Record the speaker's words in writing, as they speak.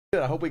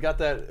Good. I hope we got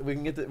that. We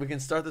can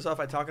start this off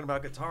by talking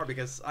about guitar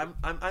because I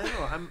don't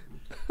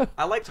know.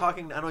 I like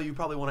talking. I know you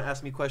probably want to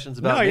ask me questions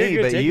about No, me,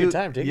 you're good. but Take your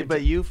time. Take your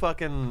but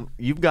time.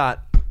 you've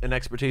got an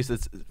expertise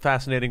that's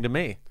fascinating to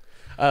me.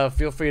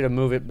 Feel free to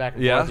move it back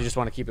and Yeah? forth. You just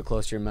want to keep it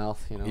close to your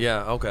mouth, you know.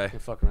 Yeah. Okay. You're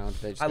fucking around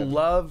with it. I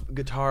love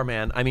guitar,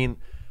 man. I mean,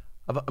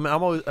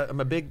 I'm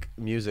a big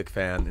music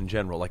fan in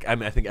general. Like,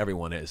 I think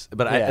everyone is.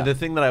 But Yeah. the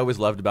thing that I always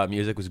loved about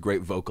music was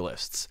great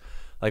vocalists.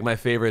 Like, my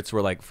favorites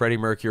were like Freddie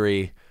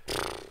Mercury,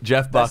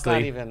 Jeff That's Buckley.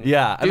 not even.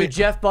 Yeah, Dude,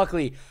 Jeff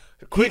Buckley.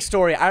 Quick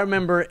story. I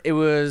remember it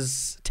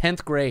was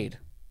 10th grade.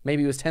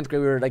 Maybe it was 10th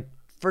grade. We were like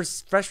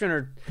freshman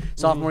or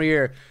sophomore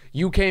year.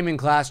 You came in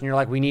class and you're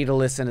like, we need to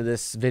listen to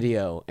this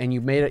video, and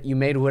you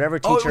made whatever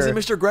teacher. Oh, it was in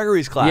Mr.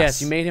 Gregory's class.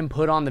 Yes, you made him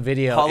put on the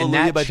video, Hallelujah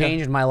and by that Jeff-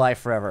 changed my life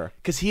forever.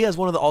 Because he has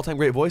one of the all-time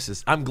great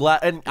voices. I'm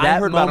glad. And I That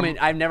heard about moment,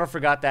 him. I've never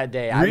forgot that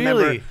day.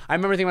 Really? I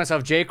remember thinking to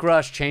myself, Jake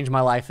Rush changed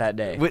my life that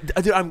day. Wait,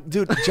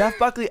 dude, Jeff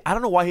Buckley. I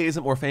don't know why he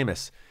isn't more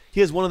famous. He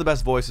has one of the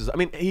best voices. I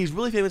mean, he's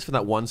really famous for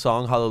that one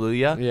song,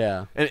 Hallelujah.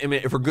 Yeah. And I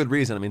mean, for good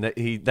reason. I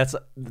mean, that's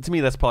to me,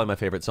 that's probably my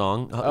favorite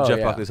song, Jeff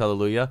yeah. Buckley's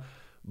Hallelujah.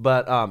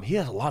 But he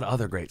has a lot of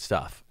other great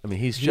stuff. I mean,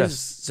 he's He's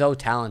just so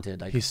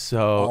talented. Like, he's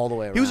so all the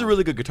way around. He was a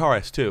really good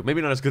guitarist too.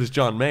 Maybe not as good as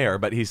John Mayer,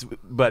 but he's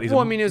Well,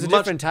 I mean, it was a much-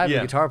 different type yeah,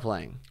 of guitar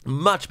playing.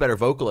 Much better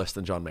vocalist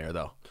than John Mayer,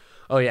 though.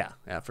 Oh yeah,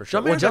 for sure.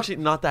 John Mayer's actually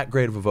not that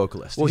great of a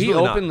vocalist. Well, He's he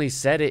really not. openly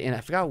said it in,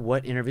 I forgot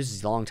what interview. This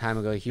is a long time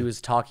ago. He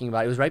was talking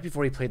about, it was right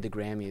before he played the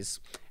Grammys,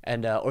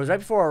 and or it was right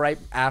before or right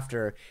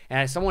after.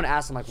 And someone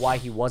asked him like why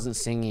he wasn't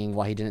singing,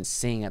 why he didn't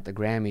sing at the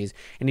Grammys,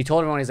 and he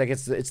told everyone, he's like,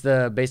 it's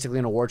the basically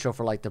an award show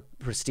for like the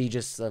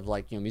prestigious of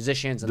like, you know,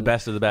 musicians and The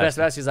best of the best.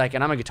 He's like,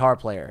 and I'm a guitar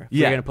player.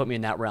 Yeah. You're gonna put me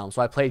in that realm,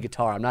 so I played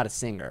guitar. I'm not a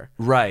singer.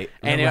 Right.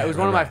 And Right, it was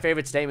one of my right.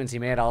 favorite statements he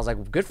made. I was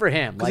like, good for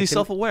him. Because he's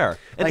self-aware,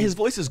 and like- his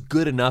voice is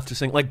good enough to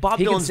sing. Like Bob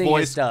He can Dylan's sing his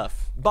voice.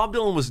 stuff. Bob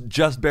Dylan was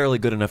just barely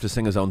good enough to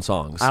sing his own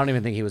songs. I don't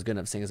even think he was good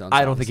enough to sing his own songs.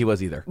 I don't think he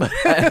was either.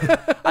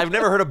 I've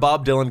never heard a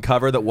Bob Dylan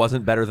cover that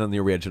wasn't better than the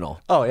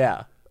original. Oh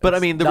yeah. But I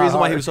It's mean, the not reason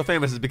why he hard. was so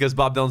famous is because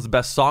Bob Dylan's the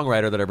best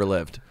songwriter that ever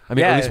lived. I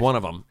mean, Yeah. at least one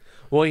of them.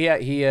 Well,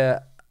 yeah,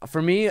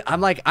 for me,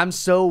 I'm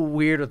so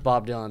weird with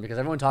Bob Dylan because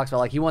everyone talks about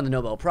like he won the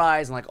Nobel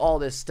Prize and like all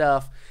this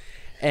stuff,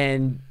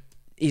 and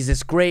he's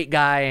this great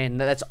guy, and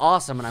that's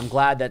awesome, and I'm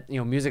glad that, you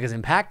know, music is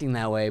impacting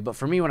that way. But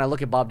for me, when I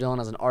look at Bob Dylan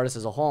as an artist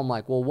as a whole, I'm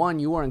like, well, one,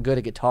 you weren't good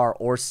at guitar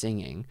or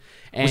singing.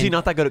 And Was he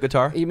not that good at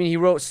guitar? I mean, he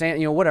wrote, you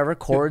know, whatever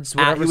chords,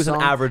 whatever. He was an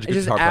song. average It's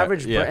just guitar player,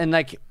 average, yeah. and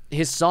like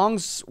his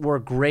songs were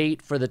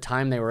great for the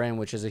time they were in,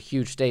 which is a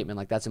huge statement.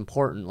 Like that's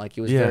important. Like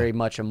he was Yeah. very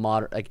much a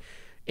modern, like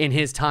in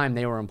his time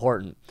they were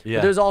important. Yeah.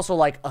 But there's also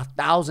like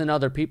 1,000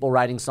 other people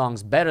writing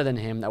songs better than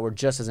him that were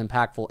just as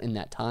impactful in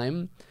that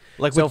time.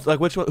 Like, So-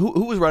 which one?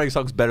 Who was writing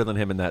songs better than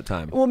him in that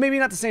time? Well, maybe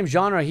not the same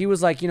genre. He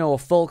was like, you know, a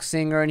folk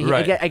singer, and he,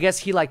 Right. I guess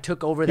he like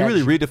took over He that.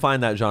 really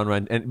redefined that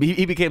genre, and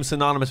he became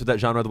synonymous with that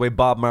genre the way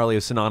Bob Marley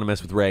is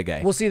synonymous with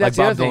reggae. Well, see, Like that's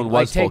the Bob other thing. Dylan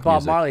Like, was take folk Bob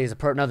music. Marley as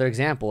another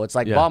example. It's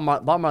like Yeah.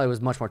 Bob Marley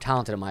was much more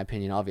talented, in my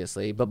opinion,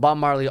 obviously. But Bob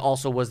Marley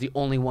also was the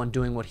only one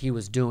doing what he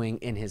was doing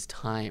in his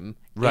time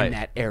Right. in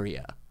that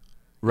area.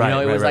 Right, You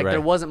know, it right, was right, like right.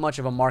 there wasn't much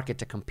of a market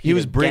to compete. He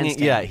was bringing, against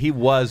him. yeah, he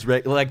was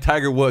like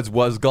Tiger Woods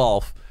was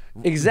golf.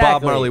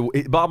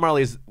 Exactly. Bob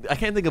Marley is. I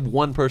can't think of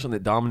one person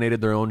that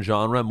dominated their own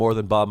genre more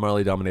than Bob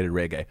Marley dominated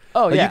reggae.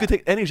 Oh, Like, yeah. you could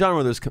take any genre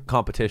where there's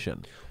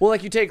competition. Well,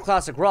 like you take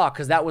classic rock,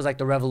 because that was like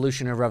the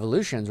revolution of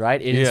revolutions,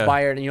 right? It Yeah.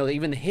 inspired, you know,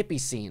 even the hippie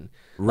scene.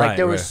 Right, Like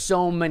there was right.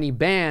 so many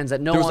bands that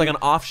no There was one. like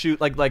an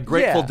offshoot, like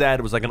Grateful Yeah.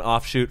 Dead was like an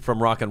offshoot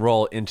from rock and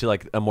roll into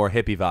like a more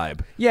hippie vibe.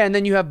 Yeah, and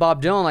then you have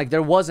Bob Dylan. Like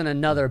there wasn't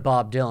another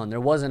Bob Dylan.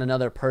 There wasn't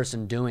another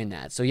person doing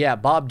that. So yeah,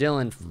 Bob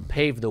Dylan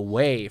paved the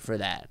way for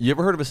that. You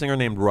ever heard of a singer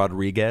named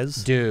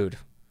Rodriguez? Dude,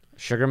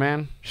 Sugar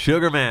Man.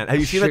 Sugar Man. Have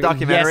you seen that Sugar-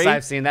 documentary? Yes,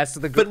 I've seen. That's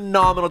the.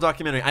 Phenomenal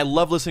documentary. I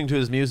love listening to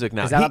his music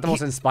now. Is that not the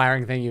most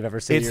inspiring thing you've ever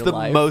seen in It's your the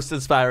life? most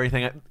inspiring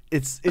thing.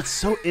 It's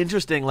so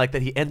interesting, like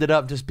that he ended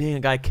up just being a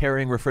guy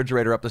carrying a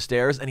refrigerator up the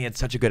stairs, and he had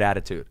such a good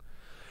attitude.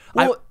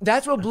 Well,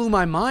 that's what blew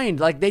my mind.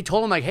 Like they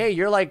told him, like, "Hey,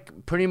 you're like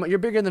pretty much you're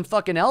bigger than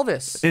fucking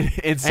Elvis." In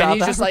and South he's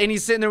just Africa? like, and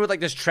he's sitting there with like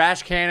this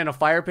trash can and a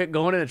fire pit,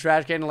 going in a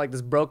trash can in like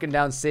this broken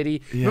down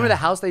city. Remember the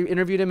house they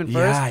interviewed him in first?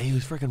 Yeah, he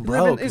was freaking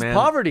broke, It's man.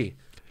 poverty.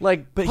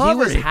 Like, But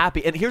poverty. he was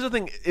happy. And here's the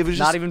thing: it was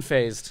just Not even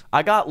phased.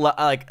 I got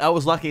I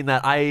was lucky in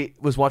that I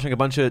was watching a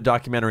bunch of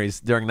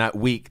documentaries during that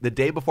week. The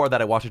day before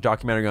that, I watched a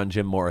documentary on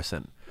Jim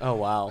Morrison. Oh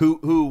wow.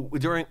 Who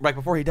during right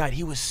before he died,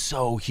 he was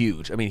so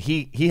huge. I mean,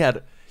 he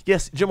had,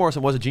 yes, Jim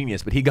Morrison was a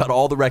genius, but he got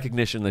all the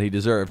recognition that he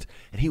deserved,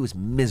 and he was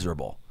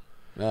miserable.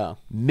 Yeah.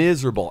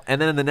 Miserable.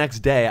 And then the next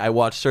day, I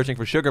watched Searching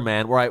for Sugar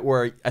Man,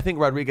 where I think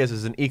Rodriguez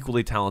is an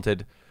equally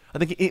talented.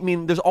 I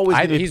mean, there's always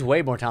gonna be- He's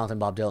way more talented than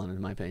Bob Dylan, in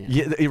my opinion.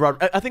 Yeah,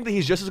 I think that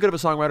he's just as good of a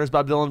songwriter as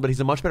Bob Dylan, but he's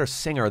a much better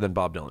singer than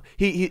Bob Dylan.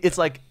 It's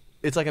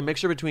like a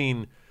mixture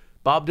between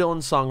Bob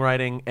Dylan's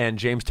songwriting and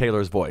James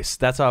Taylor's voice.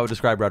 That's how I would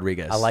describe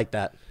Rodriguez. I like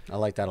that. I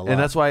like that a lot. And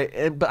that's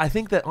why. But I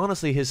think that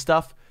honestly, his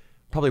stuff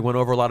probably went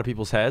over a lot of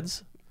people's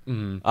heads.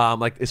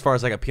 Like as far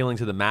as like appealing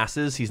to the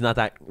masses, he's not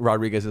that.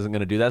 Rodriguez isn't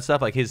going to do that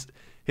stuff. Like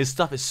his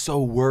stuff is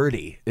so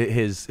wordy.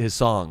 His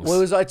songs.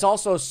 Well, it's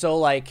also so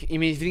like, I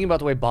mean, if you think about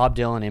the way Bob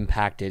Dylan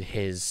impacted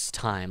his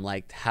time,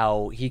 like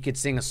how he could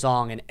sing a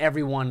song and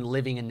everyone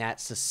living in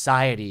that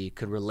society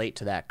could relate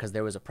to that because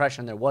there was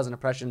oppression, there wasn't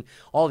oppression,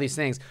 all these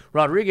things.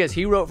 Rodriguez,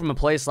 he wrote from a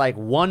place like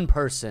one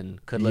person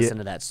could listen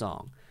to that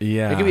song.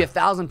 Yeah. It could be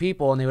 1,000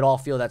 people and they would all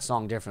feel that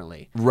song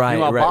differently. Right,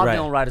 Meanwhile, right, Bob right.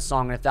 Dylan write a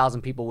song and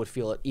 1,000 people would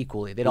feel it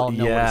equally. They'd all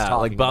know what he's talking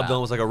like Bob about.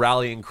 Dylan was like a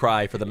rallying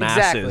cry for the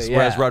masses, Exactly,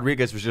 whereas yeah.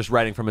 Rodriguez was just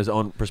writing from his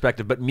own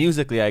perspective. But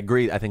musically, I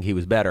agree. I think he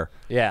was better.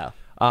 Yeah.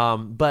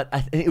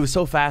 But it was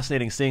so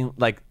fascinating seeing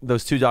like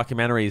those two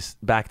documentaries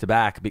back to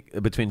back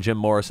between Jim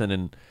Morrison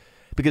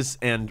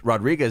and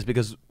Rodriguez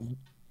because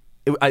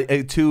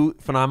two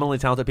phenomenally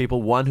talented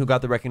people. One who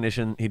got the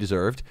recognition he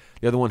deserved,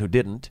 the other one who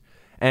didn't.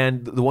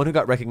 And the one who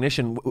got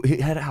recognition, he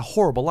had a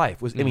horrible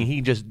life. I mean, he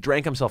just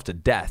drank himself to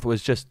death.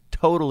 Was just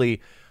totally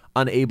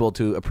unable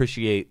to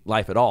appreciate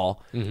life at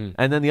all.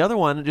 And then the other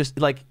one just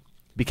like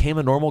became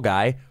a normal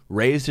guy,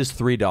 raised his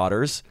 3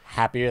 daughters,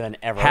 Happier than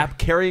ever.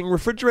 carrying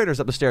refrigerators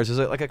up the stairs as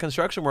like a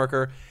construction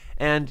worker,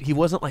 and he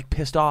wasn't like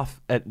pissed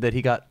off that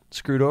he got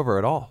screwed over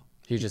at all.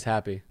 He was just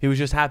happy. He was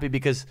just happy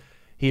because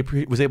he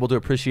was able to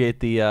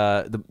appreciate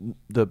the.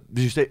 Did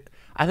you say?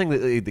 I think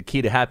the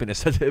key to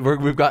happiness,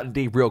 we've gotten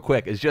deep real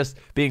quick, is just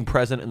being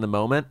present in the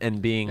moment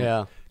and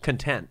being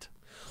content.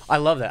 I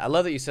love that. I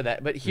love that you said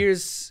that. But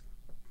here's,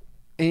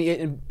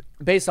 and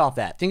based off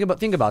that, think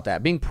about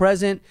that. Being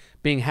present,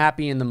 being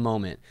happy in the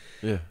moment.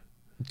 Yeah.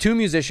 2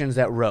 musicians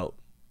that wrote,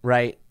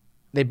 right?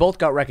 They both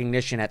got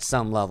recognition at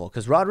some level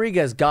because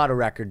Rodriguez got a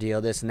record deal,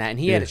 this and that, and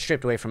he had it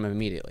stripped away from him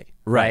immediately,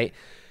 right?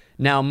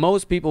 Now,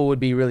 most people would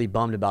be really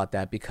bummed about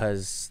that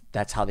because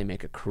that's how they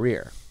make a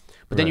career.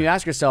 But then you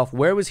ask yourself,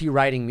 where was he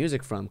writing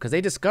music from? Because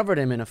they discovered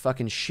him in a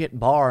fucking shit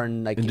bar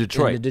in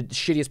Detroit, in the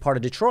shittiest part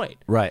of Detroit.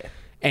 Right.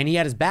 And he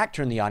had his back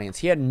turned to the audience.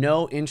 He had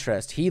no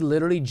interest. He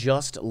literally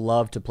just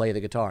loved to play the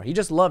guitar. He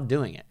just loved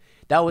doing it.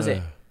 That was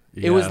it.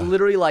 It was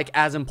literally like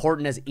as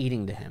important as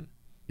eating to him.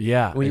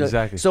 Yeah,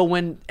 exactly. So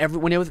when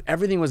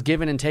everything was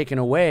given and taken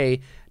away,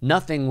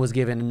 nothing was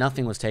given and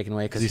nothing was taken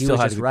away because he was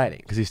just writing.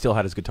 Because he still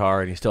had his guitar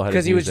and he still had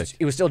his music. music.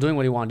 He was still doing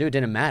what he wanted to do. It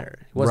didn't matter.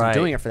 He wasn't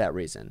doing it for that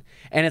reason.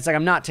 And it's like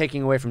I'm not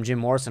taking away from Jim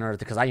Morrison or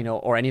because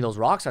or any of those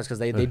rock stars because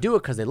they do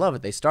it because they love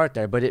it. They start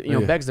there. But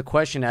it begs the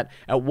question at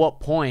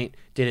what point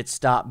did it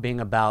stop being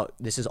about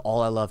this is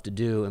all I love to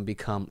do and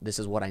become this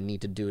is what I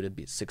need to do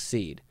to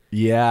succeed?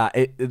 Yeah,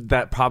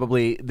 that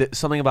probably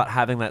something about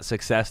having that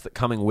success that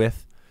coming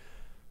with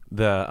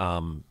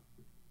the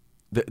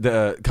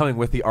coming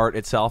with the art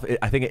itself.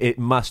 I think it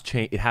must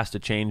change. It has to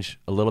change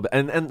a little bit.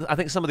 And I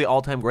think some of the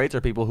all-time greats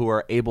are people who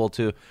are able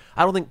to.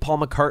 I don't think Paul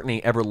McCartney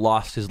ever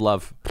lost his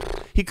love.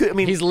 He could. I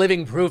mean, he's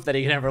living proof that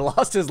he never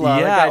lost his love.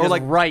 Yeah, that guy or just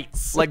like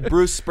writes like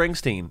Bruce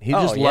Springsteen. He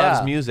just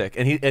loves music,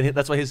 and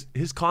that's why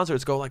his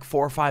concerts go like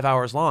 4 or 5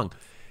 hours long.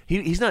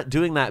 He's not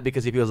doing that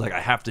because he feels like I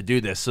have to do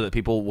this so that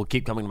people will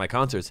keep coming to my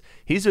concerts.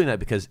 He's doing that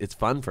because it's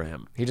fun for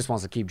him. He just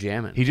wants to keep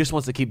jamming. He just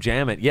wants to keep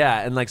jamming. Yeah,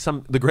 and like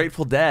the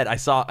Grateful Dead. I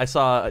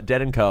saw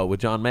Dead and Co.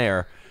 with John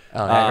Mayer.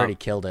 Oh, I heard he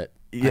killed it.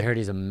 I heard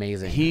he's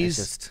amazing.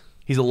 He's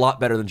a lot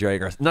better than Jerry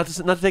Garcia. Not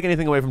to take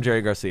anything away from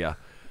Jerry Garcia,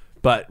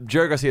 but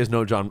Jerry Garcia is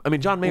no John. I mean,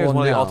 John Mayer is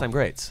one of the all-time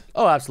greats.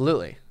 Oh,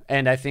 absolutely.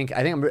 And I think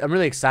I'm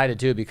really excited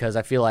too because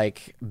I feel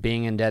like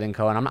being in Dead and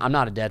Co. And I'm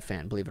not a Dead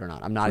fan, believe it or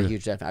not. I'm not a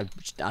huge Dead fan.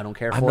 I don't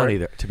care for it. I'm not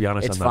either. To be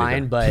honest, it's I'm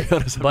not fine.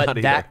 either.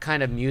 But that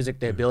kind of music,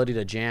 the ability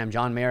to jam.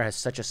 John Mayer has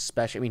such a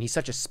special. I mean, he's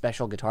such a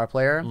special guitar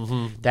player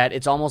that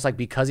it's almost like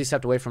because he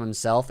stepped away from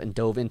himself and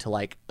dove into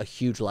like a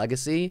huge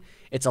legacy,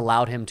 it's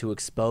allowed him to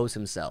expose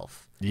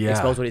himself. Yeah.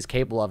 Expose what he's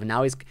capable of. And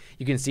now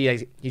you can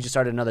see he just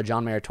started another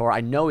John Mayer tour.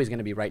 I know he's going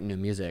to be writing new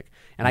music.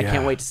 And I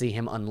can't wait to see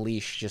him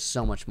unleash just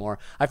so much more.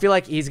 I feel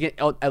like as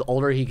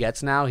older he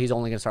gets now, he's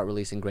only going to start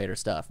releasing greater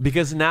stuff.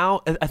 Because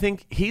now, I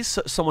think he's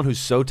someone who's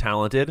so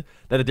talented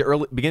that at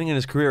the beginning in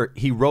his career,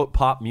 he wrote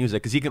pop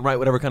music because he can write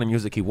whatever kind of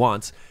music he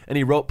wants. And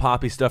he wrote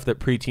poppy stuff that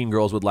preteen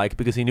girls would like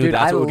because he knew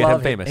that's what would get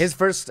him famous. His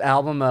first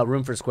album,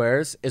 Room for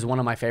Squares, is one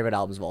of my favorite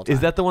albums of all time.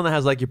 Is that the one that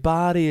has like, your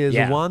body is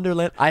a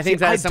wonderland? I think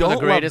that's some of the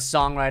greatest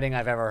songwriting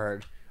I've ever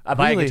heard.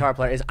 By a guitar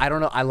player I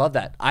don't know. I love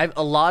that. I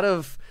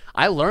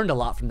learned a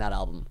lot from that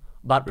album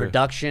about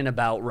production,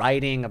 about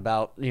writing,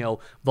 about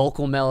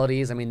vocal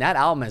melodies. I mean, that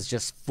album is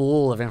just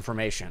full of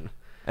information.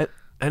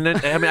 And then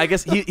I mean, I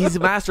guess he's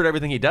mastered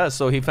everything he does,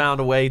 so he found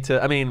a way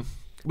to. I mean,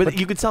 but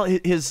you could tell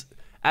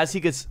as he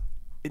gets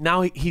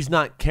now he's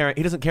not caring.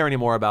 He doesn't care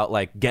anymore about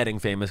like getting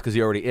famous because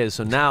he already is.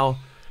 So now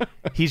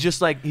he's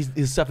just like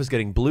his stuff is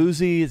getting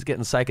bluesy. It's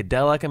getting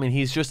psychedelic. I mean,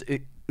 he's just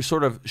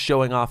sort of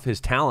showing off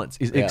his talents.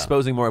 He's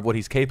exposing more of what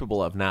he's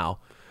capable of now,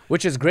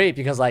 which is great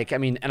because like I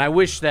mean, and I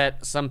wish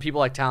that some people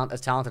like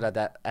as talented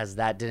as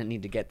that didn't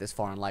need to get this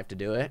far in life to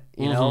do it,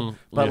 you know.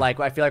 But like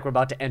I feel like we're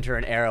about to enter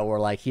an era where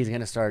like he's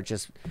gonna start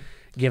just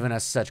giving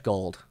us such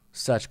gold.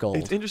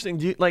 It's interesting.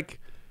 Do you like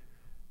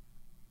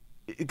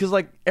because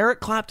like Eric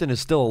Clapton is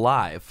still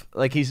alive,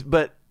 like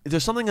but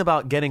there's something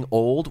about getting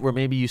old where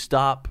maybe you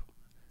stop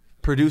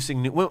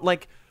producing new.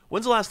 Like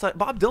When's the last time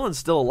Bob Dylan's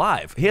still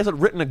alive? He hasn't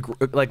written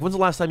when's the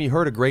last time you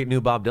heard a great new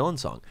Bob Dylan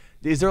song?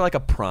 Is there like a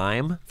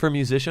prime for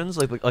musicians,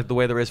 like the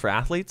way there is for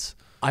athletes?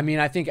 I mean,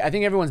 I think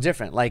everyone's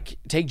different. Like,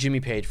 take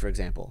Jimmy Page, for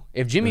example.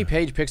 If Jimmy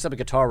Page picks up a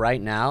guitar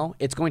right now,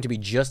 it's going to be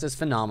just as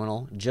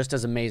phenomenal, just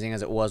as amazing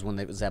as it was when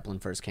the Zeppelin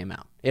first came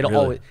out. It'll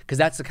Really? always, because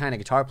that's the kind of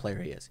guitar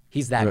player he is.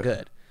 He's that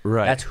good.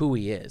 Right. That's who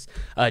he is.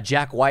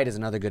 Jack White is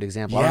another good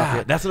example. I don't know if Yeah,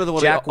 you- that's another one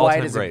of Jack the all-time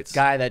White is greats. a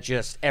guy that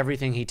just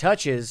everything he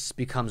touches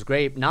becomes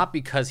great, not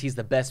because he's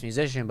the best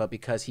musician, but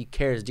because he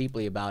cares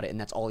deeply about it, and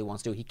that's all he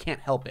wants to do. He can't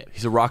help it.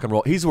 He's a rock and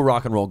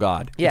roll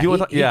god. Yeah, If you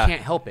want he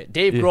can't help it.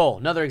 Dave Grohl,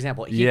 another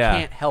example. He Yeah.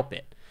 can't help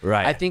it.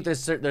 Right. I think there's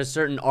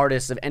certain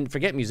artists, and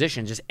forget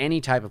musicians, just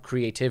any type of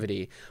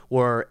creativity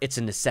where it's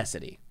a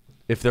necessity.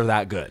 If they're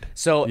that good.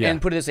 So, Yeah. and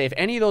put it this way, if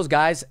any of those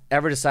guys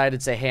ever decided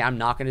to say, hey, I'm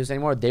not going to do this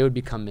anymore, they would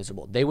become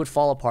miserable. They would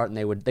fall apart, and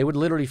they would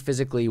literally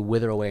physically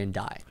wither away and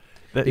die.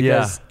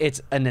 Because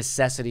it's a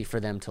necessity for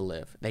them to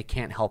live. They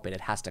can't help it.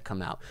 It has to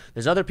come out.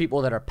 There's other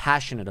people that are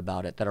passionate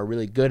about it, that are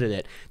really good at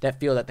it, that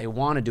feel that they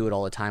want to do it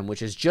all the time,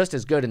 which is just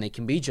as good, and they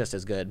can be just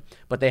as good,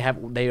 but they have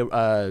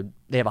a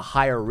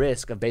higher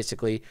risk of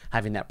basically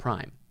having that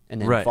prime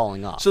and then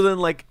falling off. So then,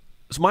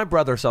 so my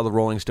brother saw the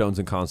Rolling Stones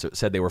in concert,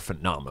 said they were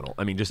phenomenal.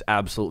 I mean, just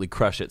absolutely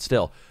crush it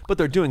still. But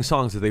they're doing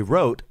songs that they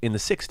wrote in the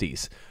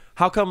 60s.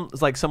 How come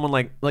like someone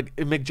like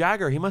Mick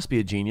Jagger, he must be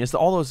a genius.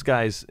 All those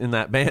guys in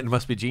that band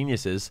must be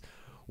geniuses.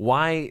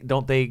 Why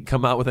don't they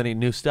come out with any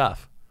new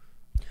stuff?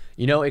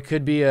 You know, it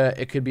could be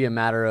a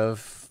matter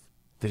of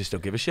They just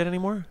don't give a shit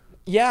anymore?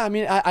 yeah, I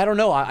mean, I don't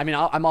know. I mean,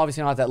 I'm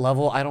obviously not at that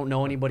level. I don't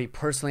know anybody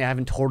personally. I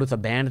haven't toured with a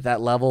band at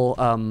that level.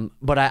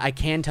 But I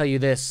can tell you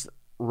this.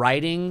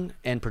 Writing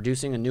and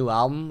producing a new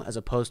album as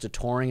opposed to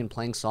touring and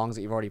playing songs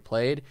that you've already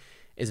played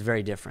is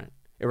very different.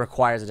 It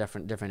requires a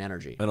different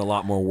energy. And a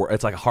lot more work.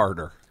 It's like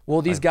harder.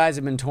 Well, these guys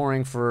have been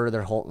touring for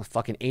their whole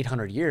fucking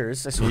 800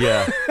 years.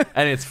 Yeah.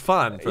 And it's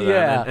fun for them.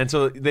 Yeah. And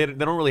so they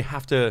don't really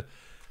have to.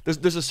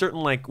 There's a certain,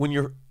 like, when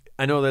you're.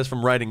 I know this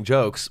from writing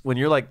jokes. When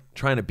you're, like,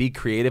 trying to be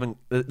creative, and,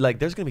 like,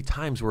 there's going to be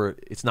times where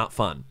it's not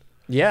fun.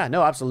 Yeah,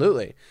 no,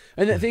 absolutely.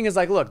 And the thing is,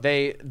 like, look,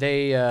 they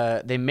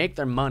make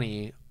their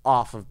money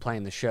off of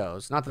playing the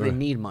shows. Not that they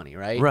need money,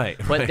 right? Right,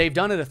 But right. they've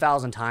done it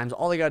 1,000 times.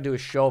 All they got to do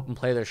is show up and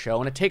play their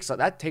show, and that takes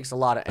a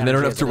lot of energy. And they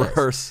don't have as to it is.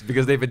 rehearse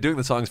because they've been doing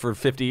the songs for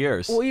 50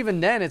 years. Well, even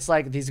then, it's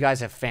like these guys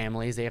have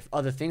families. They have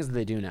other things that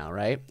they do now,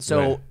 right? So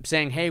Right.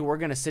 saying, hey, we're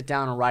going to sit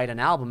down and write an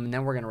album, and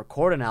then we're going to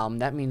record an album,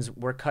 that means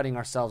we're cutting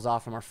ourselves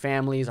off from our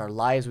families, our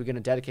lives we're going to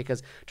dedicate.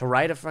 Because to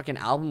write a fucking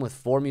album with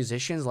 4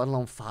 musicians, let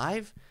alone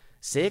 5,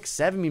 6,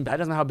 7, I mean, that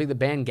doesn't know how big the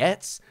band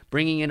gets.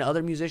 Bringing in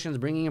other musicians,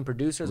 bringing in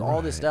producers,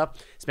 all this stuff,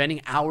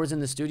 spending hours in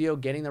the studio,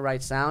 getting the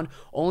right sound,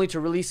 only to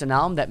release an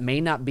album that may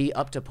not be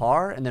up to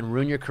par and then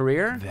ruin your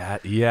career.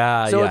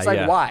 So it's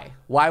like, why?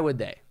 Why would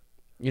they?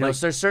 You know, Like,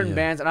 so there's certain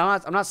bands, and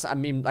I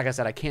mean, like I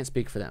said, I can't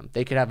speak for them.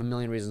 They could have a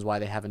million reasons why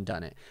they haven't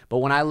done it. But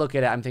when I look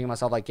at it, I'm thinking to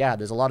myself, like, yeah,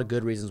 there's a lot of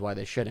good reasons why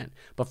they shouldn't.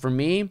 But for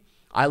me,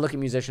 I look at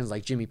musicians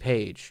like Jimmy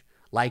Page,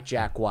 like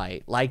Jack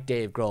White, like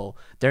Dave Grohl.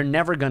 They're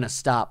never going to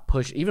stop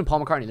pushing. Even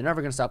Paul McCartney, they're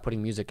never going to stop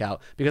putting music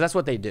out because that's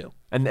what they do.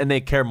 And they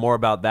care more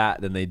about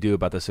that than they do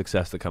about the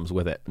success that comes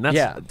with it. And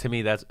that's, to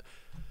me, that's.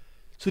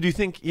 So do you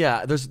think?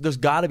 Yeah, there's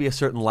got to be a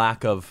certain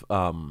lack of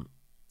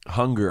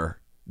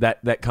hunger that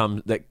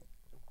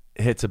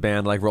hits a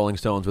band like Rolling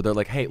Stones, where they're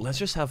like, hey, let's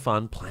just have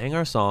fun playing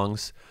our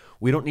songs.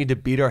 We don't need to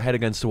beat our head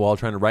against the wall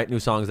trying to write new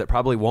songs that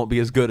probably won't be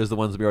as good as the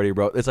ones we already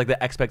wrote. It's like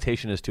the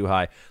expectation is too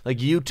high. Like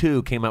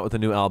U2 came out with a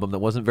new album that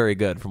wasn't very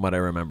good from what I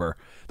remember.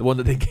 The one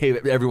that they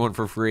gave everyone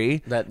for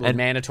free. That was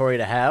mandatory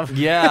to have.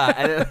 Yeah.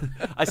 And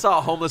I saw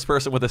a homeless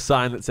person with a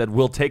sign that said,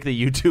 we'll take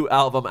the U2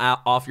 album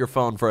off your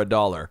phone for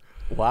 $1.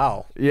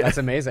 Wow. Yeah. That's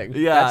amazing.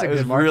 Yeah, That's a it good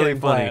was marketing really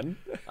funny.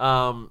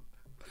 plan.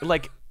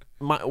 Like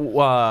one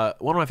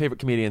of my favorite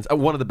comedians,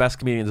 one of the best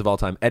comedians of all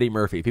time, Eddie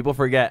Murphy. People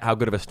forget how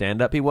good of a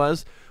stand-up he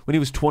was. When he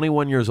was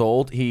 21 years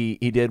old, he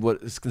did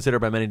what is considered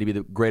by many to be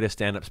the greatest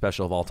stand-up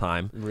special of all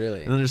time.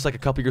 Really? And then just like a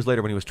couple years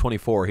later, when he was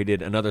 24, he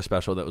did another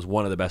special that was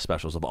one of the best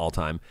specials of all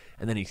time.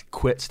 And then he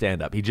quit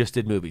stand-up. He just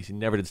did movies. He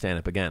never did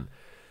stand-up again.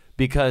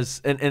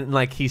 Because and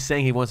like he's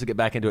saying he wants to get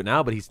back into it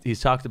now, but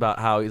he's talked about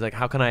how he's like,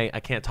 how can I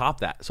can't top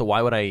that. So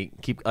why would I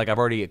keep, like, I've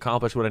already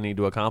accomplished what I need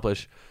to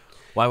accomplish.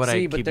 Why would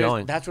I keep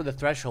going? That's where the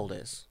threshold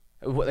is.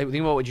 Think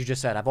about what you just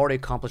said. I've already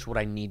accomplished what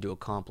I need to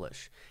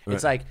accomplish.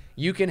 It's like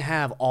you can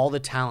have all the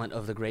talent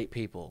of the great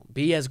people,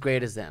 be as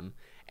great as them,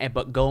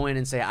 but go in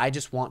and say, I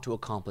just want to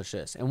accomplish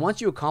this. And once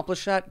you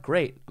accomplish that,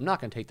 great. I'm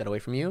not going to take that away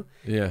from you.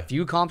 Yeah. If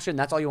you accomplish it and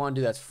that's all you want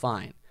to do, that's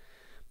fine.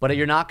 But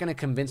you're not going to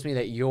convince me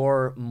that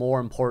you're more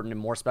important and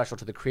more special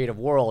to the creative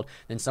world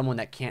than someone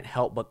that can't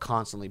help but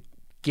constantly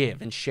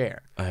give and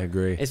share. I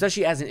agree.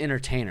 Especially as an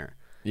entertainer.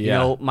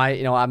 Yeah.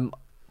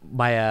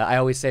 I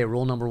always say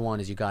rule number 1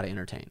 is you got to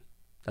entertain.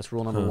 That's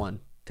rule number 1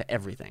 to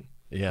everything.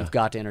 Yeah. You've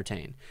got to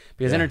entertain.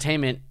 Because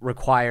entertainment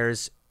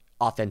requires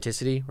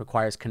authenticity,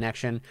 requires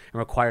connection, and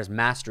requires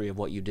mastery of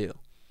what you do.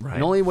 Right.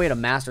 The only way to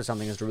master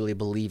something is to really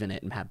believe in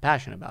it and have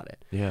passion about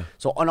it. Yeah.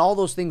 So, and all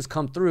those things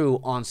come through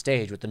on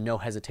stage with the no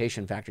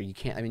hesitation factor. You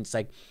can't. I mean, it's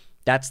like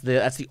that's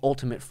the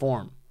ultimate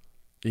form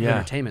of Yeah.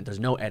 entertainment. There's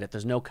no edit.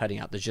 There's no cutting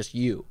out. There's just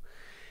you.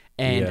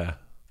 And Yeah.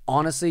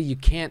 honestly, you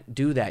can't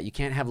do that. You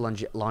can't have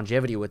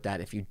longevity with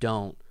that if you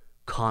don't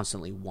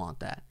constantly want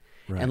that.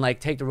 Right. And like,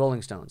 take the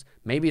Rolling Stones.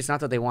 Maybe it's not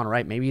that they want to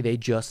write. Maybe they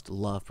just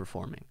love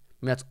performing.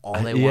 I mean, that's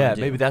all they want Yeah, to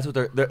do. maybe that's what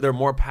they're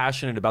more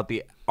passionate about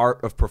the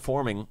art of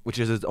performing, which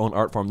is its own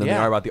art form, than they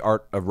Yeah. are about the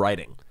art of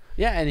writing.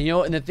 Yeah, and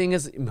and the thing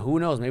is, who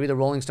knows? Maybe the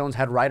Rolling Stones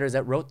had writers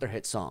that wrote their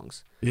hit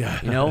songs.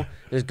 Yeah.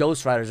 There's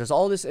ghostwriters. There's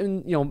all this,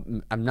 and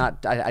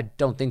I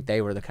don't think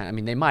they were the kind. I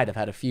mean, they might have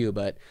had a few,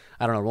 but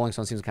I don't know. Rolling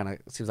Stones seems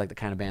like the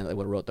kind of band that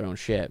would have wrote their own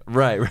shit.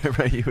 Right. You would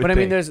But I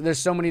mean, think. there's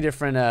so many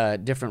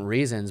different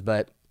reasons.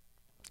 But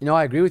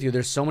I agree with you.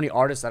 There's so many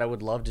artists that I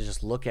would love to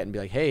just look at and be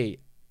like, hey,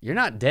 you're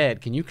not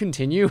dead. Can you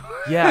continue?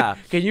 Yeah.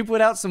 Can you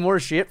put out some more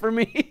shit for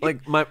me?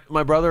 Like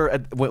my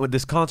brother when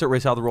this concert where he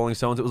saw the Rolling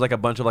Stones, it was like a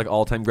bunch of like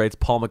all-time greats.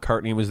 Paul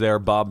McCartney was there,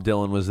 Bob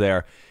Dylan was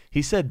there.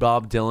 He said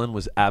Bob Dylan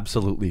was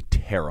absolutely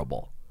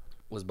terrible.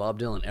 Was Bob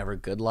Dylan ever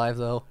good live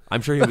though?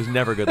 I'm sure he was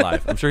never good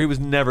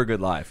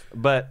live.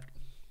 But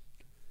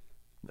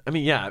I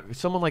mean, yeah,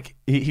 someone like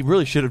he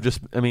really should have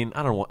just. I mean,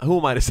 I don't know. Who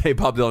am I to say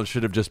Bob Dylan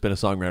should have just been a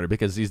songwriter,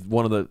 because he's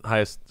one of the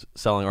highest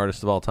selling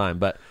artists of all time.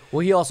 But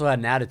Well, he also had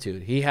an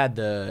attitude. He had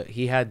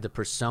the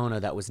persona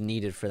that was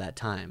needed for that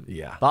time.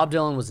 Yeah. Bob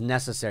Dylan was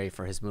necessary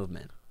for his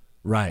movement.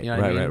 right, You know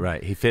what I mean?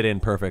 right. He fit in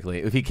perfectly.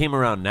 If he came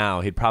around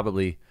now, he'd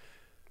probably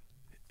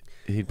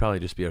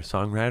just be a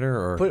songwriter,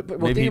 or But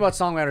maybe think about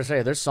songwriters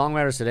today. There's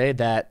songwriters today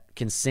that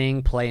can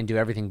sing, play, and do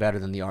everything better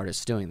than the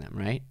artists doing them,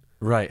 right?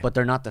 right, But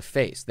they're not the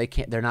face.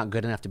 They're not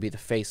good enough to be the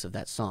face of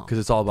that song. because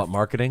it's all about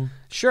marketing.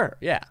 Sure,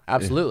 yeah,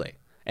 absolutely.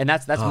 And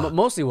that's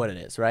mostly what it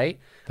is, right?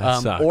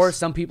 That sucks. Or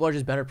some people are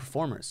just better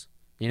performers.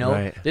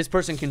 Right. This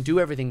person can do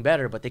everything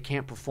better, but they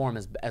can't perform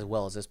as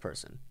well as this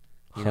person.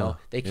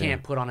 They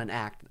can't put on an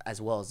act as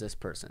well as this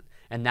person.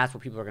 And that's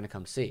what people are going to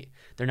come see.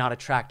 They're not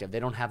attractive. They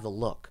don't have the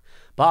look.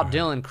 Bob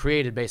Dylan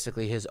created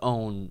basically his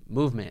own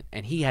movement,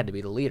 and he had to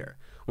be the leader,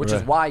 which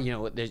is Right. why,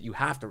 you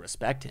have to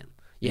respect him.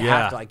 You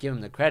Yeah. have to give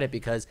him the credit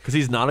because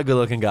He's not a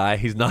good-looking guy.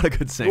 He's not a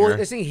good singer. well,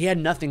 the thing, he had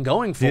nothing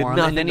going for had him,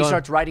 nothing and then he going-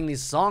 starts writing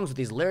these songs with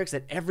these lyrics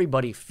that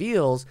everybody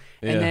feels,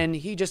 and Yeah. then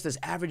he just this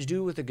average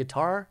dude with a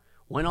guitar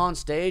went on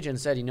stage and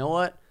said, you know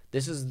what?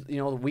 This is,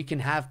 we can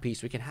have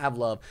peace, we can have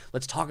love.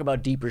 Let's talk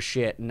about deeper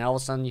shit. And now all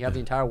of a sudden you have the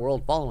entire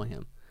world following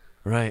him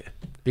right.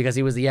 because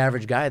he was the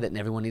average guy that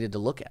everyone needed to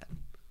look at.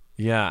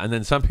 Yeah, and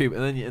then some people,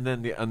 and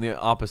then on the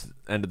opposite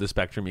end of the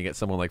spectrum, you get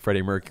someone like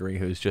Freddie Mercury,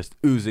 who's just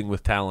oozing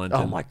with talent.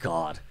 Oh and my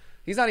God.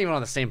 He's not even on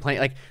the same plane.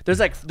 Like, there's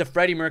like the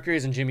Freddie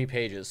Mercurys and Jimmy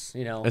Pages,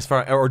 As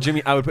far or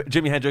Jimmy, I would put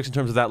Jimi Hendrix in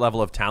terms of that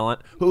level of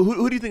talent.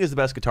 Who do you think is the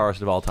best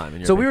guitarist of all time? In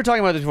your So we opinion? were talking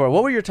about this before.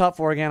 What were your top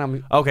four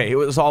again?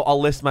 Okay, so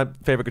I'll list my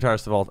favorite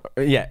guitarist of all.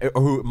 Yeah,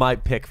 or who my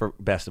pick for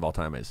best of all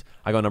time is.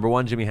 I go number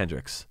 1, Jimi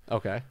Hendrix.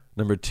 Okay.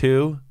 Number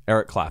 2,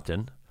 Eric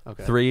Clapton.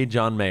 Okay. 3,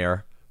 John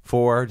Mayer.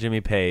 4,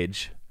 Jimmy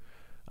Page.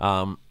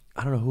 I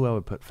don't know who I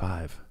would put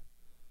 5.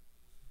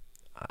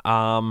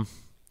 I'll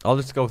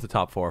just go with the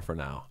top 4 for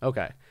now.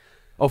 Okay.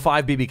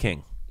 5, BB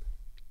King.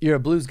 You're a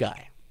blues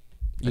guy.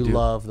 You do.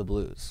 love the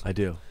blues. I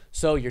do.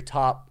 So your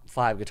top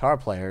 5 guitar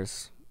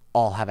players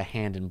all have a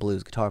hand in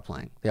blues guitar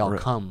playing. They all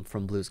come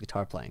from blues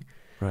guitar playing.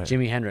 Right.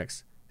 Jimi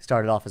Hendrix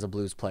started off as a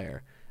blues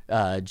player.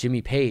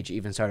 Jimmy Page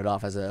even started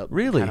off as a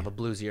Really? kind of a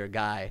bluesier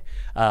guy.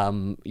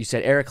 You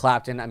said Eric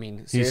Clapton. I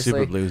mean, seriously,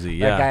 super bluesy,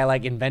 yeah. That guy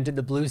like invented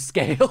the blues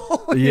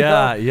scale. you Yeah,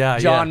 know? yeah,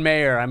 John yeah.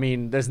 Mayer. I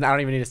mean, I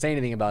don't even need to say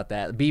anything about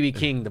that. BB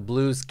King, the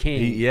blues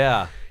king.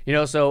 Yeah.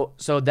 So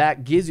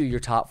that gives you your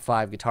top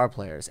 5 guitar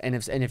players, and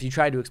if you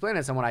tried to explain it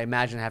to someone, I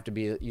imagine it have to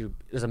be you.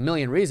 There's a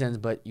million reasons,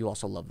 but you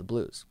also love the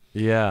blues.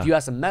 Yeah. If you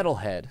ask a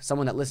metalhead,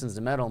 someone that listens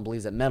to metal and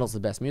believes that metal's the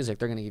best music,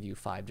 they're going to give you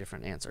 5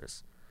 different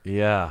answers.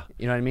 Yeah.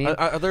 You know what I mean?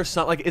 Are there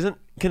some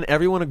can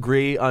everyone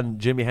agree on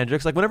Jimi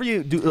Hendrix? Like whenever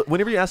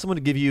you ask someone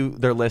to give you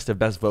their list of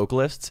best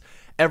vocalists,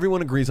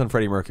 everyone agrees on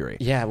Freddie Mercury.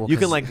 Yeah, well, you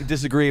can 'cause- like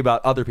disagree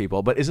about other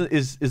people, but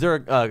is there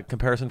a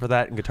comparison for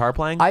that in guitar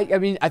playing? I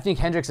mean, I think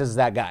Hendrix is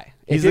that guy.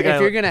 He's If the guy-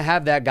 you're going to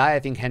have that guy, I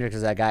think Hendrix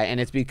is that guy, and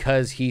it's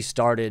because he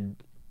started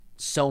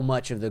so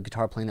much of the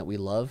guitar playing that we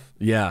love.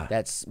 Yeah.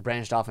 That's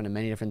branched off into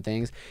many different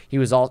things. He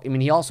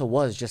also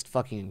was just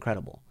fucking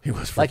incredible. He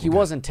was like he freaking good.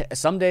 wasn't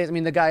some days. I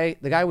mean, the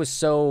guy was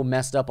so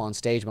messed up on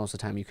stage most of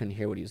the time you couldn't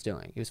hear what he was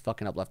doing. He was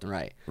fucking up left and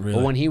right. Really?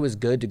 But when he was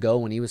good to go,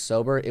 when he was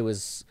sober, it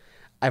was.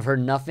 I've heard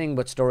nothing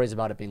but stories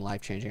about it being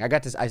life changing.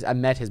 I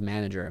met his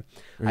manager.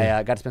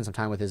 I got to spend some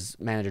time with his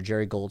manager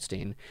Jerry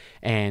Goldstein,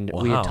 and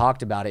we Wow. had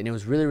talked about it, and it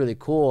was really really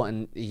cool.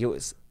 And he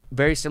was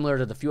very similar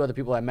to the few other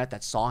people I met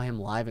that saw him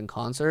live in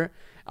concert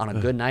on a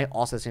good night.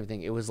 Also the same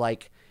thing. It was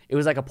like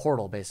a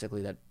portal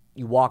basically that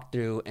you walked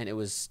through, and it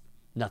was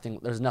nothing.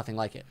 There's nothing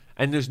like it.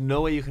 And there's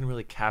no way you can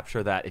really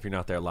capture that if you're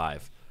not there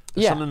live.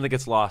 There's Yeah. something that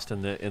gets lost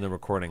in the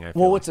recording. I feel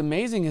Well, like. what's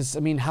amazing is,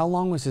 I mean, how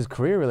long was his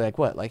career really? Like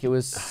what? Like it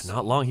was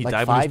Not long. He like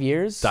died 5 when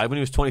years. died when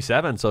he was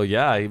 27. So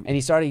yeah, And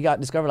he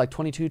got discovered like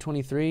 22,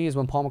 23 is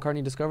when Paul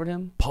McCartney discovered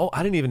him. Paul.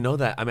 I didn't even know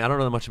that. I mean, I don't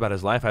know much about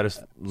his life. I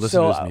just listen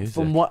So to his music.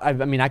 from what I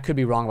mean, I could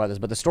be wrong about this,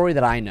 but the story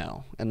that I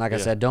know, and like I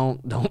said, don't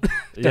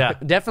Yeah.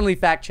 definitely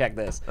fact check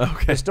this.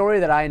 Okay. The story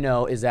that I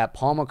know is that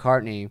Paul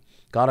McCartney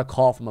got a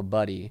call from a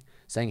buddy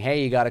saying,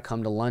 "Hey, you got to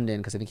come to London,"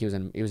 because I think he was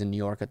in New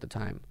York at the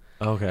time.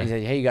 Okay. And he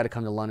said, "Hey, you got to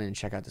come to London and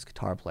check out this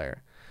guitar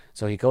player."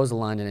 So he goes to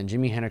London, and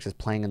Jimi Hendrix is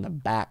playing in the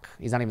back.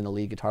 He's not even the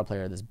lead guitar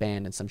player of this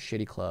band in some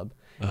shitty club.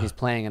 He's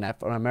playing, and I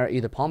remember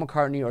either Paul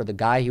McCartney or the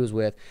guy he was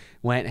with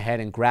went ahead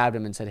and grabbed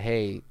him and said,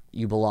 "Hey,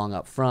 you belong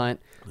up front."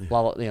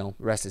 Blah, blah,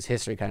 rest is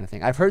history kind of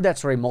thing. I've heard that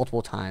story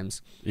multiple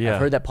times. Yeah. I've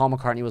heard that Paul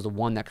McCartney was the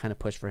one that kind of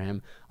pushed for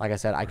him. Like I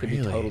said, I could be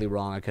Really? totally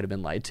wrong. I could have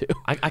been lied to.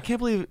 I can't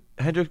believe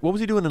Hendrix. What was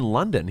he doing in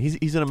London?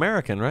 He's an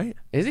American, right?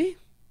 Is he?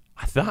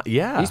 I thought.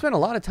 Yeah. He spent a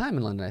lot of time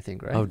in London, I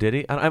think, right? Oh, did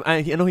he?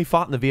 I know he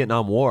fought in the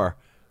Vietnam War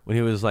when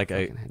he was like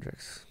a. Fucking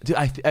Hendrix. Dude,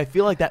 I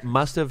feel like that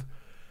must have,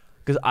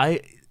 because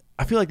I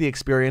feel like the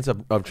experience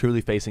of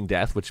truly facing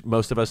death, which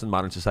most of us in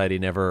modern society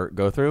never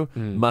go through,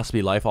 must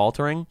be life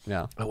altering.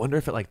 Yeah. I wonder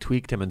if it like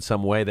tweaked him in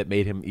some way that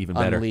made him even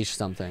better. Unleash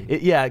something.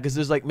 Yeah, because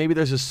there's like maybe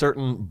there's a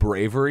certain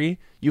bravery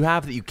you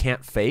have that you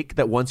can't fake.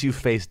 That once you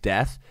face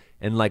death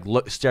and like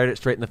stared it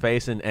straight in the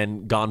face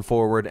and gone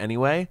forward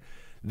anyway,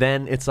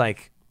 then it's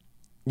like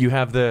you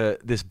have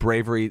this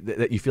bravery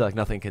that you feel like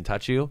nothing can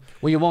touch you.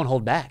 Well, you won't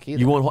hold back either.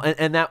 You won't hold,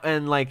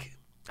 and like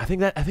I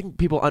think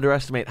people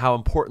underestimate how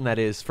important that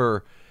is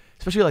for,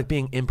 especially like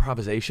being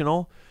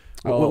improvisational.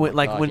 Oh when,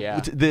 my God,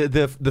 yeah.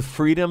 the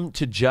freedom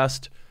to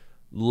just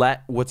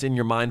let what's in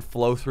your mind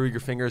flow through your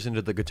fingers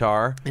into the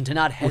guitar And to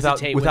not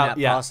hesitate with that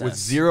process. with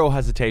zero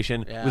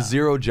hesitation, Yeah. with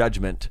zero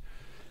judgment.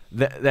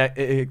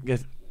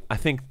 I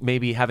think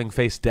maybe having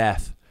faced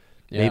death,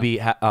 Yeah. maybe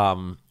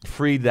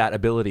freed that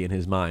ability in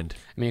his mind.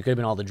 I mean, it could have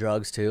been all the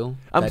drugs too.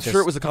 I'm That sure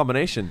just- it was a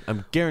combination.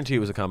 I'm guarantee it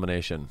was a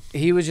combination.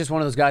 He was just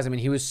one of those guys. I mean,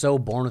 he was so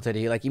born with it.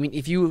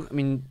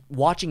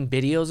 Watching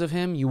videos of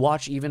him, you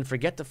watch even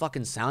forget the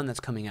fucking sound that's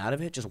coming out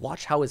of it. Just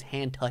watch how his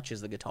hand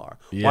touches the guitar.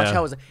 Watch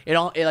Yeah.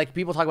 how like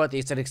people talk about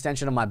it's an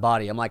extension of my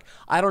body. I'm like,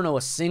 I don't know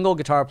a single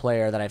guitar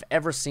player that I've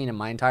ever seen in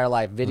my entire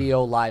life,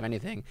 video, live,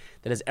 anything,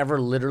 that has ever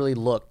literally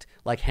looked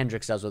like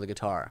Hendrix does with a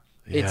guitar.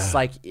 It's Yeah.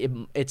 like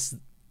it's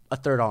a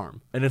third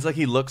arm. And it's like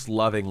he looks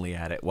lovingly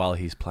at it while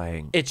he's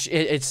playing. It's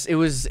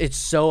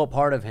so a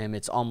part of him.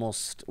 It's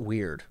almost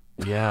weird.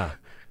 Yeah.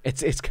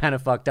 It's kind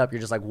of fucked up. You're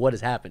just like, what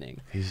is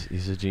happening?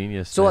 He's a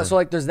genius. So man. so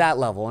like there's that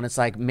level, and it's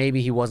like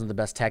maybe he wasn't the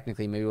best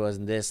technically, maybe he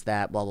wasn't this,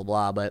 that, blah blah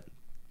blah, but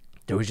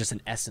there was just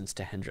an essence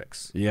to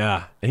Hendrix.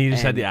 yeah. And he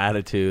just had And- the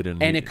attitude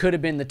and And it could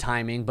have been the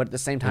timing, but at the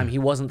same time, he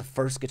wasn't the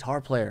first guitar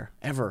player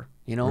ever.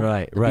 You know,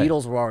 Right, The right.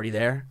 Beatles were already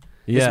there.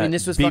 yeah.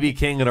 This was BB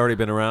King had already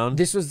been around.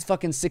 This was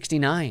fucking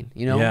 69,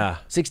 you know? Yeah.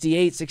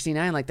 68,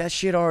 69, like that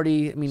shit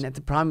already, I mean, at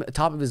the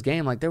top of his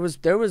game, like there was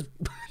it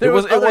other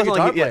wasn't guitar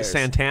like players.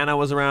 Santana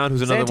was around,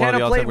 who's another Santana one of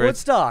the played all-time greats.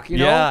 Woodstock, you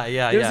know?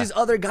 Yeah. There's these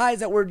other guys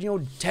that were,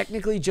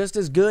 technically just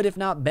as good, if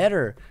not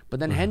better. But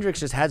then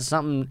Hendrix just had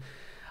something,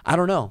 I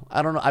don't know.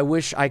 I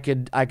wish I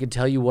could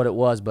tell you what it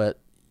was, but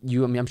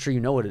I'm sure you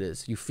know what it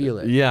is. You feel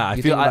it. Yeah, I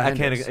You feel think about I can't.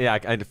 Hendrix. Yeah,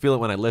 I feel it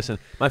when I listen.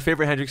 My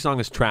favorite Hendrix song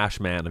is "Trash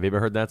Man." Have you ever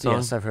heard that song?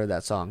 Yes, I've heard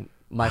that song.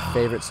 My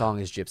favorite song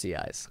is Gypsy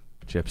Eyes.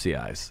 Gypsy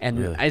Eyes. And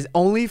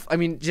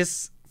really?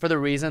 just for the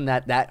reason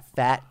that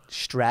fat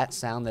Strat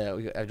sound that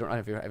I don't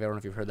know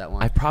if you've heard that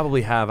one. I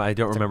probably have. I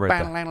don't remember it.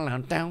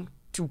 Though.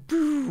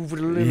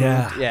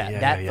 That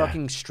yeah.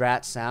 fucking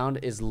Strat sound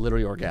is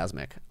literally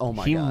orgasmic. Oh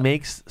my He god.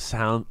 makes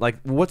sound like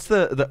what's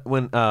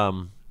when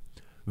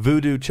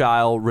Voodoo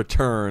Child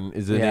Return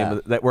is the Yeah. name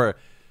of that where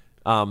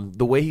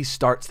the way he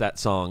starts that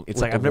song, it's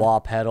With like the I've never, wah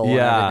pedal and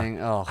yeah,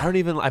 everything. Oh.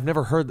 I've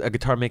never heard a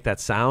guitar make that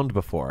sound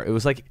before. It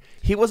was like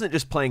he wasn't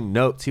just playing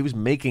notes; he was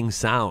making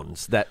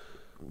sounds that.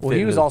 Well,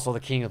 he was also the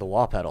king of the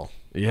wah pedal.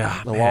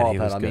 yeah, The man, wah he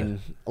was pedal. I good. mean,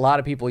 a lot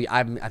of people.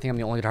 I think I'm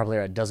the only guitar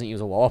player that doesn't use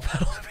a wah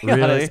pedal. To be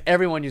Really? honest.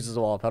 Everyone uses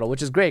a wah pedal,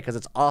 which is great because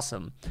it's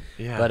awesome.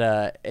 Yeah.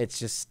 But it's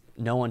just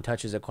no one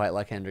touches it quite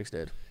like Hendrix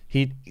did.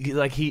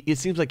 It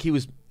seems like he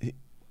was.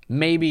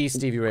 Maybe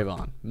Stevie Ray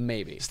Vaughan.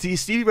 Maybe.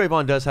 Stevie Ray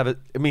Vaughan does have it.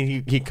 I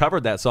mean, he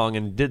covered that song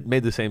and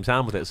made the same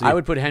sound with it. So I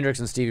would put Hendrix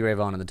and Stevie Ray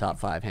Vaughan in the top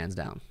 5, hands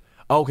down.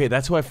 Okay,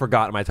 that's who I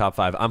forgot in my top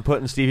 5. I'm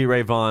putting Stevie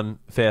Ray Vaughan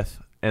 5th,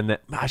 and then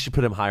I should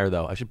put him higher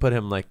though. I should put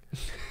him like.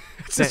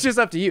 It's just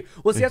up to you.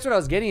 Well, see, that's what I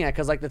was getting at,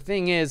 because like the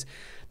thing is,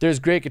 there's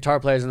great guitar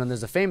players, and then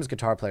there's the famous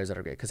guitar players that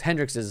are great. Because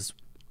Hendrix is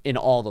in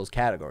all those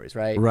categories,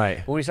 right? Right.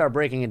 But when we start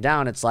breaking it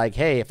down, it's like,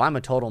 hey, if I'm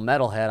a total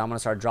metalhead, I'm gonna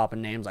start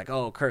dropping names like,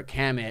 oh, Kirk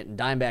Hammett and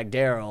Dimebag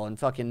Darrell and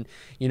fucking,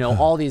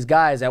 all these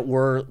guys that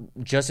were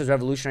just as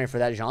revolutionary for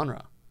that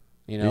genre.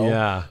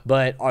 Yeah.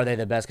 But are they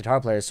the best guitar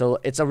players? So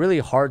it's a really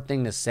hard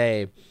thing to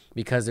say,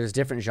 because there's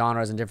different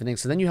genres and different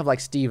things. So then you have like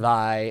Steve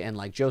Vai and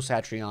like Joe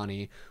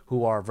Satriani,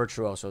 who are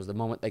virtuosos. The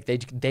moment like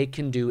they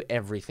can do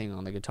everything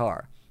on the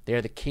guitar.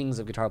 They're the kings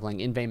of guitar playing.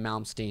 Yngwie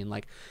Malmsteen,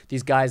 like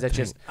these guys that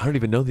just I don't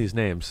even know these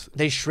names.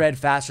 they shred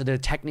faster. Their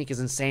technique is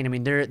insane. I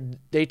mean,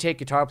 they take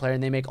guitar player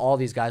and they make all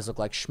these guys look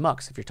like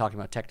schmucks if you're talking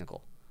about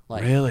technical.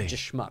 Like Really?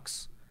 just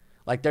schmucks.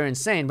 Like they're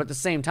insane, but at the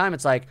same time,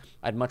 it's like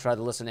I'd much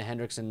rather listen to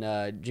Hendrix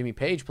and Jimmy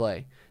Page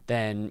play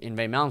than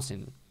Yngwie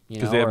Malmsteen.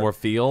 Because they have more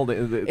feel.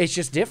 It's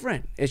just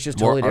different. It's just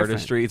more totally different.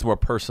 artistry. It's more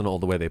personal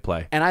the way they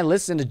play. And I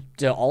listen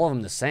to all of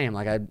them the same.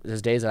 Like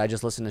there's days that I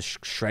just listen to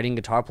shredding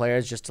guitar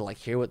players just to like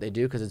hear what they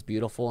do because it's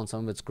beautiful and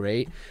some of it's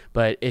great,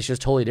 but it's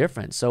just totally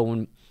different. So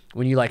when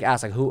you like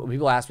ask like who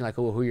people ask me like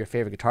who are your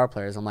favorite guitar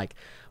players, I'm like,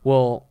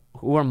 well,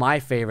 who are my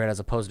favorite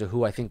as opposed to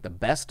who I think the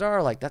best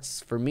are? Like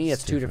that's for me,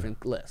 it's two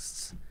different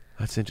lists.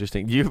 That's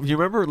interesting. You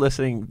remember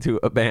listening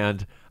to a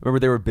band? I remember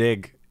they were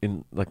big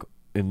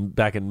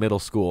back in middle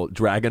school.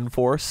 Dragon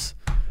Force.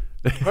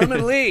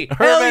 Herman Lee.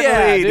 Herman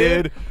yeah, Lee,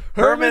 dude.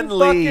 Herman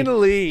Lee.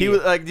 Fucking Lee. He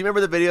was like, do you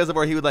remember the videos of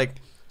where he would like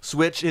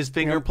switch his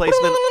finger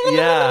placement?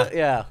 Yeah.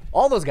 Yeah.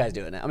 All those guys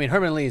do it now. I mean,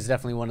 Herman Lee is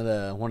definitely one of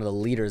the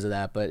leaders of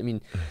that. But I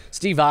mean,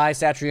 Steve Vai,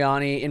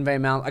 Satriani, Yngwie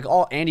Malmsteen, like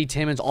all Andy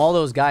Timmons, all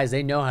those guys,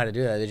 they know how to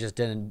do that. They just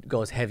didn't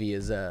go as heavy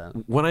as.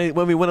 When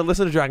we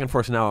listen to Dragon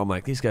Force now, I'm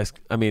like, these guys.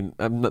 I mean,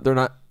 they're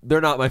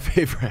not my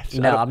favorite.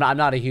 No, I'm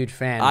not a huge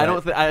fan.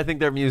 I think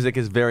their music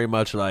is very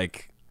much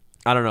like,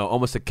 I don't know,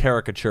 almost a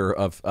caricature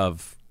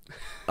of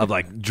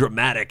like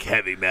dramatic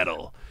heavy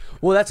metal.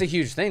 Well, that's a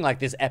huge thing, like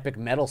this epic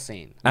metal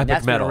scene. I mean,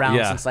 that's metal, been around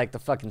yeah. since like the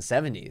fucking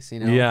 70s, you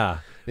know? Yeah,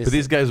 but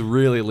these guys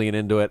really lean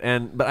into it,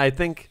 but I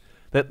think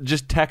that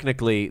just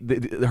technically,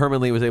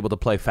 Herman Lee was able to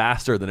play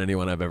faster than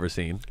anyone I've ever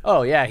seen.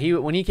 Oh yeah,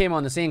 when he came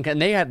on the scene,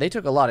 and they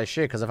took a lot of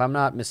shit because if I'm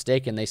not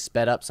mistaken, they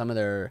sped up some of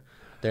their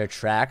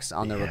tracks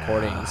on the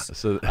recordings.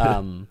 So,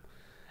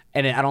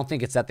 and I don't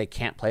think it's that they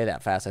can't play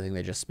that fast. I think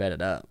they just sped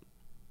it up.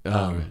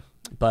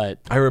 But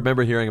I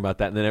remember hearing about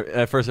that, and then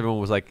at first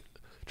everyone was like,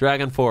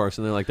 Dragon Force,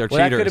 and they're like, they're well,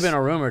 cheaters. that could have been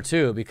a rumor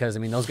too, because I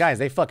mean, those guys,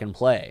 they fucking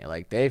play,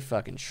 like they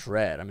fucking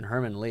shred. I mean,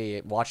 Herman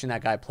Lee, watching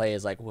that guy play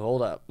is like, well,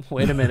 hold up,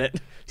 wait a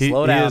minute,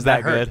 slow down. He is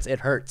that hurts. good. It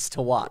hurts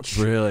to watch.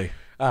 Really.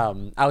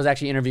 I was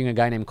actually interviewing a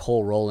guy named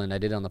Cole Rowland. I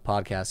did it on the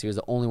podcast. He was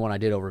the only one I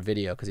did over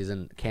video because he's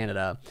in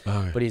Canada.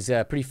 Okay. But he's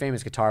a pretty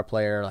famous guitar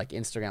player, like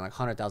Instagram, like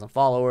 100,000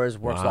 followers,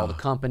 works with all the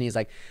companies.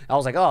 Like I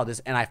was like, oh, this,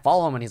 and I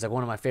follow him, and he's like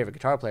one of my favorite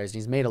guitar players. And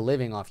he's made a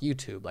living off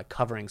YouTube, like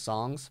covering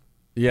songs.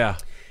 Yeah.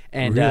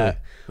 And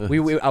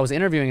Really? I was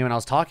interviewing him and I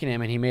was talking to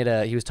him, and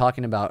he was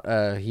talking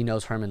about he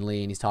knows Herman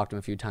Lee, and he's talked to him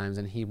a few times,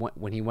 and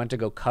when he went to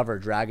go cover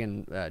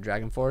Dragon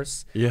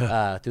Force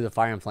through the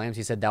Fire and Flames,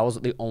 he said that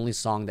was the only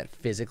song that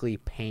physically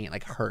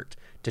hurt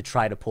to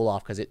try to pull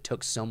off because it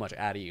took so much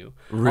out of you.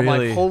 Really?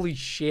 I'm like, holy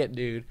shit,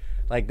 dude.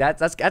 Like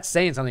that's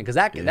saying something, because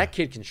that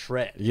kid can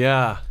shred.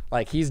 Yeah.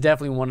 Like he's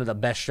definitely one of the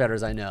best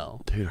shredders I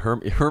know. Dude,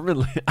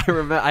 Herman Lee,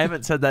 I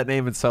haven't said that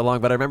name in so long,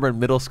 but I remember in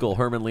middle school,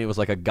 Herman Lee was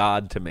like a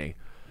god to me.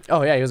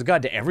 Oh yeah, he was a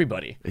god to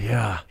everybody.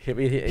 Yeah.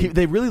 He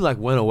They really like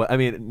went away. I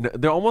mean,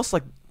 they're almost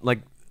like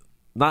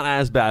not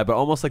as bad, but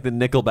almost like the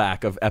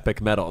Nickelback of epic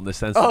metal in the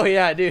sense oh that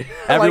yeah, dude.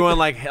 everyone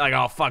like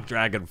oh fuck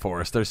Dragon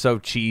Force. They're so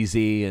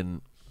cheesy,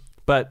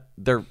 but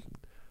they're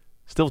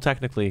still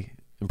technically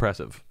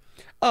impressive.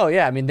 Oh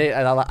yeah, I mean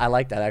I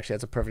like that actually.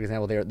 That's a perfect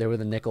example. They were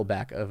the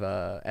Nickelback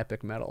of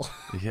epic metal,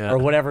 Yeah. or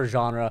whatever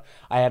genre.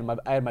 I had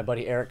my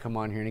buddy Eric come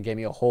on here, and he gave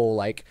me a whole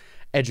like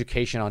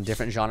education on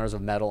different genres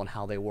of metal and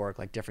how they work,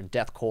 like different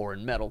deathcore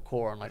and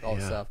metalcore and like all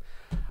this stuff.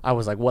 I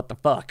was like, what the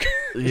fuck?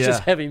 It's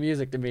just heavy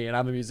music to me, and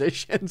I'm a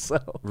musician, so.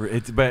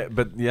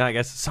 But yeah, I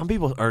guess some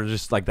people are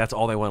just like that's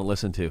all they want to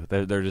listen to.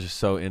 They're just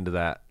so into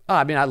that. Oh,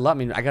 I mean,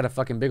 I got a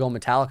fucking big old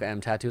Metallica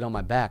M tattooed on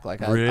my back.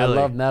 Like I Really?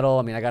 love metal.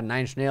 I mean, I got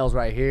Nine Inch Nails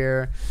right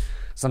here.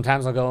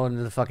 Sometimes I'll go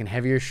into the fucking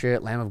heavier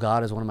shit. Lamb of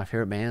God is one of my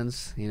favorite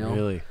bands, you know.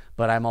 Really?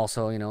 But I'm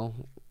also,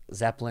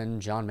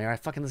 Zeppelin, John Mayer. I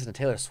fucking listen to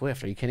Taylor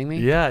Swift. Are you kidding me?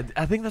 Yeah,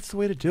 I think that's the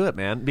way to do it,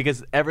 man.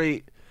 Because I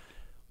think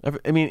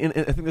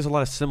there's a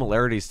lot of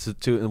similarities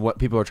to in what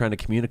people are trying to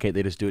communicate.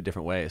 They just do it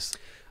different ways.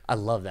 I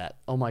love that.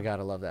 Oh my God,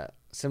 I love that.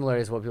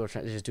 Similarities to what people are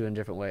trying to just do in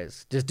different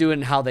ways. Just do it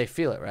in how they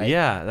feel it, right?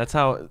 Yeah, that's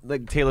how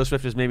like Taylor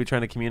Swift is maybe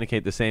trying to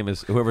communicate the same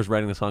as whoever's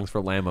writing the songs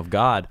for Lamb of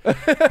God.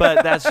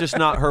 But that's just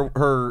not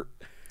her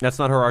that's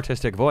not her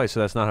artistic voice, so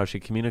that's not how she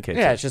communicates.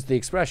 Yeah, it. it's just the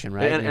expression,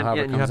 right? And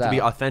you have to be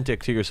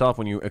authentic to yourself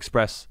when you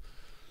express.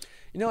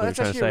 That's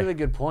actually a really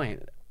good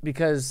point,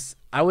 because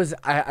I was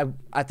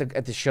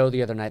at the show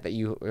the other night that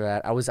you were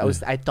at.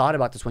 I thought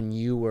about this when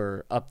you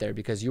were up there,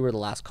 because you were the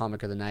last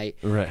comic of the night,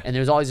 right? And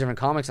there's all these different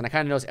comics, and I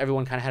kind of noticed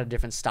everyone kind of had a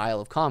different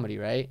style of comedy,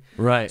 right?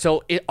 Right.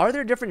 So are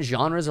there different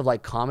genres of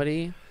like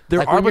comedy? There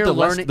like are,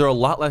 but they're a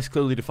lot less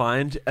clearly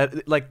defined.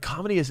 Like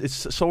comedy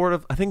it's sort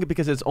of, I think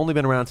because it's only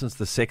been around since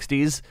the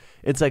 '60s.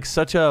 It's like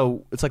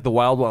it's like the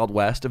wild wild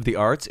west of the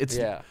arts. It's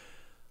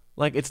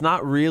like it's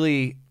not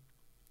really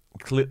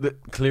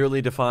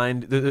clearly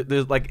defined.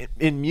 There's like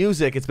in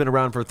music, it's been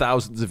around for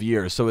thousands of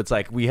years. So it's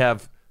like we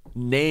have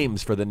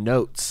names for the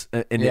notes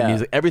in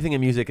music. Everything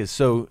in music is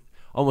so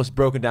almost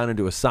broken down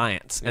into a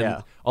science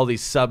and all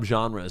these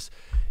subgenres.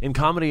 In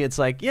comedy, it's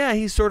like,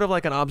 he's sort of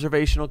like an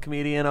observational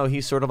comedian. Oh,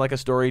 he's sort of like a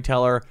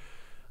storyteller.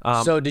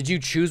 So did you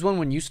choose one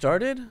when you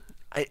started?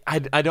 I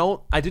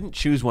didn't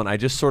choose one. I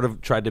just sort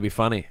of tried to be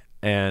funny,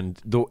 and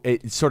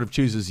it sort of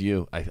chooses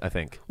you. I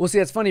think. Well, see,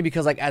 that's funny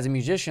because like as a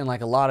musician,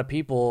 like a lot of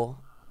people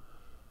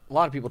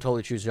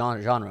totally choose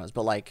genres.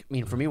 But like, I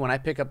mean, for me, when I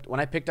picked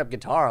up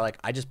guitar, like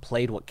I just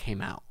played what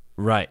came out.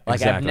 Right. Like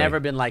exactly. I've never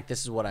been like,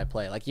 this is what I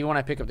play. Like even when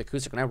I pick up the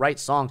acoustic, when I write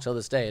songs till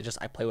this day,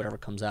 I play whatever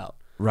comes out.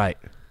 Right.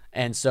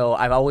 And so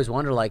I've always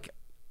wondered, like,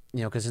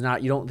 you know, because it's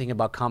not, you don't think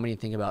about comedy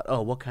and think about,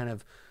 oh, what kind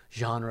of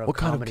genre of comedy What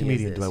kind of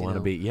comedian is do I this, want to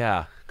know? be?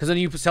 Yeah. Because then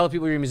you tell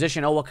people you're a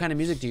musician, oh, what kind of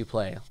music do you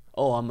play?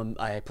 Oh,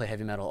 I play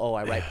heavy metal. Oh,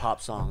 I write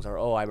pop songs. Or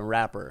oh, I'm a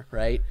rapper,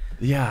 right?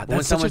 Yeah. But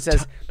when someone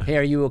says, hey,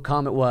 are you a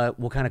comic?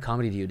 What kind of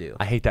comedy do you do?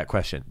 I hate that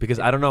question because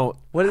I don't know.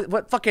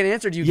 What fucking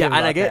answer do you Yeah, give and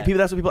about I get that? people.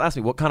 That's what people ask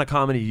me. What kind of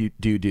comedy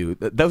do you do?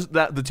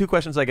 The two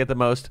questions I get the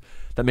most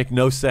that make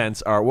no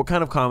sense are what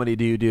kind of comedy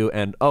do you do,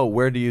 and oh,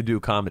 where do you do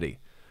comedy?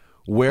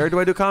 Where do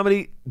I do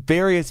comedy?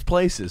 Various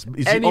places.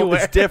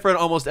 Anywhere. It's different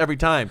almost every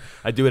time.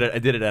 I do it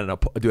at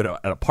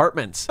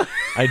apartments.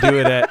 I do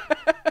it at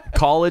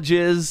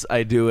colleges.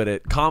 I do it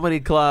at comedy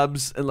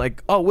clubs. And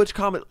like, oh, which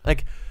comedy?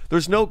 Like,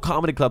 there's no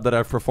comedy club that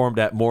I've performed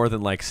at more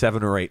than like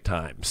 7 or 8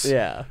 times.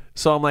 Yeah.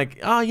 So I'm like,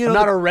 oh, you know, I'm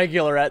not a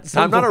regular at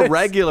some I'm not a place.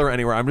 regular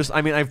anywhere.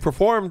 I've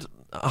performed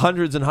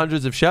hundreds and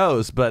hundreds of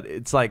shows, but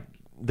it's like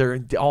they're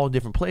all in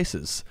different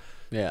places.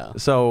 Yeah.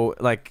 So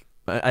like,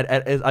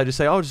 I just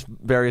say, oh, just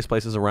various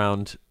places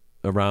around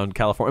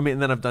California. I mean,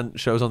 and then I've done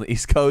shows on the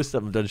East Coast.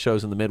 I've done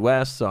shows in the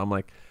Midwest. So I'm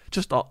like,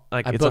 just all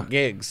like I book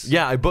gigs.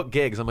 Yeah, I book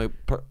gigs. I'm a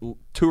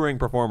touring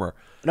performer.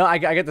 No, I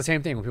get the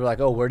same thing when people are like,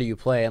 oh, where do you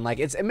play? And like,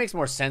 it makes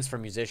more sense for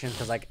musicians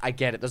because like I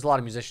get it. There's a lot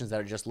of musicians that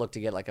are just look to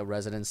get like a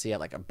residency at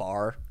like a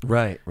bar.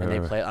 Right. And they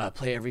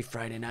play every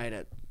Friday night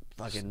at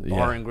fucking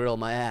bar and grill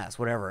my ass,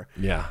 whatever.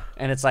 Yeah.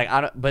 And it's like,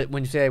 but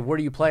when you say, where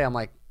do you play? I'm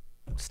like,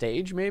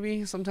 stage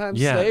maybe sometimes.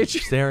 Yeah,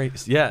 Stage.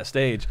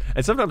 stage.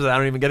 And sometimes I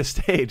don't even get a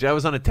stage. I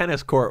was on a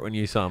tennis court when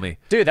you saw me.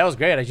 Dude, that was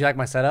great. Did you like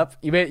my setup?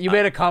 You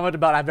made a comment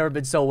about I've never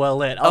been so well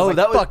lit. I was Oh, like,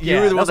 that was fuck you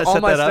yeah. were the one that all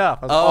set my that up?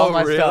 stuff. That was all Oh,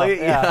 my stuff. really?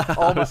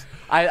 Yeah.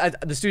 Yeah.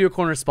 The Studio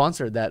Corner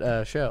sponsored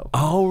that show.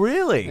 Oh,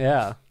 really?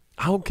 Yeah.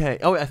 Okay.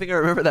 Oh, I think I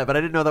remember that, but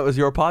I didn't know that was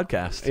your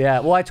podcast. Yeah.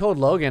 Well, I told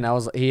Logan,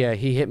 he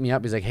hit me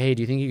up. He's like, hey,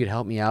 do you think you could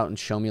help me out and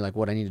show me like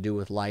what I need to do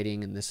with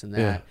lighting and this and that?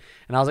 Yeah.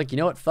 And I was like, you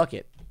know what? Fuck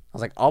it. I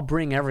was like, I'll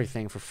bring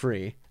everything for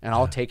free, and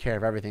I'll take care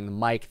of everything, the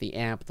mic, the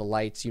amp, the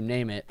lights, you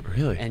name it.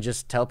 Really? And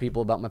just tell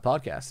people about my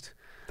podcast.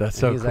 That's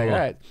And so he's cool. like, all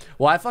right.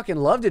 Well, I fucking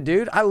loved it,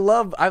 dude. I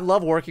love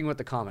working with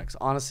the comics.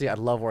 Honestly, I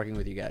love working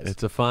with you guys.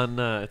 It's a fun.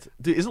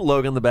 Dude, isn't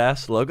Logan the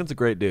best? Logan's a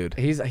great dude.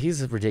 He's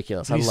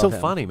ridiculous. He's I so love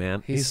him. funny,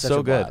 man. He's such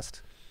so a good.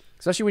 blast.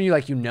 Especially when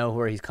you know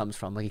where he comes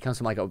from. Like he comes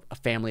from like a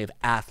family of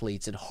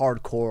athletes and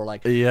hardcore.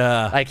 Like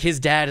Yeah. like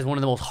his dad is one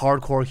of the most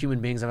hardcore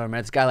human beings I've ever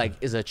met. This guy like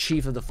is a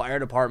chief of the fire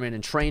department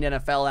and trained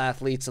NFL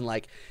athletes and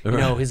like you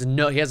know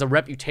he has a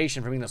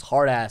reputation for being this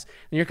hard ass.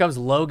 And here comes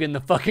Logan,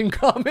 the fucking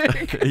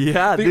comic.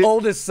 Yeah, the dude.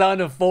 oldest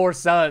son of 4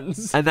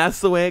 sons. And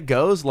that's the way it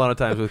goes a lot of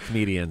times with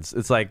comedians.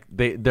 It's like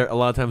they're a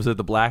lot of times they're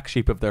the black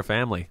sheep of their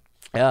family.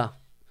 Yeah,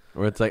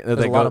 Where it's like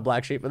there's a lot of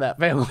black sheep in that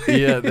family.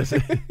 Yeah.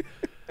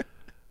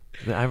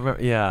 I remember.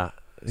 Yeah.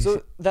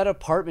 So that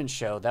apartment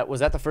show,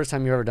 was that the first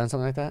time you ever done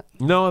something like that?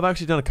 No, I've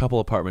actually done a couple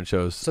apartment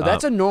shows. So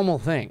that's a normal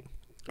thing.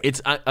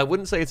 I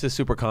wouldn't say it's a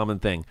super common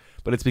thing,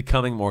 but it's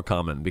becoming more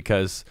common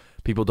because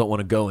people don't want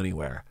to go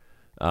anywhere.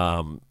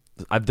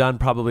 I've done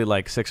probably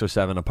like 6 or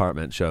 7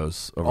 apartment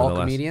shows over All the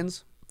last.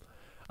 comedians?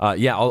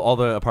 Yeah, all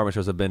the apartment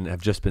shows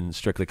have just been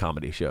strictly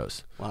comedy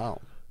shows. Wow.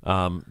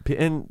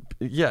 And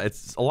yeah,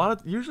 it's a lot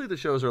of. Usually the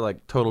shows are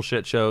like total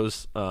shit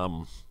shows.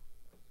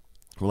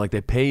 Where like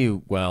they pay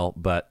you well,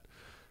 but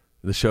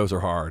the shows are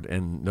hard,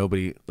 and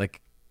nobody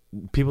like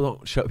people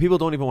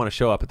don't even want to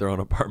show up at their own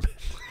apartment.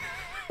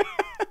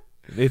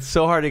 It's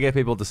so hard to get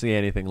people to see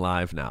anything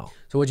live now.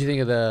 So what'd you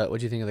think of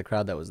the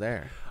crowd that was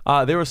there?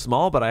 They were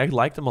small, but I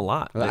liked them a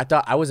lot.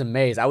 I was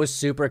amazed. I was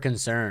super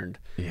concerned.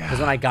 Yeah. Because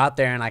when I got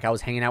there and like I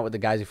was hanging out with the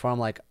guys before, I'm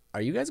like,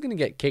 are you guys gonna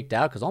get kicked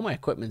out? Because all my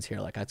equipment's here.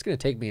 Like it's gonna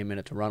take me a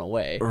minute to run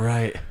away.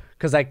 Right.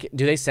 Because like,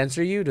 do they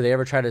censor you? Do they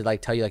ever try to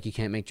like tell you like you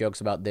can't make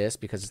jokes about this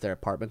because it's their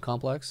apartment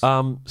complex?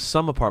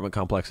 Some apartment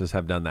complexes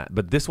have done that,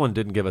 but this one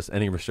didn't give us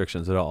any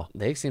restrictions at all.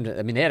 They seemed to.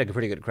 I mean, they had a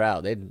pretty good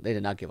crowd. They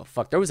did not give a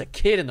fuck. There was a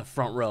kid in the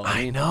front row.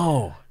 I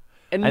know.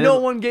 And I no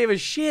didn't- one gave a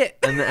shit.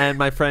 And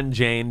my friend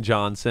Jane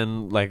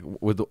Johnson, like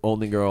with the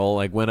only girl,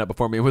 like went up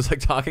before me and was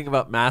like talking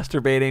about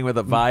masturbating with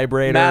a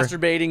vibrator.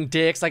 Masturbating,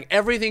 dicks, like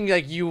everything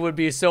like you would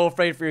be so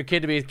afraid for your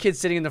kid to be. A kid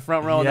sitting in the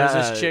front row and there's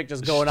this chick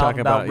just going she's off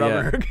talking about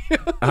rubbing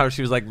her. how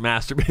she was like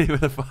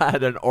masturbating with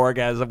had an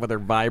orgasm with her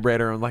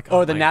vibrator. I'm like,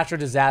 Or the my- natural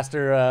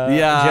disaster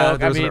yeah, joke.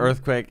 there was I mean, an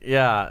earthquake.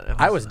 Yeah,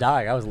 I was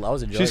dying. I was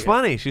enjoying She's it.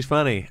 funny. She's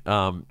funny.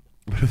 But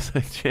it's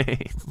like,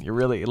 Jane, you're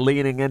really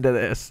leaning into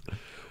this.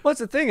 What's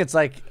the thing? It's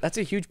like that's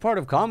a huge part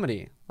of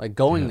comedy. Like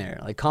going there.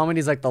 Like comedy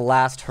is like the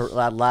last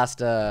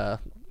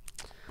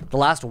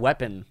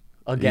weapon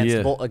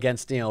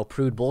against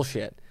prude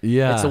bullshit.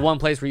 Yeah. It's the one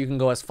place where you can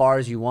go as far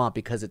as you want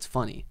because it's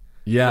funny.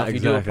 Yeah, if you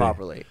exactly. do it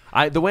properly.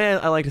 The way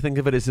I like to think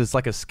of it is it's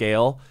like a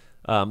scale.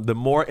 The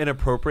more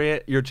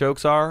inappropriate your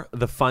jokes are,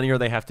 the funnier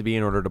they have to be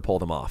in order to pull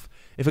them off.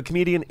 If a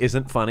comedian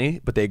isn't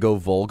funny, but they go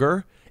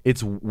vulgar,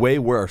 it's way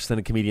worse than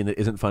a comedian that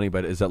isn't funny,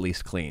 but is at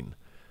least clean.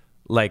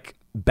 Like,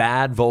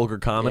 bad, vulgar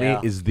comedy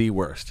is the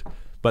worst.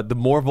 But the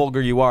more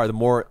vulgar you are, the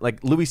more,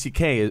 like, Louis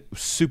C.K. is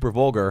super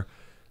vulgar,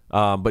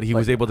 but he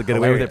was able to get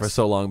away with it for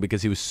so long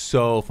because he was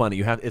so funny.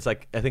 It's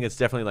like, I think it's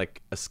definitely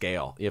like a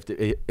scale. You have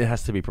to, it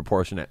has to be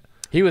proportionate.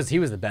 He was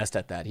the best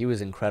at that. He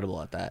was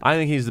incredible at that. I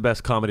think he's the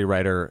best comedy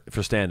writer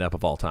for stand-up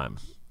of all time.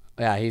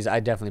 Yeah, I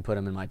definitely put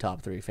him in my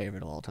top 3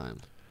 favorite of all time.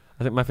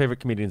 I think my favorite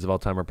comedians of all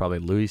time are probably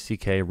Louis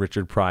C.K.,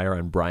 Richard Pryor,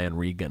 and Brian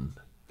Regan.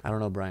 I don't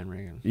know Brian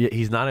Regan. Yeah,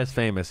 he's not as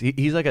famous.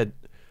 He's like a...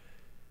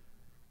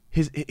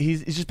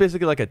 He's just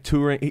basically like a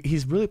touring...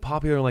 He's really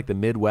popular in like the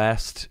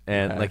Midwest,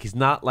 and like he's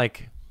not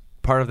like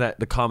part of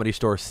the Comedy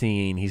Store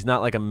scene. He's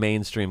not like a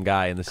mainstream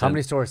guy in the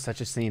Comedy Store is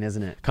such a scene,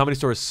 isn't it? Comedy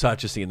Store is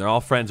such a scene. They're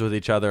all friends with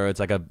each other. It's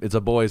like it's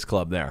a boys'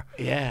 club there.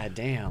 Yeah,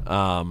 damn.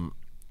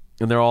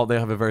 And they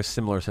have a very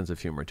similar sense of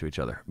humor to each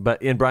other.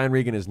 But Brian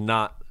Regan is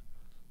not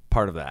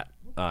part of that.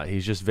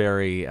 He's just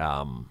very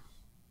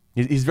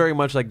he's very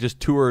much like just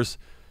tours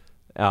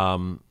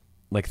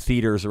like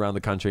theaters around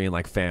the country, and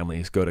like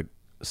families go to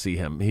see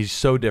him. He's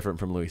so different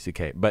from Louis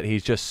C.K., but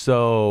he's just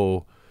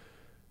so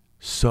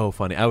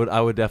funny. I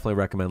would definitely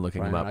recommend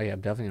looking him up. Oh yeah,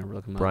 I'm definitely gonna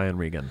look him up. Brian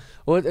Regan.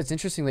 Well, it's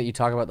interesting that you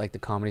talk about like the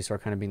Comedy Store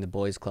kind of being the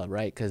boys' club,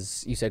 right?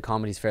 Because you said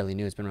comedy's fairly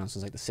new. It's been around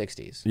since like the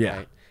 '60s. Yeah.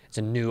 Right? It's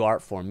a new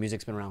art form.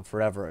 Music's been around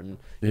forever, and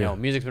you know,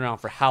 music's been around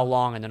for how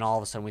long? And then all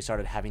of a sudden, we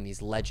started having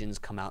these legends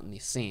come out in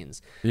these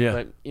scenes. Yeah.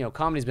 But you know,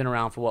 comedy's been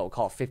around for what we'll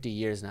call 50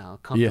 years now,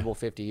 comfortable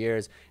 50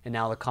 years, and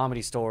now the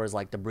Comedy Store is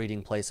like the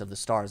breeding place of the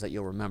stars that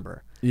you'll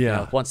remember. Yeah. You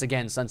know, once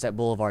again, Sunset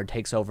Boulevard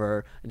takes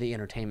over the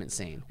entertainment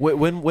scene.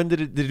 When did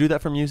it do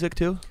that for music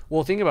too?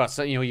 Well, think about,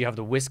 so you know, you have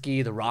the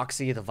Whiskey, the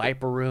Roxy, the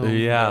Viper Room,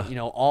 Yeah. you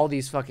know, all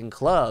these fucking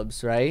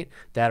clubs, right,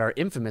 that are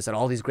infamous, that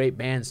all these great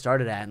bands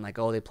started at, and like,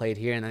 oh, they played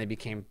here and then they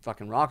became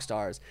fucking rock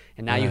stars.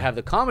 And now you have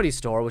the Comedy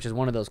Store, which is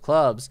one of those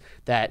clubs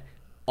that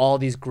all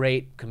these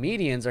great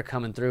comedians are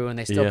coming through, and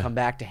they still come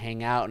back to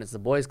hang out, and it's the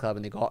boys' club,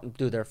 and they go out and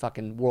do their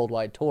fucking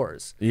worldwide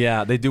tours.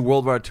 Yeah, they do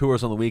worldwide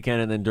tours on the weekend,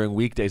 and then during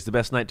weekdays, the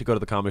best night to go to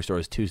the Comedy Store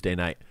is Tuesday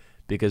night,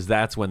 because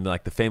that's when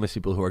like the famous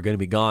people who are going to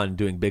be gone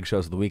doing big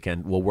shows on the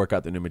weekend will work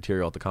out their new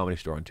material at the Comedy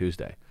Store on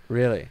Tuesday.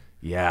 Really?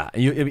 Yeah,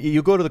 and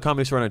you go to the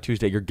Comedy Store on a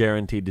Tuesday, you're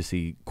guaranteed to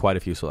see quite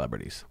a few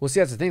celebrities. Well, see,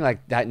 that's the thing.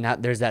 Like that, now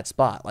there's that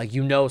spot. Like,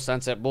 you know,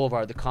 Sunset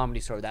Boulevard, the Comedy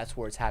Store, that's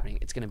where it's happening.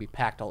 It's going to be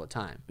packed all the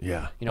time.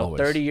 Yeah, You know, always.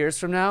 30 years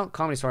from now,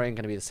 Comedy Store ain't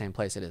going to be the same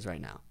place it is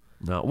right now.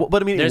 No, well,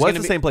 but I mean, There's it was gonna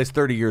the be- same place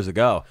 30 years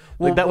ago.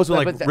 Well, Like that was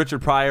when but like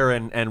Richard Pryor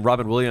and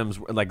Robin Williams,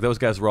 like those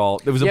guys were all.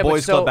 There was a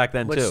boys' club back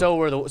then but too. So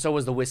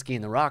was the Whiskey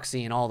and the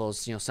Roxy and all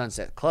those, you know,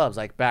 Sunset clubs,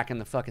 like back in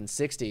the fucking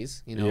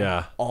 60s, you know,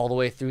 Yeah. all the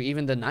way through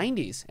even the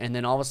 90s. And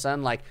then all of a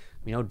sudden, like,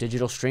 you know,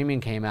 digital streaming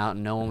came out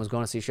and no one was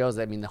going to see shows.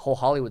 I mean, the whole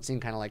Hollywood scene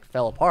kind of like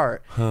fell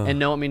apart. And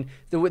no, I mean,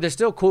 there's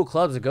still cool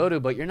clubs to go to,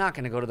 but you're not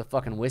going to go to the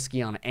fucking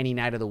Whiskey on any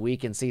night of the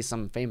week and see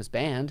some famous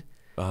band.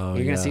 Oh,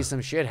 You're going yeah. to see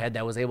some shithead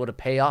that was able to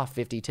pay off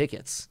 50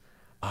 tickets.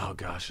 Oh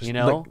gosh, You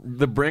know? like,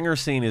 the bringer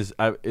scene is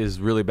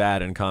really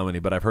bad in comedy,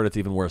 but I've heard it's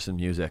even worse in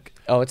music.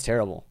 Oh, it's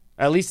terrible.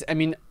 At least, I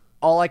mean,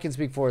 all I can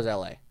speak for is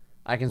LA.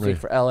 I can speak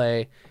for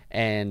LA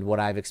and what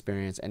I've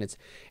experienced, and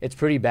it's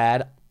pretty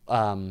bad.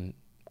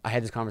 I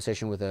had this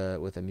conversation with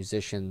a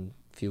musician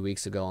a few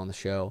weeks ago on the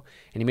show,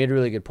 and he made a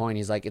really good point.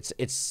 He's like,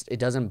 it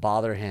doesn't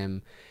bother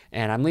him,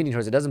 and I'm leaning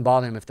towards it doesn't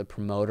bother him if the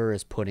promoter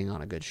is putting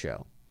on a good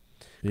show.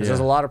 Because there's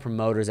a lot of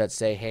promoters that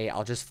say, hey,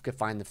 I'll just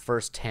find the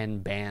first 10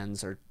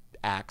 bands or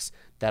acts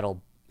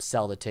that'll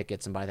sell the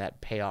tickets, and by that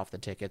pay off the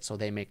tickets so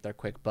they make their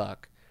quick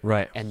buck.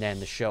 Right. And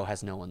then the show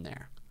has no one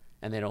there,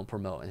 and they don't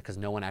promote it because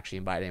no one actually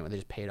invited anyone. They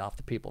just paid off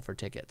the people for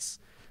tickets,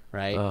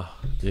 right?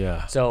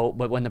 Yeah. So,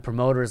 but when the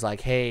promoter is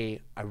like, hey,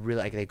 I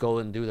really like, they go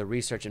and do the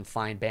research and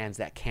find bands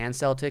that can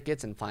sell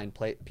tickets and find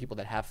people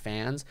that have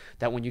fans,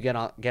 that when you get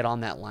on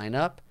that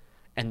lineup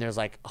and there's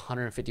like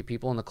 150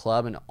 people in the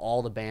club and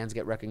all the bands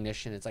get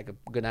recognition, it's like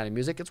a good night of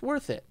music, it's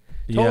worth it.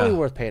 Totally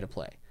worth pay to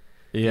play.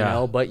 Yeah. You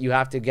know, but you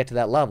have to get to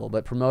that level.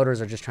 But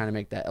promoters are just trying to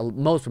make that.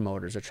 Most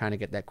promoters are trying to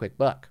get that quick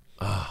buck.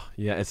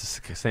 Yeah, it's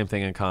the same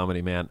thing in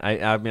comedy, man.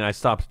 I mean, I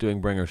stopped doing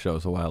bringer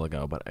shows a while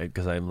ago, but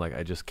because I'm like,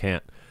 I just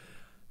can't.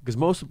 Because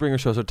most bringer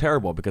shows are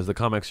terrible because the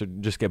comics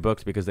just get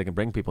booked because they can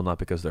bring people, not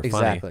because they're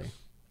funny. Exactly.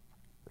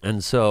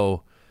 And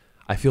so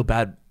I feel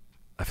bad.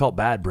 I felt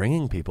bad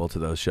bringing people to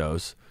those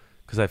shows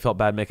because I felt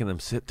bad making them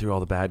sit through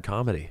all the bad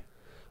comedy.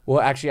 Well,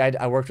 actually,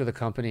 I worked with a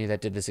company that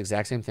did this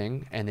exact same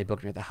thing, and they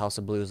booked me at the House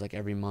of Blues like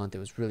every month. It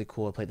was really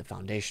cool. I played the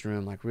Foundation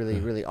Room, like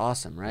really, really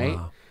awesome, right?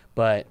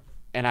 Wow.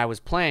 And I was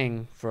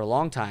playing for a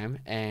long time,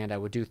 and I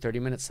would do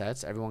 30-minute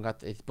sets.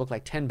 They booked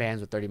like 10 bands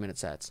with 30-minute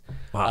sets.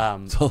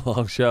 Wow, it's a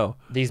long show.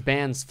 These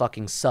bands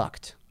fucking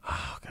sucked.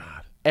 Oh,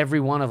 God. Every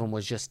one of them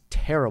was just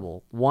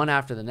terrible, one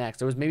after the next.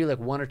 There was maybe like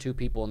one or two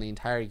people in the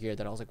entire year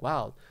that I was like,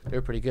 wow, they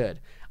were pretty good.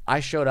 I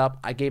showed up,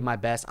 I gave my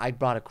best, I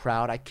brought a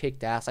crowd, I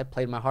kicked ass, I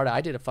played my heart out,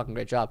 I did a fucking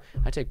great job.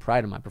 I take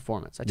pride in my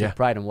performance. I take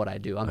pride in what I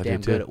do. I'm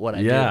damn good at what I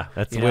do. Yeah,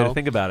 that's the way to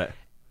think about it.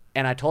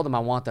 And I told them I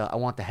want the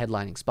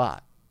headlining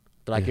spot.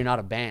 They're like, you're not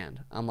a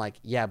band. I'm like,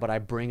 yeah, but I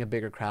bring a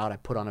bigger crowd, I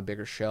put on a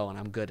bigger show, and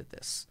I'm good at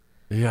this.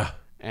 Yeah.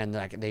 And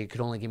like they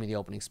could only give me the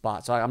opening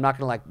spot. So I'm not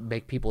gonna like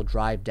make people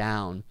drive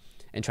down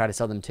and try to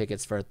sell them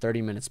tickets for a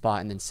 30-minute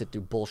spot and then sit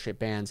through bullshit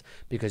bands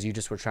because you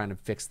just were trying to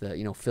fix the,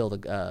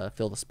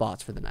 fill the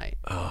spots for the night.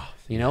 Oh,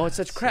 it's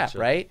such crap,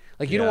 right?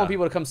 Like you don't want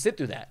people to come sit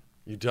through that.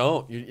 You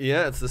don't.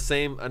 Yeah, it's the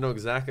same. I know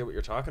exactly what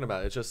you're talking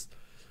about. It's just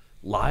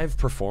live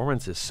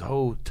performance is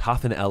so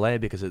tough in LA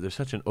because there's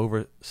such an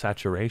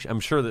oversaturation. I'm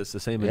sure that it's the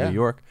same in New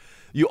York.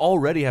 You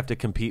already have to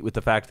compete with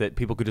the fact that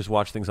people could just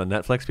watch things on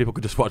Netflix. People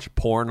could just watch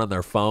porn on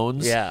their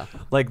phones. Yeah.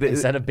 Like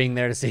instead of being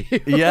there to see you.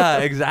 Yeah,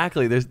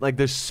 exactly.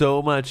 There's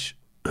so much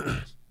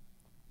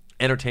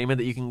entertainment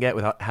that you can get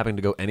without having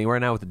to go anywhere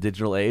now with the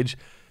digital age.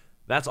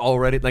 That's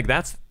already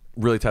that's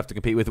really tough to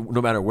compete with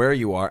no matter where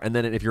you are. And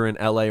then if you're in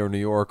LA or New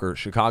York or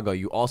Chicago,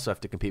 you also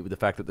have to compete with the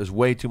fact that there's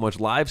way too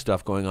much live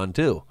stuff going on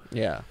too.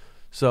 Yeah.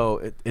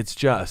 So it's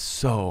just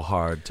so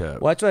hard to.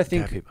 Well, that's what I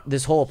think.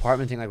 This whole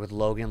apartment thing, like with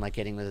Logan, like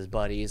getting with his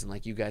buddies, and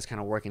like you guys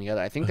kind of working together.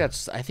 I think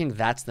that's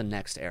the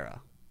next era.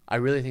 I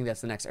really think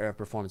that's the next era of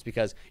performance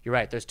because you're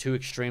right. There's two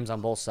extremes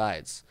on both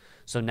sides.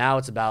 So now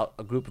it's about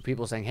a group of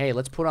people saying, "Hey,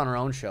 let's put on our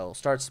own show.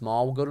 Start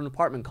small. We'll go to an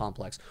apartment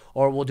complex,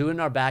 or we'll do it in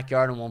our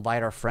backyard and we'll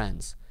invite our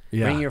friends.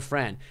 Yeah. Bring your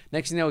friend.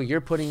 Next thing you know,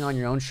 you're putting on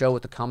your own show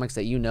with the comics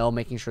that you know,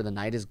 making sure the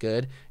night is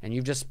good, and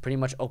you've just pretty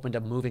much opened a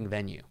moving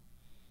venue."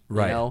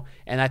 Right.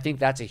 And I think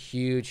that's a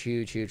huge,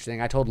 huge, huge thing.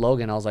 I told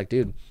Logan, I was like,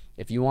 dude,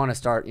 if you want to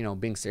start,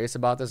 being serious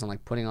about this and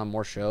like putting on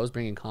more shows,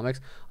 bringing comics,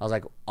 I was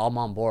like, I'm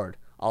on board.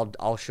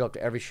 I'll show up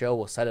to every show.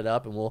 We'll set it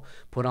up and we'll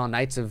put on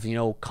nights of,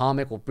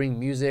 comic. We'll bring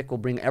music. We'll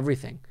bring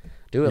everything.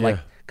 Do it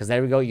because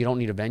there we go. You don't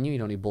need a venue. You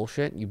don't need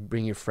bullshit. You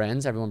bring your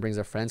friends. Everyone brings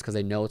their friends because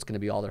they know it's going to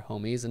be all their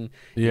homies and,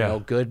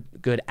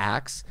 good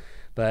acts.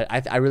 But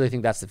I really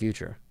think that's the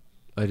future.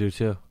 I do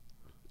too.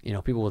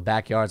 People with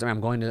backyards. I mean,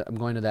 I'm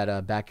going to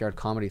that backyard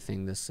comedy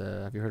thing.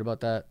 Have you heard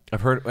about that?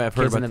 I've heard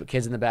about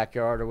kids in the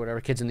backyard or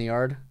whatever. Kids in the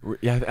yard.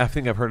 Yeah, I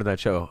think I've heard of that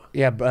show.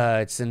 Yeah,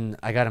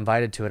 I got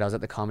invited to it. I was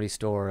at the Comedy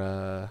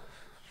Store.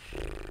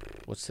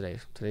 What's today?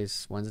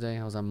 Today's Wednesday.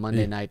 I was on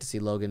Monday night to see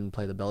Logan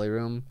play the Belly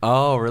Room.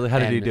 Oh, really? How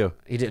did he do?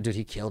 He did, dude.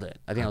 He killed it.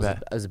 I think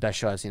it was the best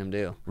show I've seen him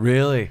do.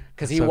 Really?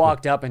 Because he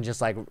walked up and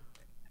just like.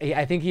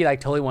 I think he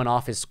totally went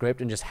off his script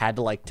and just had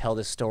to tell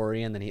this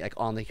story, and then he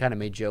kind of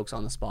made jokes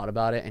on the spot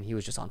about it, and he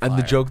was just on fire. And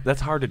the joke,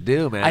 that's hard to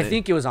do, man. I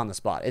think it was on the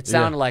spot. It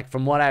sounded like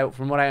from what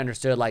I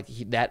understood, like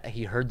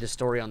he heard this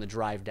story on the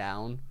drive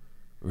down.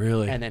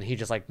 Really? And then he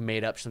just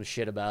made up some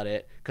shit about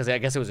it because I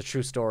guess it was a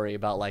true story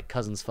about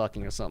cousins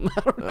fucking or something.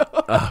 I don't know.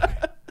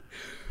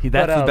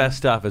 That's the best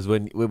stuff is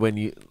when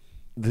you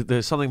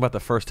there's something about the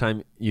first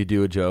time you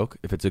do a joke,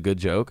 if it's a good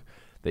joke,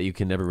 that you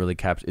can never really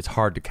capture. It's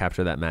hard to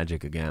capture that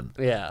magic again.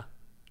 Yeah.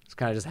 It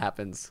kind of just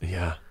happens.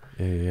 Yeah.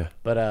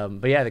 But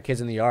yeah, the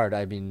kids in the yard.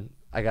 I mean,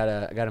 I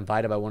got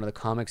invited by one of the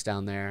comics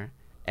down there,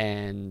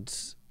 and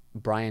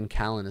Brian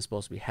Callen is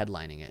supposed to be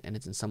headlining it, and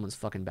it's in someone's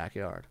fucking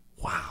backyard.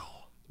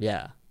 Wow.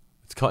 Yeah.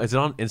 Is it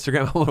on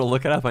Instagram? I want to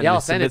look it up.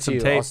 I'll send it to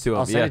you.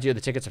 I'll send it to you.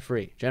 The tickets are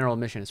free. General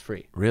admission is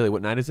free. Really?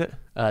 What night is it?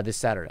 This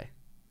Saturday.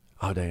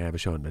 Oh dang! I have a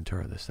show in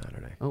Ventura this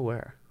Saturday. Oh,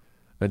 where?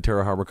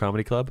 Ventura Harbor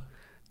Comedy Club.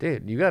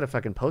 Dude, you gotta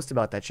fucking post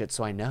about that shit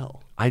so I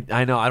know.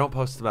 I know. I don't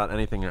post about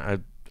anything.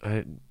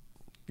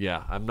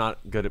 Yeah, I'm not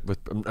good at.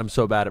 I'm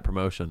so bad at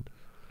promotion.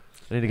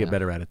 I need to get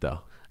better at it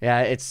though.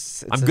 Yeah,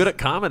 I'm good at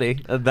comedy.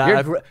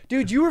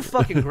 Dude, you were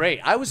fucking great.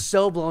 I was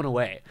so blown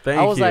away. Thank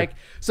you. I was like,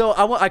 so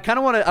I want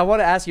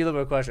to ask you a little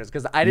bit of questions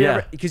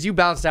because you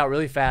bounced out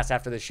really fast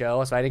after the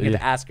show, so I didn't get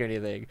to ask you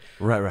anything.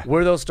 Right.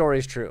 Were those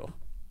stories true?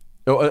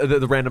 Oh,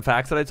 the random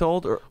facts that I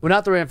told? Or? Well,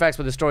 not the random facts,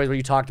 but the stories where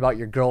you talked about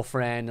your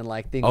girlfriend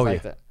and things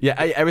like that. Yeah,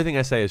 everything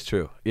I say is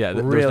true. Yeah,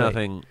 really? There's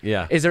nothing.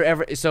 Yeah. Is there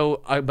ever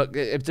but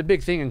it's a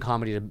big thing in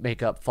comedy to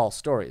make up false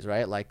stories,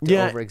 right?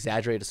 Over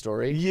exaggerate a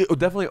story. You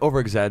definitely over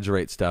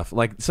exaggerate stuff.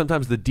 Like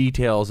sometimes the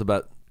details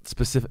about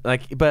specific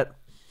but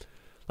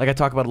I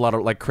talk about a lot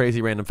of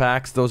crazy random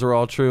facts. Those are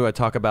all true. I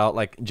talk about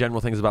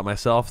general things about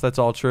myself. That's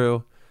all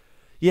true.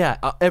 Yeah,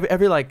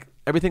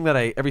 everything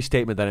every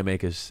statement that I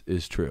make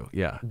is true.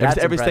 Yeah,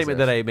 every statement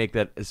that I make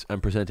I'm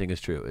presenting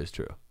is true.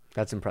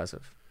 That's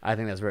impressive. I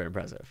think that's very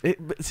impressive.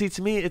 But see,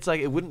 to me, it's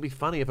it wouldn't be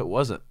funny if it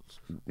wasn't,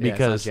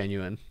 because it's not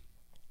genuine.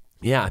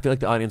 Yeah, I feel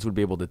like the audience would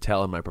be able to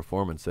tell in my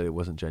performance that it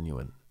wasn't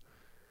genuine.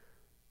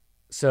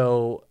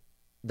 So,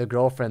 the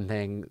girlfriend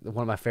thing.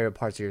 One of my favorite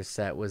parts of your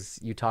set was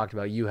you talked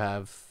about you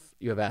have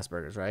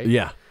Asperger's, right?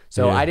 Yeah.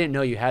 So I didn't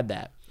know you had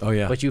that. Oh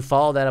yeah. But you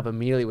followed that up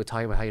immediately with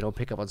talking about how you don't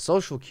pick up on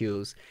social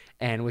cues,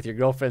 and with your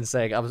girlfriend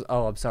saying,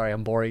 I'm sorry,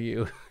 I'm boring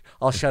you.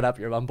 I'll shut up.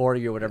 I'm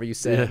boring you, or whatever you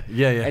said.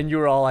 Yeah. And you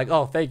were all like,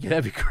 oh, thank you.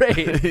 That'd be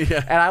great.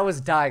 Yeah. And I was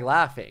dying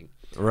laughing.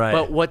 Right.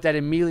 But what that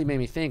immediately made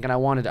me think, and I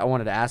wanted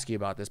to ask you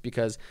about this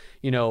because,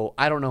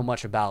 I don't know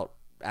much about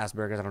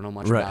Asperger's. I don't know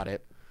much about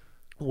it.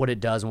 what it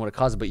does and what it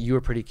causes, but you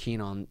were pretty keen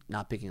on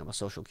not picking up on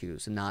social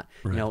cues and not,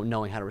 you know,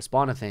 knowing how to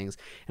respond to things.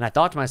 And I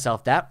thought to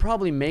myself, that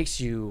probably makes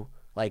you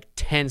like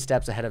 10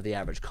 steps ahead of the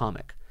average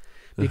comic.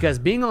 Because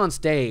being on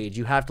stage,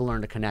 you have to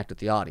learn to connect with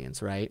the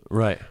audience, right?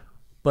 Right.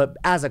 But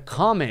as a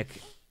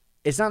comic,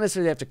 it's not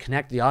necessarily they have to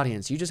connect the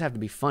audience. You just have to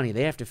be funny.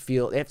 They have to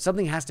feel,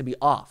 something has to be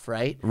off,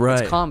 right? Right.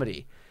 It's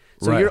comedy.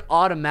 So you're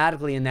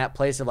automatically in that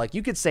place of like,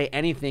 you could say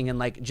anything and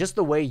like just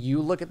the way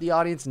you look at the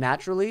audience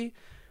naturally,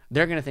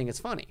 they're going to think it's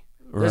funny.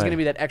 There's going to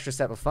be that extra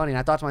step of funny. And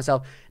I thought to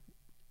myself,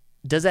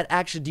 does that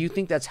actually, do you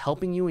think that's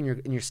helping you in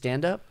your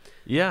stand-up?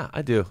 Yeah,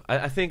 I do.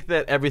 I think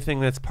that everything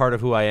that's part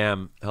of who I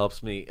am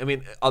helps me. I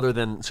mean, other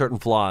than certain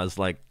flaws,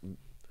 like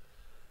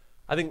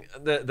I think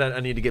that I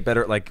need to get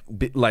better at like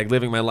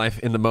living my life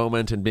in the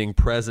moment and being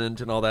present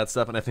and all that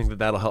stuff. And I think that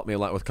that'll help me a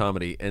lot with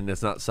comedy. And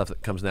it's not stuff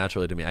that comes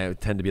naturally to me. I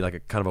tend to be like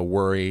a kind of a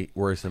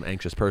worrisome,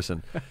 anxious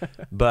person.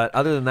 But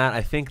other than that,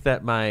 I think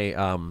that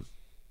I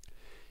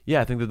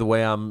think that the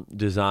way I'm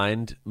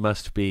designed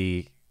must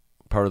be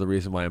part of the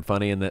reason why I'm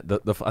funny, and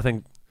that I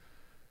think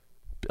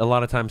a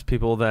lot of times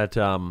people that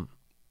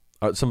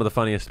are some of the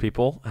funniest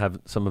people have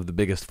some of the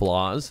biggest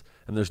flaws,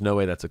 and there's no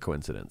way that's a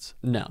coincidence.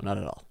 No, not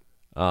at all.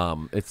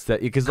 It's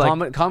that because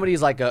comedy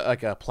is like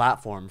a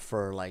platform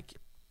for like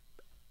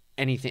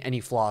any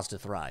flaws to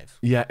thrive.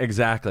 Yeah,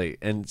 exactly,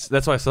 and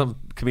that's why some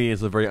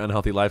comedians live very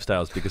unhealthy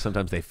lifestyles, because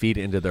sometimes they feed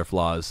into their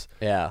flaws,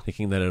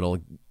 thinking that it'll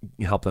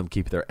help them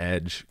keep their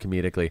edge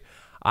comedically.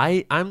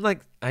 I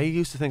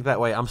used to think that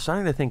way. I'm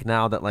starting to think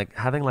now that like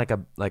having like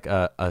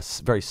a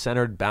very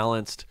centered,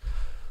 balanced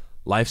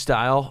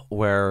lifestyle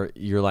where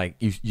you're like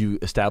you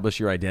establish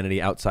your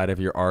identity outside of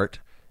your art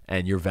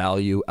and your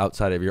value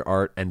outside of your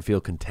art and feel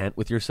content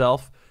with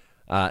yourself,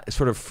 it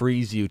sort of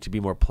frees you to be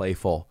more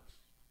playful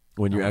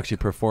when you're actually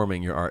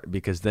performing your art,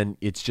 because then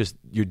it's just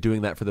you're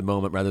doing that for the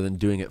moment rather than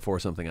doing it for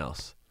something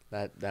else.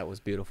 That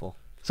was beautiful.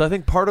 So I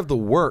think part of the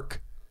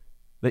work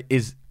that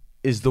is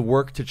the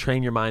work to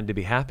train your mind to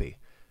be happy.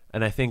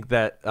 And I think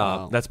that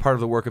that's part of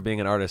the work of being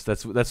an artist.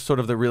 That's sort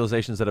of the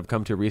realizations that I've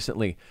come to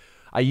recently.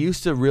 I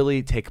used to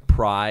really take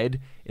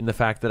pride in the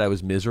fact that I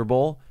was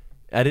miserable.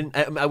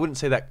 I wouldn't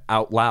say that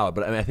out loud,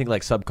 but I think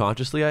like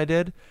subconsciously I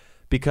did,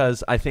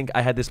 because I think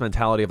I had this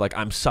mentality of like,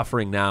 I'm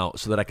suffering now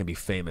so that I can be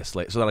famous,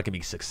 so that I can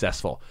be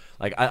successful.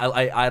 Like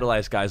I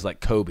idolize guys like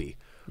Kobe,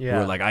 who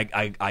are like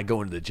I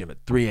go into the gym at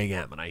 3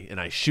 a.m. and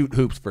I shoot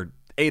hoops for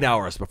 8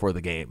 hours before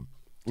the game.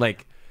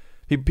 Like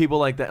people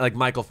like that, like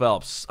Michael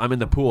Phelps. I'm in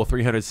the pool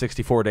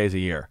 364 days a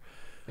year.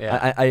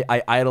 Yeah.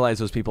 I idolize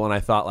those people, and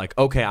I thought like,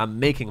 okay, I'm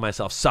making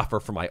myself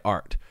suffer for my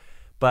art.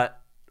 But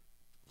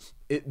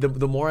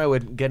the more I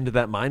would get into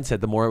that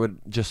mindset, the more it would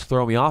just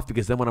throw me off,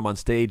 because then when I'm on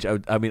stage, I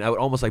would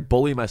almost like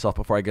bully myself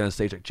before I get on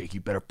stage. Like, Jake, you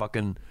better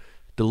fucking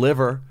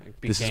deliver.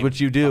 This is what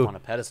you do. On a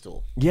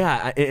pedestal.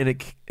 Yeah,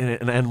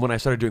 and when I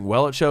started doing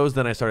well at shows,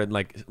 then I started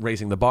like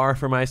raising the bar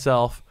for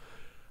myself.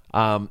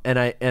 And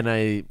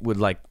I would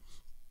like.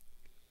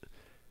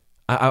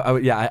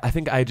 I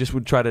think I just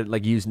would try to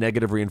like use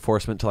negative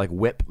reinforcement to like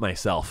whip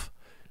myself,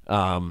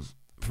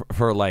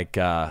 for like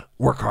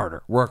work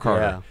harder.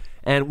 Yeah.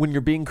 And when you're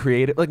being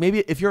creative, like maybe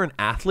if you're an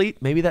athlete,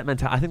 maybe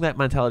I think that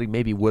mentality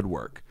maybe would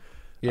work.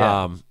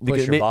 Yeah,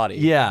 push your body.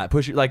 Yeah,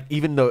 push your, like,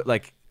 even though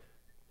like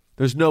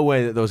there's no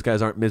way that those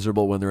guys aren't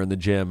miserable when they're in the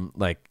gym,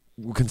 like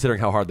considering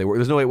how hard they work.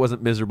 There's no way it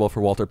wasn't miserable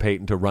for Walter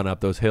Payton to run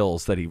up those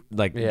hills that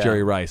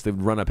Jerry Rice. They'd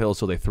run up hills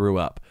so they threw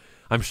up.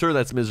 I'm sure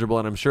that's miserable,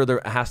 and I'm sure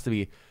there has to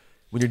be,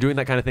 when you're doing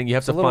that kind of thing, you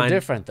have to find... It's a little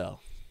different, though.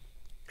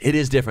 It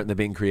is different than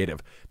being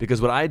creative,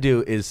 because what I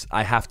do is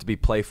I have to be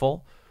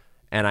playful,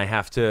 and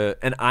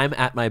I'm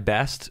at my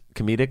best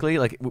comedically,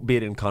 like be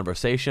it in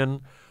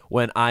conversation,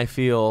 when I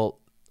feel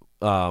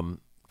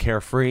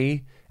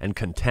carefree and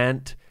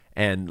content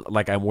and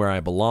like I'm where I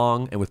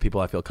belong and with people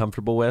I feel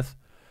comfortable with.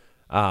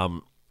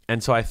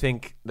 And so I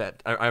think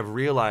that I've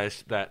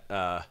realized that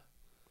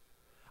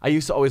I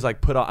used to always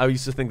like I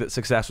used to think that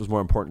success was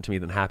more important to me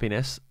than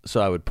happiness.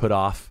 So I would put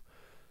off,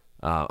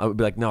 I would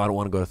be like, no, I don't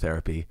want to go to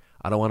therapy.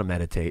 I don't want to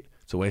meditate.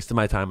 It's a waste of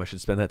my time. I should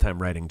spend that time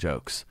writing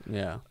jokes.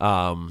 Yeah.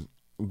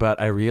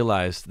 But I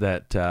realized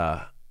that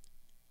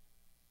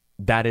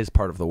that is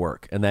part of the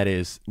work, and that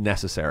is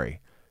necessary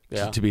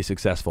to be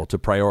successful, to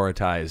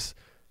prioritize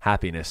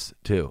happiness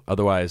too.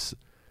 Otherwise,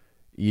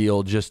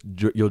 you'll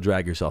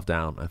drag yourself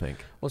down, I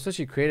think. Well,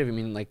 especially creative. I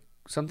mean, like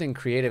something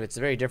creative, it's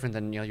very different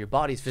than, your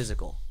body's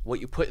physical. What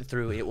you put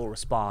through, it will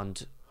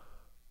respond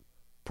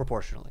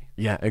proportionally.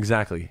 Yeah,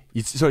 exactly.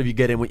 You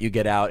get in what you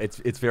get out.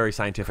 It's very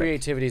scientific.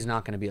 Creativity is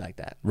not going to be like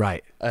that.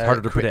 Right. It's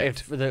harder to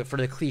predict. For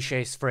the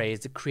cliche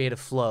phrase, the creative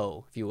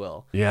flow, if you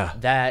will. Yeah.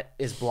 That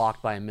is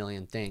blocked by a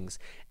million things.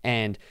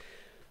 And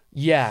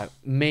yeah,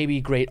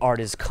 maybe great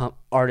artists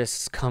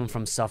come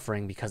from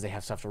suffering because they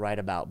have stuff to write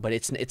about. But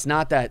it's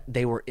not that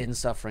they were in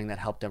suffering that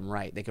helped them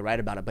write. They could write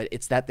about it, but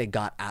it's that they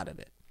got out of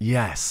it.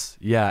 Yes.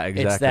 Yeah,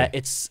 exactly.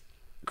 It's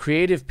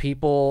creative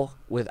people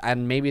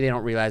and maybe they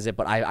don't realize it,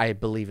 but I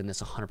believe in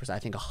this 100%. I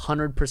think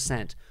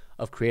 100%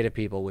 of creative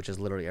people, which is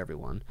literally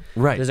everyone.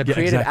 Right. There's a Yeah,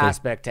 creative exactly.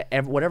 aspect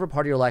to whatever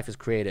part of your life is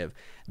creative.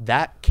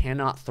 That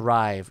cannot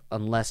thrive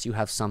unless you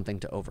have something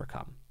to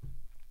overcome.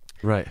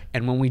 Right.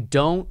 And when we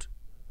don't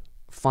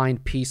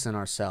find peace in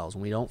ourselves,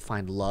 when we don't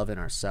find love in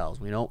ourselves,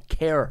 when we don't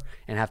care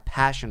and have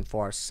passion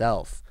for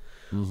ourselves,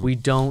 we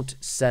don't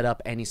set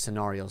up any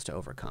scenarios to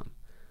overcome.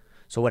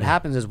 So what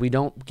happens is we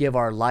don't give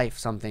our life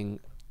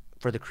something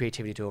for the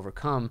creativity to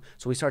overcome,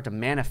 so we start to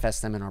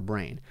manifest them in our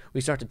brain.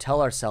 We start to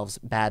tell ourselves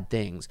bad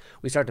things.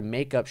 We start to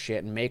make up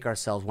shit and make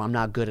ourselves, well, I'm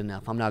not good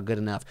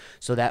enough,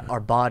 so that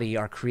our body,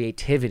 our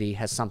creativity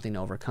has something to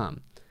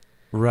overcome.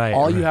 Right.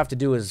 All you have to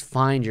do is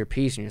find your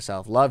peace in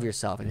yourself, love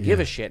yourself, and give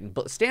a shit, and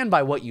stand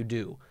by what you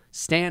do.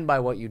 Stand by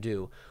what you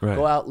do. Right.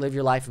 Go out, live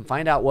your life, and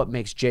find out what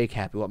makes Jake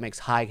happy, what makes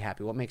Haig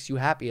happy, what makes you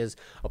happy as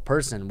a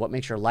person, what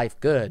makes your life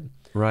good.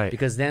 Right.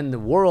 Because then the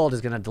world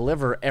is going to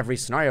deliver every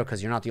scenario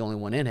because you're not the only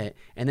one in it.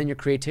 And then your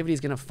creativity is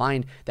going to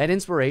find that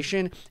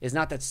inspiration is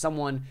not that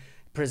someone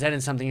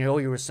presented something, oh,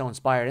 you were so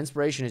inspired.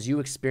 Inspiration is you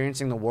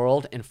experiencing the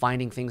world and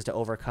finding things to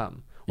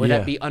overcome. Whether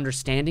that be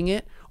understanding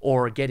it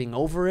or getting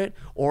over it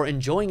or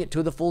enjoying it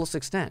to the fullest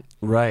extent.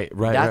 Right.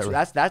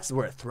 That's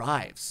where it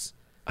thrives.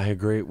 I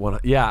agree.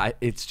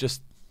 It's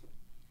just,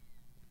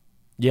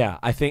 yeah,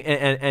 I think,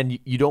 and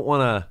you don't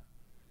want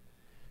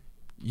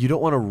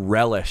to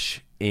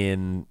relish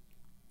in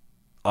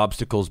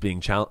obstacles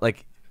being challenged.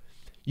 Like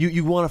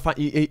you want to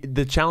find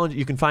the challenge.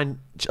 You can find,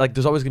 like,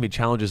 there's always gonna be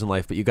challenges in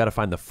life, but you got to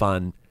find the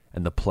fun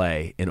and the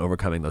play in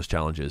overcoming those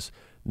challenges.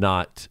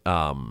 Not,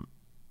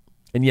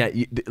 and yeah,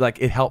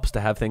 like, it helps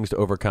to have things to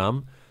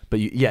overcome, but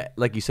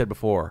like you said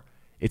before,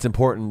 it's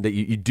important that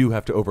you do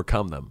have to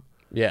overcome them.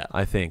 Yeah.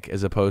 I think,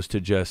 as opposed to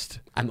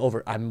just,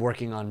 I'm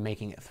working on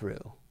making it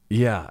through.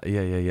 Yeah.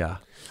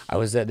 I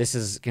was this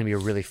is gonna be a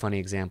really funny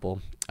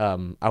example.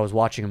 I was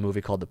watching a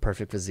movie called The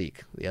Perfect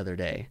Physique the other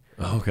day.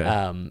 Okay.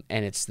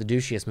 And it's the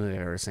douchiest movie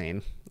I've ever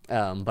seen.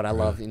 But I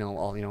love,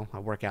 I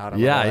work out. I love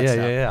Yeah, all that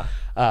yeah.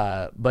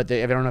 stuff. But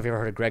I don't know if you ever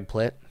heard of Greg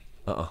Plitt.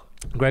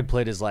 Greg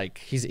Plitt is like,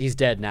 he's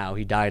dead now.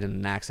 He died in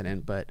an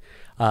accident, but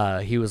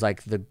he was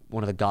like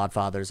one of the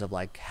godfathers of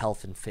like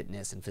health and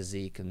fitness and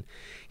physique, and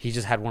he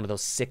just had one of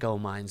those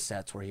sicko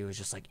mindsets where he was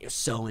just like, you're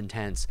so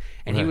intense,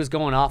 and he was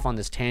going off on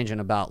this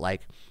tangent about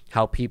like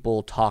how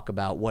people talk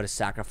about what a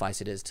sacrifice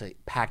it is to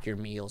pack your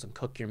meals and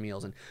cook your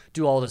meals and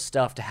do all this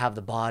stuff to have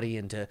the body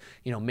and to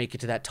make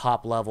it to that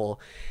top level.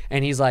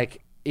 And he's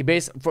like,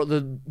 for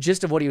the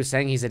gist of what he was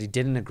saying, he said he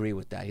didn't agree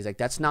with that. He's like,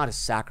 that's not a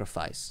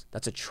sacrifice,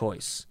 that's a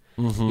choice.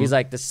 He's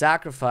like, the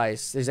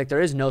sacrifice, he's like,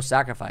 there is no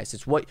sacrifice.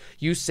 It's what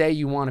you say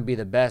you want to be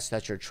the best,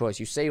 that's your choice.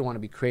 You say you want to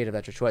be creative,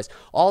 that's your choice.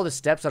 All the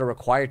steps that are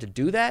required to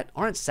do that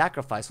aren't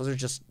sacrifice. Those are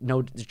just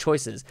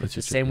choices. It's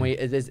the same way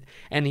it is.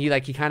 And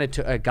he kind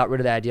of got rid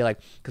of that idea, like,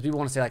 because people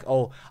want to say like,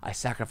 oh, I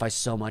sacrifice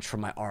so much for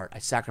my art. I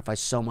sacrifice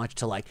so much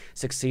to like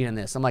succeed in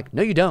this. I'm like,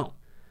 no, you don't.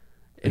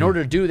 In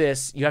order to do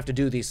this, you have to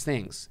do these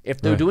things.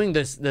 If they're doing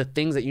this, the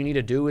things that you need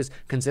to do is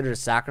considered a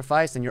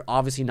sacrifice, then you're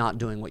obviously not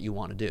doing what you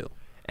want to do.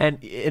 And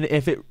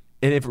if it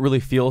really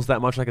feels that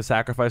much like a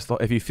sacrifice,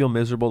 if you feel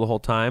miserable the whole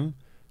time,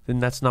 then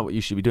that's not what you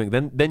should be doing.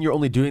 Then you're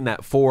only doing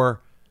that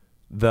for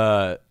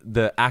the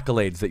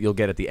accolades that you'll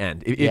get at the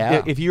end.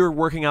 If you're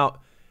working out,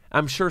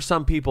 I'm sure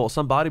some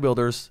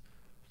bodybuilders,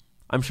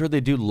 I'm sure they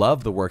do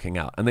love the working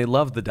out and they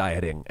love the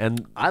dieting,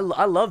 and I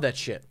love that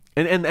shit.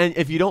 And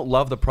if you don't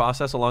love the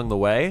process along the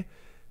way,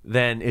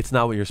 then it's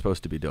not what you're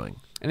supposed to be doing.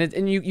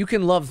 And you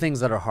can love things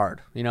that are hard,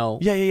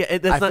 Yeah.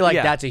 I feel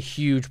like that's a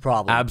huge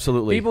problem.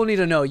 Absolutely. People need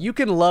to know you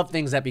can love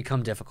things that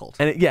become difficult.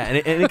 And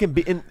it can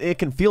be, it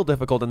can feel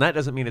difficult, and that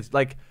doesn't mean it's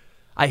like,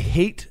 I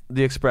hate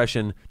the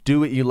expression,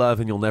 do what you love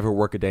and you'll never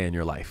work a day in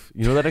your life.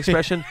 You know that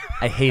expression?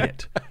 I hate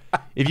it.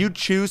 If you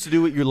choose to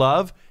do what you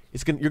love,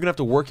 you're going to have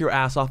to work your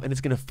ass off, and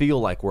it's going to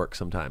feel like work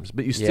sometimes,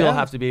 but you still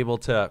have to be able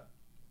to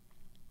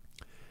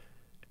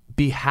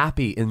be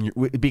happy and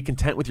be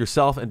content with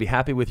yourself and be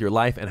happy with your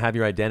life and have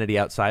your identity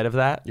outside of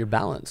that. Your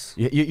balance.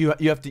 You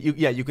have to,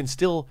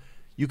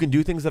 you can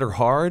do things that are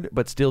hard,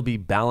 but still be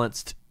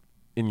balanced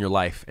in your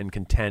life and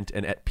content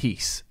and at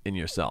peace in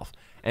yourself.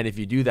 And if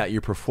you do that,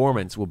 your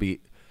performance will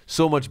be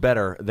so much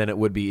better than it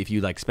would be if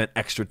you like spent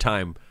extra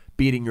time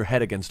beating your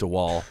head against a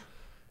wall,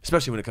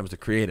 especially when it comes to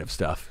creative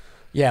stuff.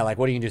 Yeah, like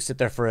what are you gonna do? Sit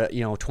there for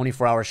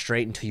 24 hours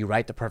straight until you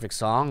write the perfect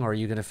song, or are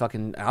you gonna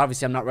fucking?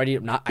 Obviously, I'm not ready.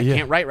 I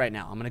can't write right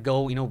now. I'm gonna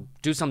go,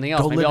 do something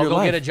else. Maybe I'll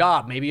go get a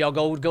job. Maybe I'll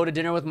go to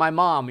dinner with my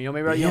mom.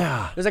 Maybe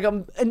there's like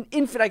an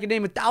infinite. I could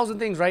name 1,000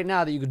 things right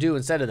now that you could do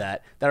instead of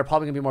that are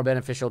probably gonna be more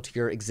beneficial to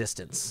your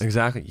existence.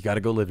 Exactly. You got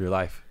to go live your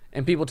life.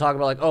 And people talk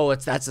about like, oh,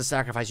 that's a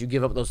sacrifice. You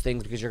give up those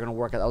things because you're gonna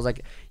work out. I was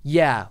like,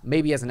 yeah,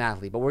 maybe as an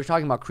athlete, but we're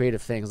talking about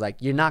creative things. Like,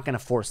 you're not gonna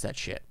force that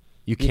shit.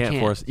 You can't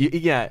force.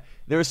 There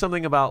was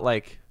something about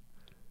like.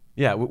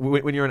 Yeah,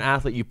 when you're an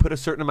athlete, you put a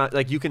certain amount,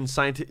 like you can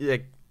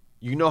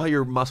you know how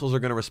your muscles are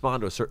going to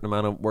respond to a certain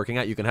amount of working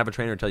out. You can have a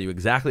trainer tell you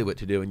exactly what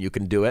to do, and you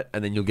can do it,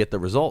 and then you'll get the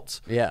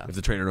results. Yeah. If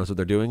the trainer knows what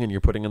they're doing and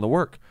you're putting in the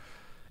work.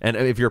 And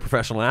if you're a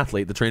professional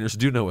athlete, the trainers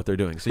do know what they're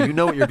doing, so you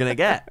know what you're going to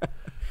get.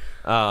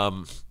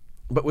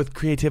 But with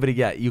creativity,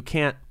 you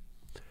can't.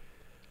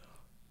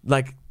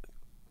 like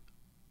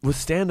with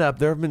stand up,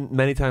 there have been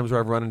many times where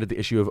I've run into the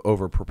issue of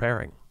over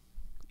preparing.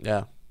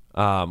 Yeah.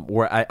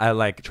 Where I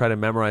like try to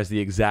memorize the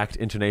exact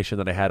intonation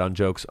that I had on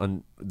jokes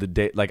on the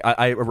day. Like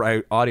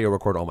I audio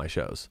record all my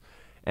shows,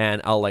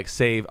 and I'll like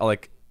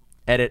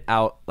edit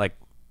out like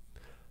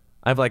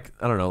I have like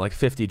I don't know like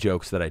 50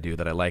 jokes that I do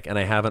that I like, and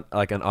I have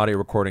an audio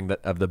recording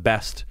of the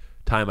best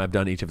time I've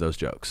done each of those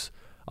jokes.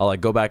 I'll like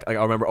go back. Like,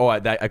 I'll remember.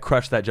 I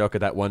crushed that joke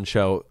at that one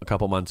show a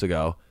couple months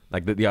ago.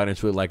 Like the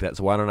audience really liked that.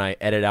 So why don't I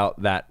edit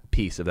out that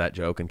piece of that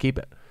joke and keep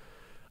it?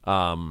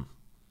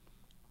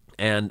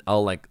 And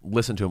I'll like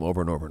listen to them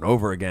over and over and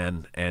over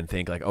again and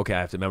think like, okay,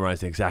 I have to memorize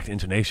the exact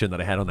intonation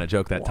that I had on that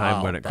joke that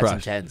time when it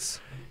crushed. That's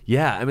intense.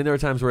 Yeah, I mean there are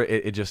times where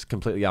it just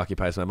completely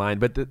occupies my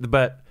mind,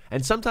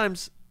 and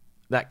sometimes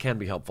that can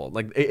be helpful.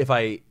 Like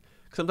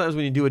sometimes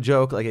when you do a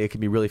joke, like it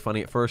can be really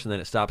funny at first, and then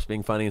it stops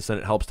being funny, and so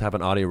it helps to have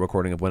an audio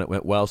recording of when it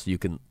went well, so you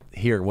can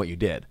hear what you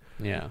did.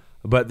 Yeah.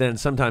 But then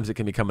sometimes it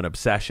can become an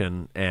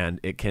obsession, and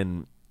it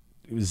can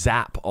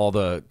zap all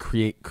the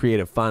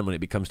creative fun when it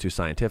becomes too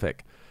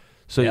scientific.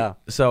 So yeah.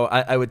 So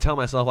I would tell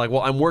myself like,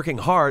 well, I'm working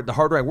hard. The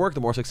harder I work,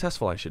 the more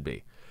successful I should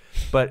be.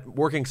 But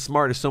working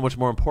smart is so much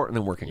more important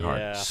than working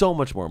hard. So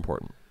much more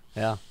important.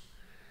 Yeah.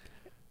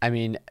 I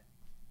mean,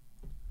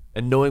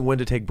 and knowing when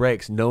to take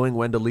breaks, knowing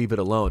when to leave it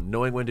alone,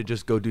 knowing when to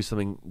just go do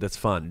something that's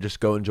fun, just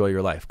go enjoy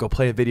your life, go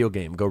play a video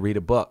game, go read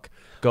a book,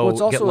 go it's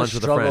also get lunch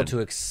with a friend. a struggle to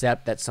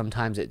accept that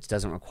sometimes it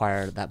doesn't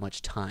require that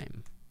much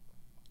time.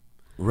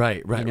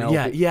 Right. You know?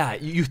 Yeah.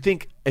 You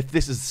think if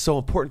this is so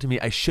important to me,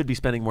 I should be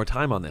spending more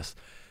time on this.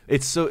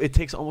 It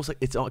takes almost like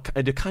it's a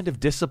kind of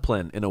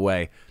discipline in a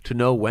way to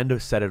know when to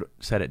set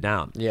it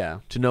down. Yeah.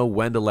 To know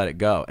when to let it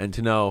go, and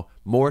to know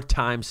more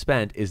time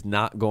spent is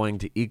not going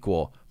to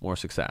equal more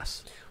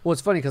success. Well,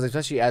 it's funny because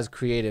especially as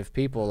creative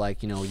people,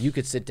 like, you know, you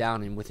could sit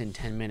down and within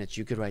 10 minutes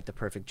you could write the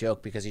perfect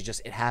joke because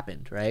it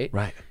happened, right?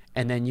 Right.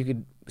 And then you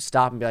could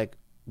stop and be like,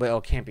 well,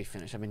 it can't be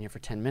finished. I've been here for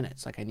 10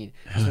 minutes. Like, I need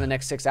to spend the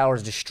next 6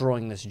 hours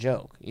destroying this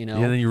joke, you know?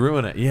 Yeah, then you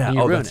ruin it. Yeah.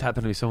 Oh, that's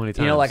happened to me so many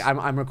times. You know, like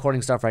I'm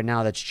recording stuff right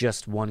now that's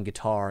just one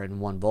guitar and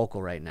one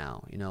vocal right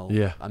now, you know?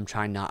 Yeah. I'm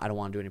trying I don't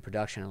want to do any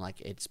production, and like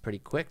it's pretty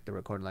quick, the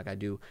recording, like I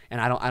do. And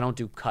I don't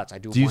do cuts. I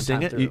do you one sing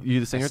time it? through. You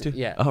the singer too?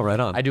 Yeah. Oh, right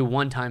on. I do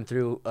one time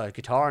through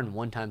guitar and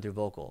one time through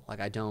vocal. Like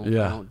I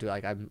don't do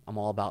like I'm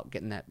all about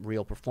getting that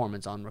real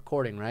performance on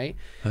recording, right?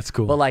 That's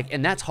cool. But like,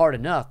 and that's hard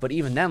enough. But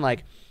even then,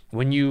 like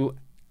when you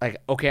like,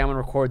 okay, I'm gonna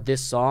record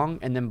this song,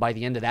 and then by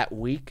the end of that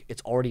week,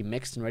 it's already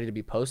mixed and ready to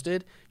be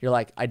posted. You're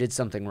like, I did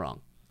something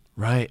wrong.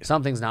 Right.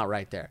 Something's not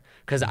right there.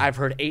 Because I've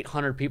heard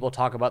 800 people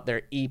talk about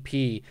their EP,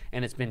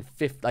 and it's been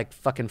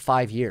fucking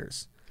 5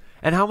 years.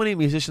 And how many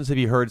musicians have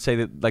you heard say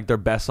that like their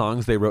best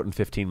songs they wrote in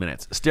 15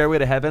 minutes? Stairway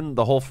to Heaven,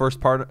 the whole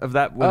first part of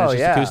that when it's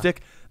just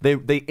acoustic,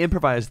 they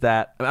improvised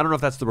that. I don't know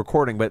if that's the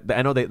recording, but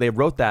I know they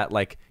wrote that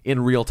like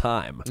in real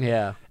time.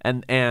 Yeah.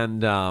 And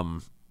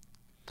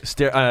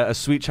A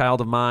Sweet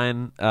Child of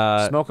Mine.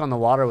 Smoke on the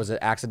Water was an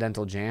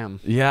accidental jam.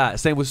 Yeah,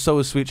 so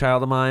was Sweet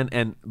Child of Mine,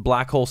 and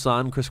Black Hole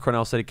Sun. Chris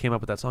Cornell said he came up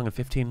with that song in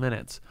 15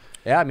 minutes.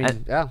 Yeah, I mean,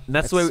 and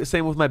that's the way.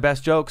 Same with my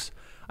best jokes.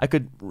 I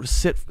could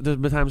sit. There's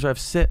been times where I've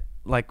sit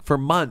like for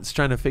months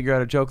trying to figure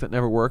out a joke that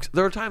never works.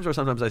 There are times where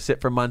sometimes I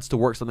sit for months to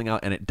work something out,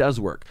 and it does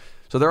work.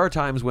 So there are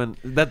times when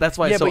that's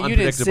why it's so unpredictable. Yeah, but you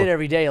didn't sit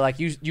every day. Like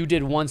you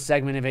did one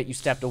segment of it, you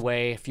stepped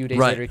away. A few days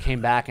later, it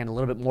came back and a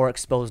little bit more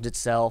exposed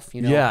itself.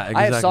 You know, yeah,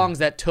 exactly. I have songs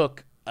that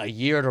took a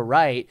year to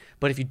write,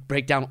 but if you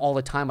break down all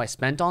the time I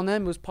spent on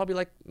them, it was probably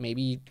like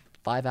maybe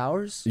 5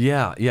 hours.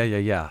 Yeah.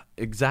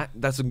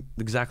 That's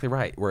exactly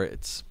right. Where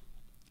it's,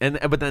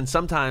 but then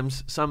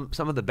sometimes some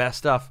of the best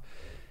stuff.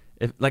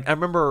 If like I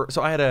remember,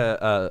 so I had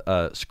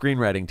a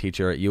screenwriting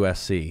teacher at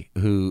USC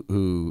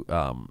who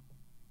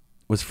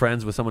was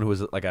friends with someone who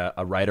was like a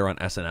writer on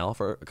SNL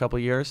for a couple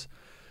of years,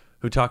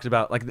 who talked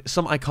about like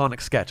some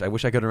iconic sketch. I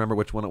wish I could remember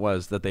which one it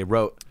was that they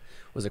wrote.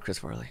 Was it Chris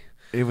Farley?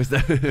 It was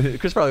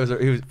Chris Farley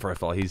was first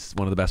of all, he's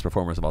one of the best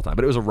performers of all time,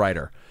 but it was a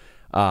writer.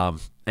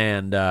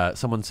 And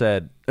someone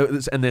said,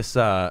 and this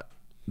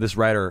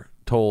writer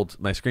told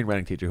my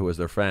screenwriting teacher, who was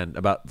their friend,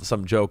 about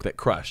some joke that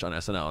crushed on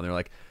SNL, and they're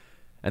like,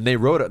 and they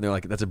wrote it, and they're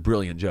like, that's a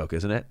brilliant joke,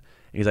 isn't it?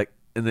 And he's like,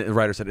 and the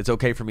writer said, it's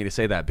okay for me to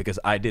say that because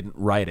I didn't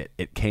write it;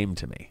 it came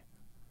to me.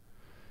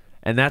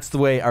 And that's the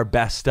way our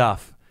best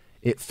stuff.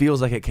 It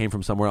feels like it came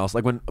from somewhere else.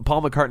 Like when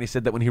Paul McCartney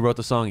said that when he wrote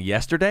the song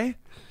Yesterday.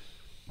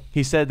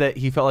 He said that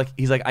he felt like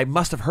he's like, I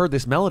must have heard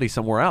this melody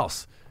somewhere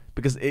else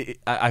because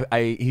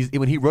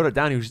when he wrote it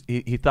down,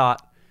 he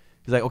thought,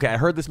 he's like, okay, I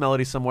heard this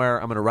melody somewhere.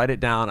 I'm gonna write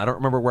it down. I don't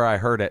remember where I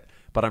heard it,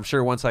 but I'm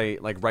sure once I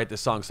like write this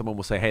song, someone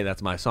will say, hey,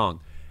 that's my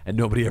song. And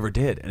nobody ever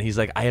did. And he's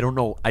like, I don't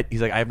know.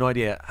 He's like, I have no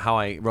idea how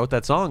I wrote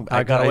that song.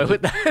 I got away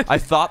with that. I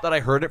thought that I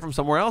heard it from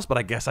somewhere else, but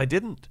I guess I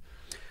didn't.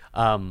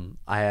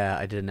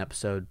 I did an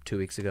episode 2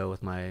 weeks ago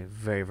with my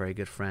very, very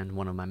good friend,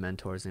 one of my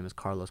mentors. His name is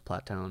Carlos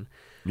Platone.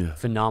 Yeah.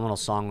 Phenomenal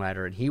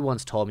songwriter. And he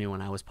once told me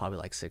when I was probably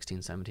like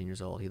 16, 17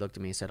 years old, he looked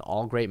at me and said,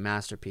 all great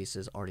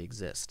masterpieces already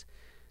exist.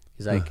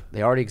 He's like,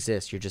 they already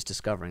exist. You're just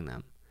discovering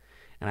them.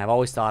 And I've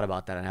always thought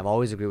about that. And I've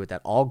always agreed with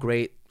that. All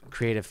great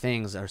creative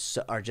things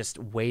are just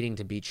waiting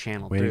to be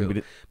channeled Waiting to through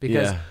be-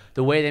 because yeah.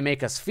 the way they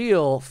make us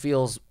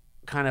feels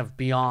kind of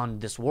beyond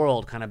this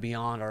world, kind of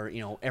beyond our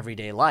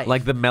everyday life.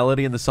 Like the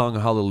melody in the song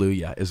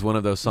Hallelujah is one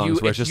of those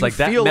songs where it's just you like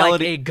that feel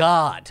melody. like a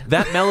god.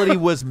 That melody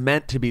was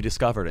meant to be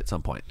discovered at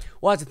some point.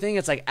 Well, that's the thing.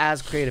 It's like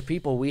as creative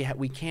people,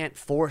 we can't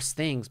force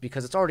things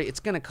because it's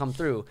going to come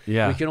through.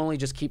 Yeah. We can only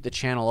just keep the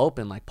channel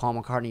open, like Paul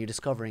McCartney you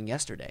discovering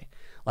yesterday.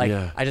 Like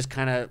Yeah. I just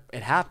kind of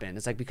it happened.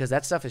 It's like because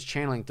that stuff is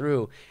channeling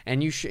through,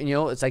 and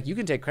it's like you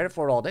can take credit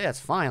for it all day. That's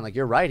fine. Like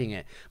you're writing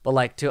it, but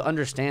like to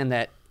understand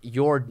that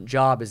your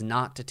job is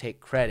not to take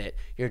credit.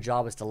 Your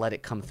job is to let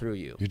it come through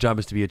you. Your job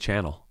is to be a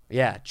channel.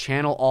 Yeah,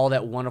 channel all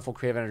that wonderful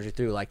creative energy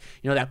through. Like,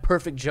 that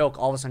perfect joke,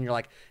 all of a sudden you're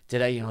like,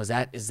 did I,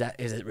 is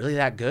it really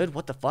that good?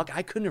 What the fuck?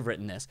 I couldn't have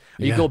written this.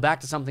 Or you Yeah. go back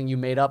to something you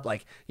made up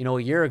like, a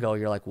year ago,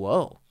 you're like,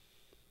 whoa.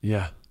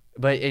 Yeah.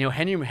 But,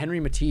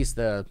 Henry Matisse,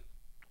 the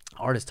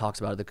artist, talks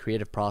about the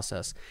creative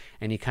process,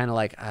 and he kind of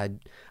like I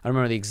don't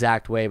remember the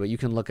exact way, but you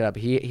can look it up.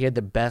 He had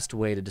the best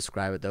way to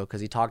describe it though,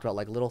 because he talked about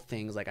like little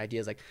things, like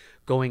ideas, like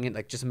going in,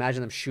 like just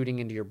imagine them shooting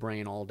into your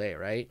brain all day,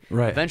 right?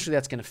 Right. Eventually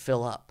that's going to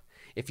fill up.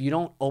 If you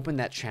don't open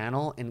that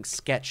channel and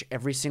sketch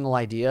every single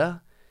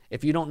idea,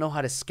 if you don't know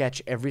how to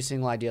sketch every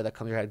single idea that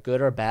comes to your head,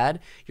 good or bad,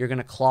 you're going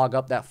to clog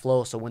up that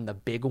flow. So when the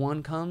big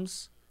one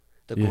comes,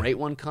 the great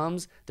one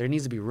comes, there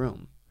needs to be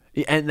room.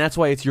 And that's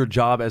why it's your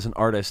job as an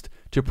artist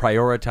to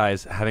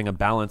prioritize having a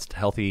balanced,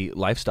 healthy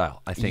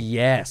lifestyle, I think.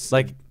 Yes.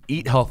 Like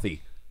eat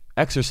healthy,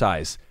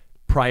 exercise,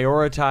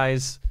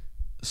 prioritize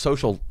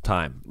social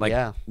time. Like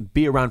Yeah.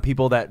 be around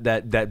people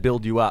that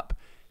build you up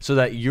so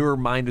that your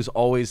mind is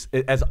always,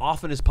 as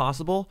often as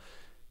possible,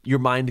 your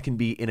mind can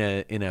be in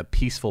a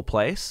peaceful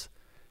place.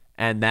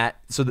 And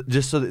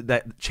just so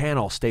that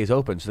channel stays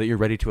open so that you're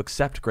ready to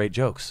accept great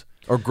jokes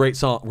or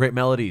great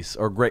melodies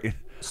or great...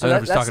 So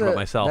I'm just talking about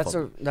myself.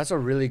 That's a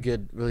really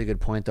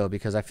good point though,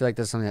 because I feel like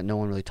that's something that no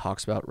one really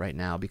talks about right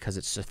now because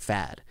it's a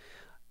fad.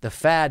 The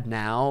fad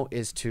now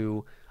is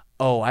to,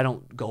 I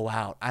don't go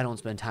out, I don't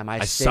spend time,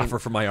 I suffer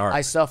for my art.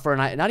 I suffer,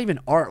 and not even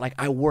art. Like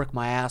I work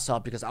my ass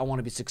off because I want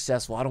to be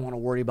successful. I don't want to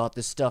worry about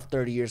this stuff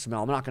 30 years from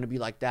now. I'm not going to be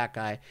like that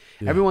guy.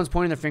 Yeah. Everyone's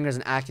pointing their fingers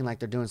and acting like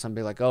they're doing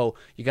something like, oh,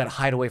 you got to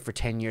hide away for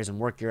 10 years and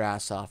work your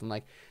ass off. I'm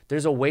like,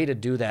 there's a way to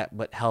do that,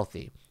 but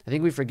healthy. I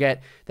think we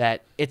forget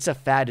that it's a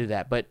fad to do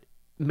that, but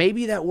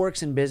maybe that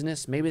works in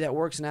business, maybe that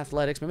works in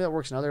athletics, maybe that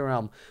works in other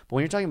realm. But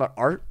when you're talking about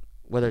art,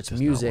 whether it's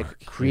music,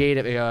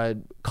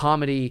 creative,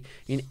 comedy,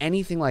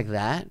 anything like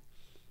that,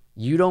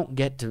 you don't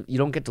get to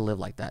live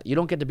like that. You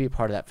don't get to be a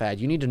part of that fad.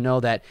 You need to know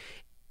that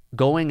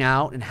going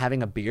out and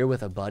having a beer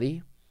with a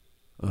buddy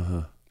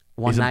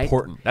one night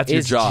important. That's your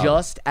is job.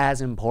 just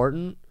as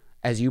important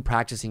as you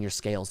practicing your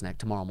scales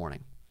tomorrow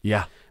morning.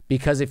 Yeah.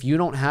 Because if you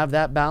don't have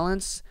that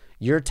balance,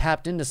 you're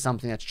tapped into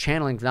something that's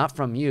channeling not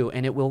from you,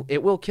 and it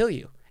will kill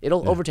you.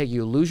 It'll overtake you.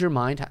 You'll lose your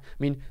mind. I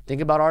mean,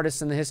 think about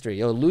artists in the history.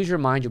 You'll lose your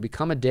mind. You'll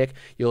become a dick.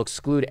 You'll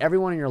exclude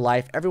everyone in your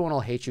life. Everyone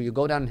will hate you. You'll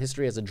go down in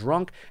history as a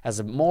drunk,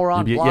 as a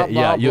moron, You'll be blah, an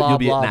addict.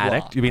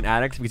 blah. You'll be an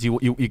addict because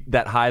you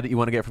that high that you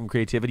want to get from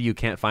creativity, you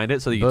can't find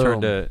it, so you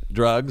turn to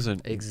drugs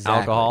and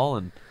alcohol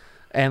and.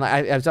 And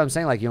as I'm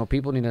saying,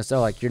 people need to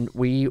know,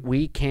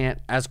 we can't,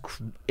 as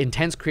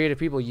intense creative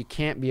people, you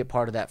can't be a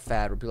part of that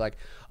fad. Where people like,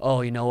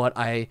 oh, you know what,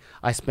 I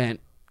spent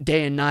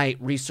day and night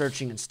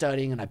researching and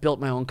studying, and I built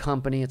my own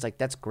company. It's like,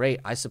 that's great.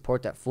 I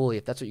support that fully.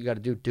 If that's what you got to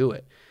do, do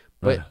it.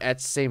 But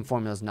that same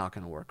formula is not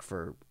going to work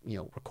for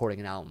recording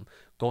an album,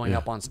 going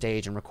up on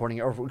stage and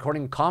recording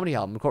a comedy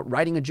album,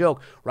 writing a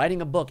joke,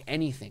 writing a book,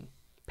 anything,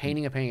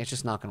 painting a painting. It's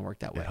just not going to work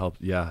that way.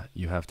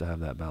 You have to have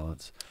that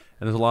balance.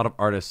 And there's a lot of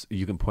artists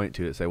you can point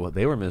to that say, well,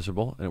 they were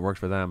miserable and it worked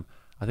for them.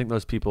 I think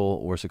those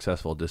people were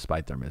successful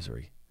despite their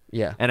misery.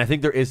 Yeah. And I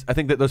think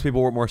that those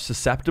people were more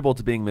susceptible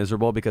to being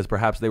miserable because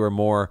perhaps they were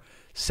more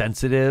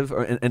sensitive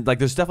and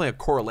there's definitely a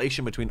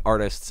correlation between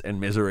artists and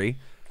misery.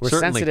 We're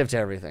sensitive to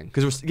everything.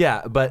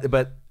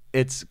 But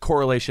it's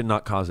correlation,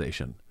 not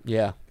causation.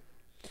 Yeah.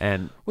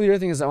 And the other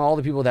thing is all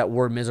the people that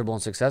were miserable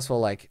and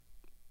successful,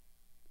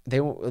 they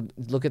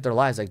look at their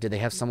lives. Did they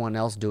have someone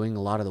else doing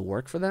a lot of the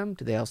work for them?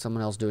 Did they have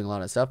someone else doing a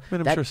lot of stuff? I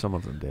mean, I'm sure some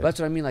of them did. That's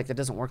what I mean. That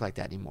doesn't work like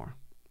that anymore.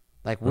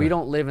 We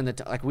don't live in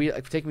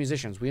take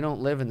musicians. We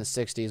don't live in the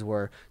 60s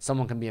where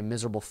someone can be a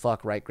miserable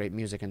fuck, write great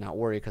music, and not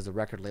worry because the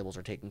record labels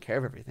are taking care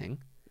of everything.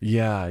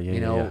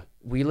 Yeah.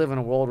 We live in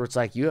a world where it's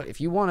like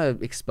if you want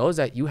to expose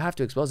that, you have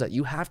to expose that.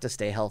 You have to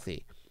stay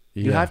healthy.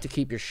 Yeah. You have to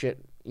keep your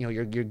shit.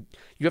 You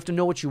have to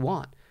know what you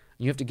want.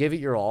 You have to give it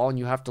your all, and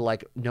you have to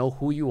know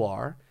who you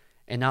are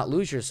and not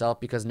lose yourself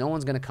because no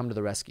one's going to come to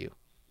the rescue.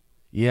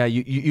 Yeah,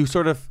 you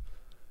sort of,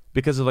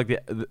 because of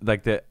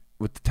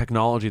with the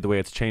technology, the way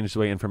it's changed, the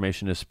way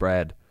information is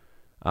spread,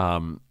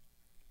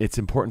 it's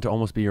important to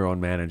almost be your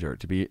own manager.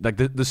 To be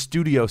the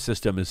studio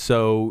system is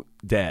so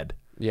dead.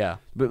 Yeah,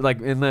 but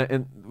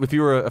if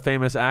you were a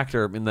famous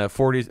actor in the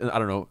 40s, I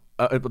don't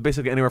know,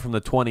 basically anywhere from the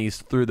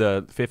 20s through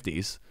the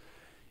 50s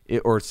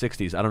or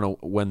 60s, I don't know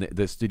when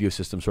the studio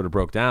system sort of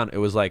broke down. It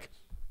was like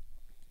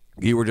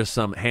you were just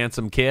some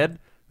handsome kid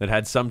that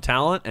had some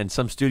talent, and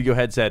some studio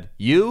head said,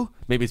 "You."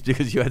 Maybe it's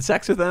because you had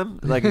sex with them,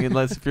 like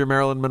unless if you're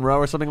Marilyn Monroe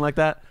or something like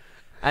that.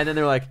 And then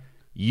they're like,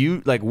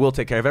 "You like we'll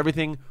take care of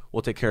everything.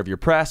 We'll take care of your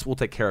press. We'll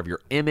take care of your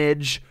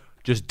image.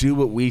 Just do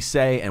what we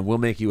say, and we'll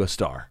make you a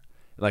star."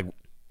 Like,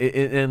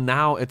 and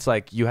now it's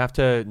like you have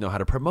to know how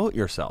to promote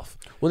yourself.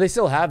 Well, they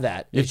still have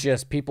that. It's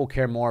just people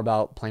care more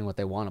about playing what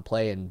they want to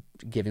play and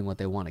giving what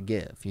they want to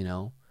give. You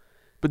know.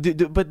 But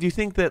do you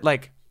think that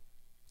like,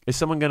 is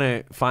someone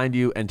gonna find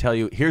you and tell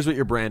you, "Here's what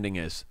your branding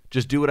is.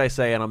 Just do what I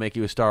say, and I'll make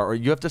you a star"? Or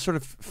you have to sort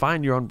of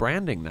find your own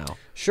branding now?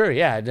 Sure,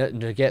 yeah,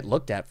 to get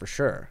looked at for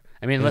sure.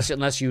 I mean,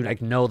 unless you like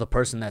know the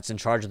person that's in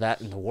charge of that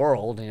in the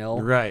world, you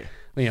know, Right.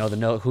 You know, the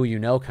know who you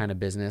know kind of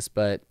business.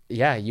 But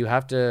yeah, you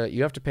have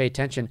to pay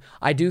attention.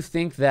 I do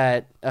think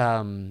that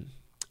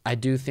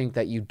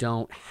you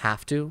don't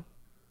have to.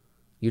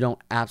 You don't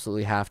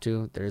absolutely have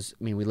to.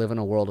 We live in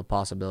a world of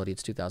possibility.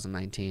 It's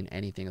 2019.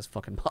 Anything is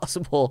fucking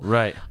possible.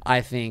 Right.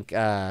 I think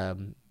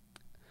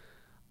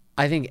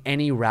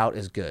any route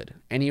is good.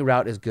 Any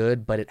route is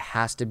good, but it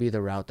has to be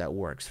the route that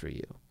works for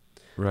you.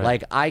 Right.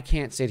 Like, I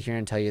can't sit here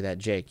and tell you that,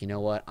 Jake, you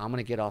know what? I'm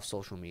going to get off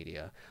social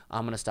media.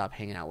 I'm going to stop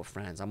hanging out with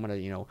friends. I'm going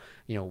to,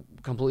 you know,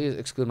 completely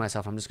exclude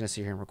myself. I'm just going to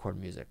sit here and record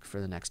music for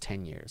the next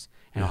 10 years.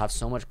 And I'll have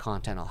so much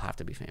content, I'll have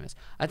to be famous.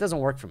 That doesn't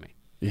work for me.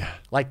 Yeah.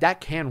 Like,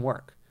 that can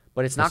work.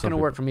 But it's not going to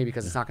work for me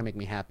because it's not going to make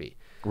me happy.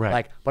 Right.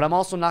 Like, but I'm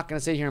also not going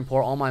to sit here and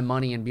pour all my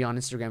money and be on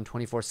Instagram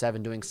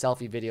 24/7 doing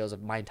selfie videos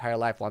of my entire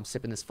life while I'm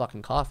sipping this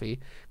fucking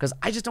coffee, because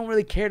I just don't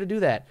really care to do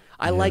that.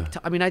 I like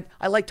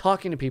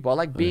talking to people. I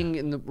like being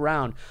in the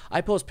round.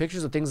 I post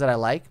pictures of things that I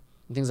like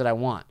and things that I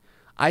want.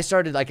 I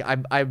started like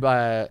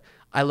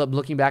I love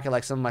looking back at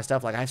like some of my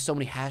stuff. Like, I have so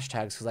many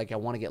hashtags because like I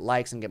want to get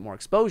likes and get more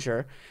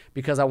exposure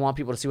because I want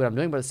people to see what I'm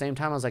doing. But at the same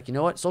time, I was like, you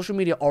know what? Social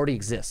media already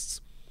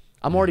exists.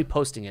 I'm already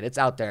posting it. It's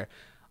out there.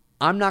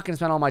 I'm not going to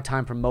spend all my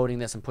time promoting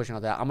this and pushing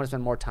all that. I'm going to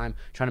spend more time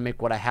trying to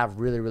make what I have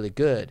really, really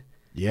good.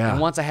 Yeah.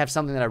 And once I have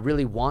something that I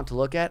really want to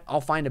look at,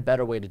 I'll find a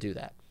better way to do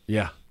that.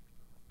 Yeah.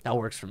 That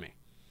works for me.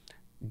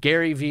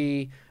 Gary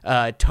Vee,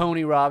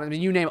 Tony Robbins, I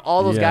mean, you name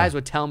all those guys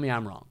would tell me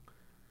I'm wrong.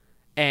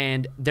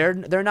 And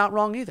they're not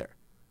wrong either.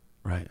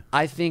 Right.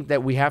 I think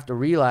that we have to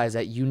realize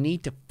that you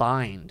need to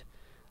find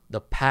the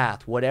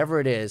path,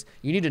 whatever it is.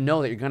 You need to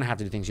know that you're going to have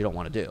to do things you don't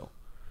want to do.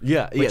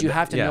 Yeah. But you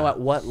have to know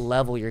at what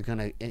level you're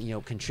going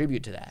to,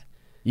 contribute to that.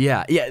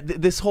 Yeah,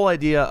 this whole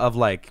idea of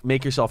like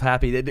make yourself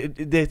happy. I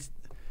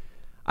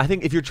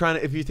think if you're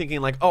thinking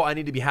like, oh, I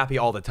need to be happy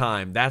all the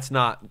time. That's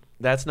not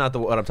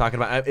what I'm talking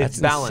about. It's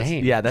balanced.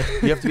 Insane. Yeah,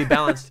 you have to be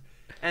balanced.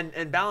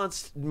 And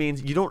balanced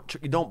means you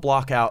don't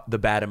block out the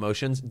bad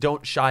emotions.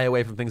 Don't shy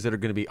away from things that are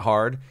going to be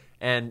hard.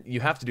 And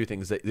you have to do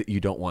things that you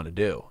don't want to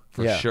do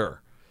for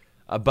sure.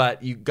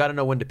 But you got to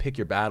know when to pick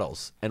your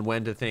battles and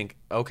when to think,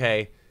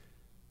 okay,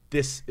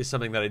 this is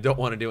something that I don't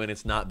want to do and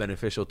it's not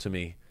beneficial to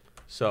me.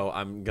 So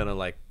I'm gonna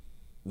like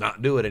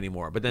not do it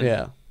anymore. But then,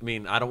 I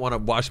mean, I don't want to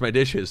wash my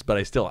dishes, but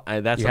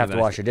that's you have to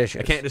wash your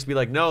dishes. I can't just be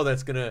like, no,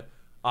 that's gonna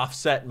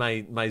offset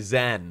my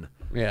zen.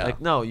 Yeah.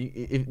 Like, no,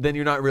 then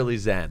you're not really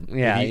zen.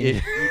 Yeah.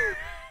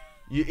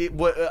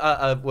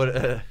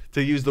 To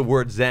use the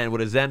word zen, what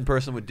a zen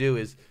person would do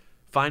is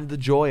find the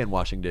joy in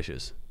washing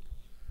dishes,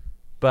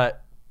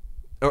 but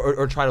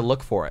or try to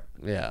look for it.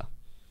 Yeah.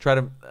 Try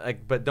to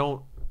but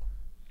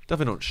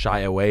definitely don't shy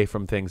away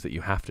from things that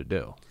you have to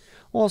do.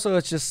 Well, so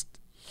it's just,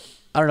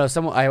 I don't know.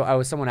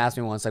 Someone asked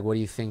me once, like, what do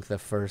you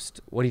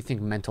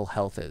think mental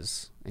health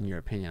is in your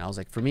opinion? I was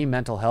like, for me,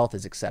 mental health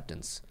is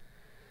acceptance.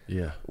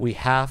 Yeah. We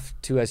have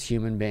to, as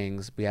human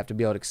beings, we have to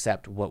be able to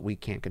accept what we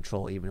can't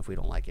control, even if we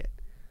don't like it.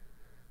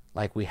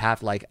 Like,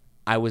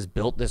 I was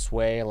built this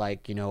way.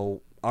 Like,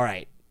 all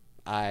right,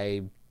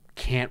 I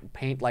can't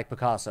paint like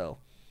Picasso.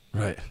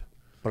 Right.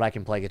 But I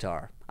can play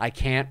guitar. I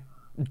can't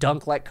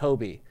dunk like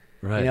Kobe.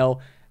 Right.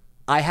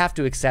 I have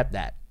to accept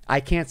that. I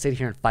can't sit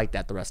here and fight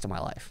that the rest of my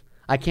life.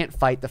 I can't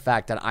fight the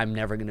fact that I'm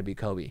never going to be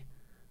Kobe.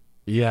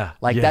 Yeah.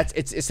 Like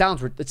it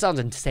sounds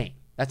insane.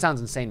 That sounds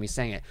insane me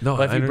saying it. No,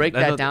 but if you break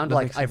that down to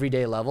like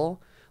everyday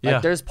level,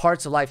 like there's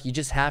parts of life you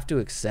just have to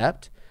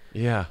accept.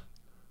 Yeah.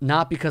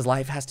 Not because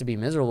life has to be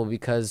miserable,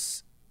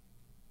 because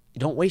you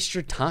don't waste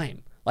your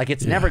time. Like,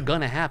 it's never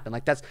going to happen.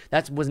 Like,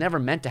 that was never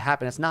meant to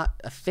happen. It's not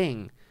a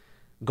thing.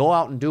 Go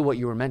out and do what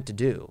you were meant to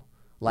do.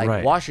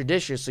 Like, wash your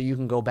dishes so you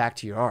can go back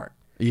to your art.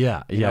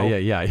 Yeah.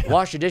 Yeah.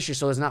 Wash your dishes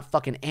so there's not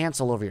fucking ants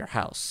all over your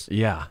house.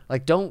 Yeah.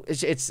 Like,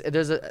 there's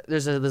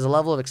a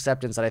level of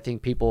acceptance that I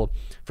think people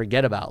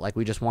forget about. Like,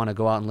 we just want to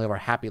go out and live our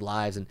happy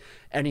lives and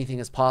anything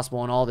is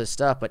possible and all this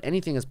stuff. But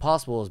anything is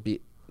possible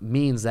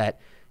means that,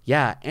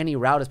 any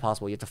route is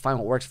possible. You have to find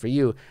what works for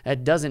you.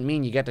 That doesn't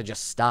mean you get to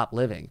just stop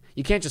living.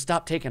 You can't just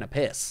stop taking a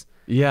piss.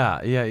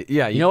 Yeah.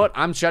 You know what?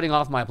 I'm shutting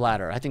off my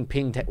bladder. I think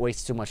peeing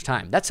wastes too much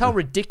time. That's how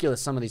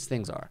ridiculous some of these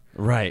things are.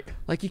 Right.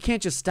 Like, you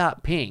can't just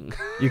stop peeing.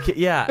 You can't.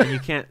 Yeah, and you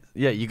can't.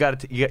 Yeah, you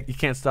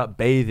can't stop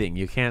bathing.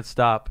 You can't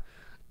stop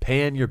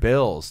paying your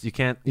bills. You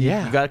can't. You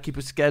got to keep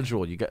a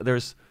schedule.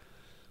 There's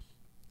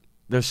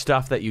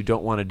stuff that you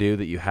don't want to do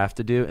that you have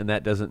to do, and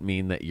that doesn't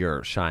mean that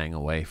you're shying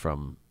away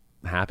from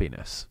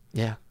happiness.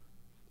 Yeah.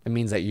 it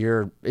means that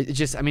it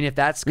just, I mean, if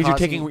that's because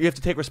causing, you have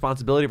to take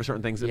responsibility for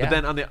certain things. Yeah.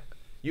 But then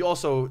you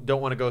also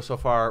don't want to go so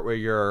far where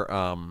you're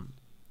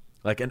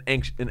like an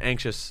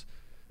anxious,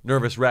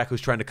 nervous wreck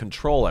who's trying to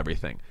control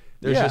everything.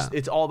 There's Yeah. just,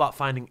 it's all about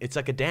finding. It's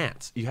like a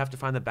dance. You have to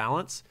find the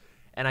balance,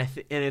 and and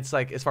it's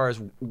like, as far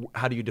as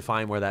how do you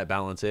define where that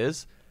balance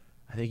is?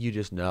 I think you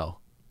just know.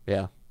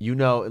 yeah, You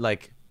know,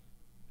 like,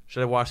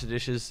 should I wash the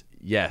dishes?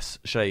 Yes.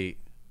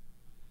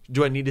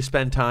 Do I need to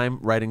spend time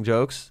writing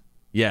jokes?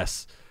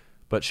 Yes.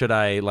 But should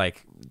I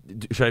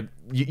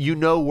you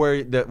know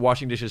where the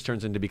washing dishes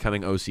turns into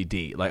becoming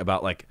OCD, like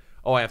about like,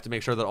 oh, I have to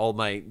make sure that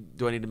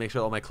do I need to make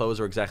sure that all my clothes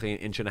are exactly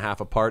 1.5 inches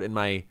apart in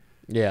my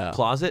yeah.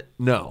 closet?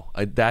 No,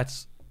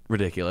 that's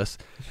ridiculous.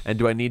 And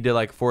do I need to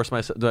like force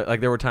myself, like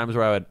there were times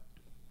where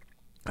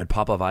I'd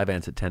pop off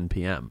Vyvanse at 10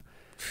 p.m.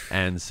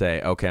 and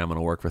say, okay, I'm going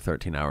to work for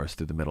 13 hours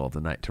through the middle of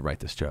the night to write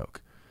this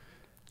joke.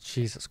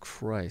 Jesus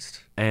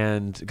Christ.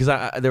 And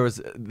because there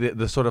was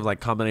the sort of like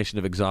combination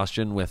of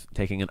exhaustion with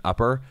taking an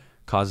upper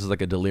causes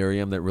like a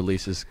delirium that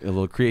releases a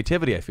little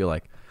creativity, I feel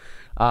like.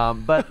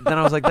 But then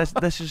I was like,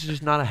 that's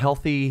just not a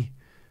healthy,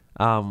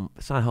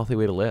 it's not a healthy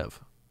way to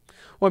live.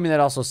 Well, I mean,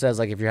 that also says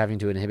like if you're having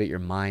to inhibit your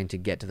mind to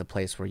get to the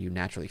place where you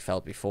naturally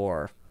felt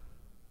before,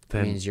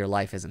 that means your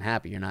life isn't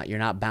happy. You're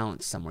not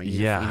balanced somewhere. You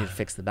need to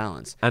fix the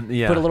balance. And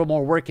put a little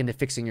more work into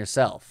fixing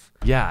yourself.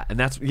 Yeah, and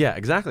that's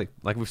exactly.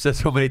 Like we've said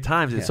so many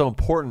times, it's so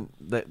important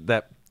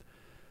that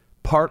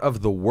part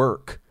of the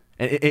work,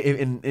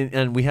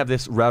 and we have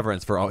this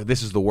reverence for, oh,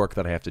 this is the work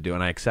that I have to do,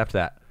 and I accept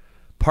that.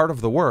 Part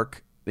of the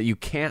work that you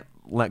can't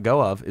let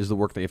go of is the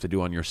work that you have to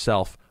do on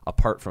yourself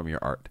apart from your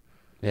art.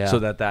 Yeah. So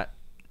that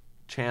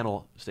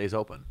channel stays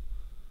open.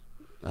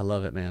 I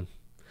love it, man.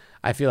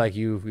 I feel like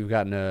we've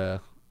gotten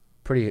a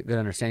pretty good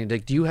understanding.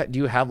 Like, do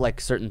you have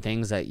like certain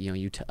things that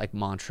you like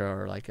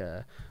mantra or like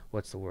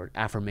what's the word,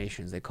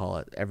 affirmations they call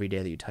it, every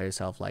day that you tell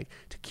yourself like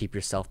to keep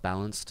yourself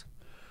balanced?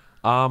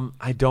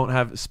 I don't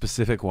have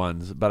specific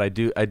ones, but I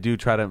do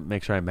try to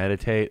make sure I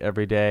meditate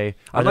every day.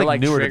 Are there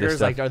like newer to this triggers?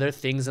 stuff. Like, are there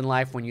things in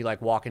life when you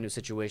like walk into a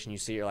situation you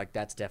see you're like,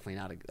 that's definitely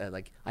not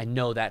like, I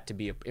know that to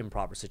be an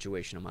improper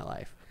situation in my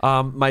life?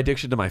 My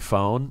addiction to my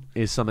phone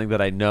is something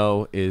that I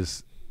know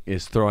is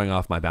throwing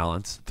off my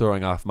balance,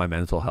 throwing off my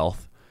mental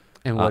health.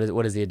 And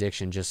what is the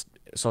addiction? Just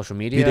social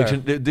media?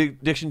 The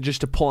addiction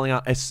just to pulling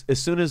out as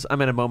soon as I'm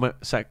in a moment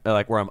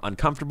like where I'm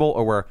uncomfortable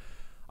or where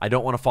I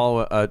don't want to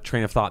follow a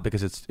train of thought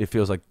because it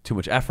feels like too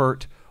much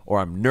effort, or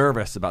I'm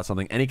nervous about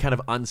something. Any kind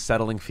of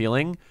unsettling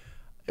feeling,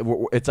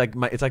 it's like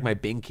my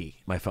binky.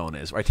 My phone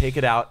is. Where I take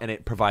it out and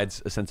it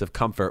provides a sense of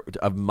comfort,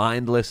 of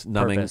mindless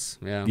numbing. Purpose,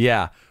 yeah.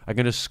 Yeah, I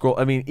can just scroll.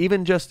 I mean,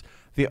 even just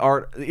the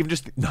art, even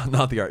just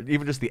not the art,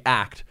 even just the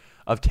act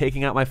of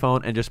taking out my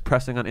phone and just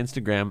pressing on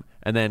Instagram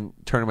and then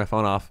turning my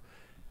phone off,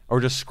 or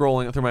just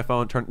scrolling through my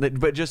phone,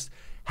 but just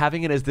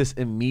having it as this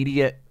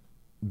immediate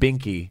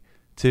binky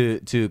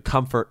to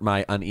comfort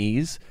my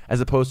unease,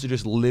 as opposed to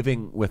just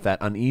living with that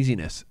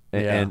uneasiness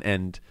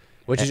and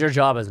which is your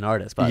job as an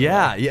artist, by the way.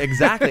 Yeah,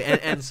 exactly.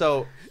 and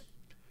so,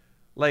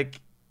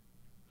 like,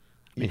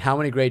 I mean, how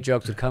many great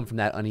jokes would come from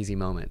that uneasy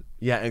moment?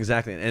 Yeah,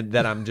 exactly. And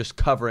that I'm just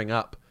covering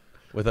up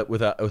with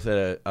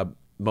a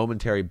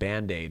momentary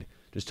Band-Aid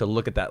just to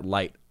look at that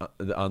light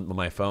on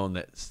my phone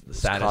that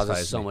satisfies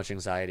causes so me. much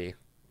anxiety.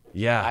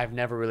 Yeah. I've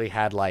never really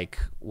had like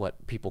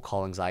what people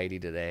call anxiety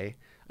today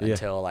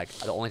until like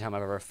the only time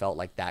I've ever felt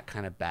like that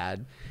kind of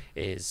bad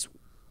is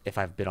if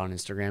I've been on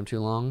Instagram too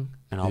long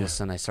and all of a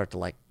sudden I start to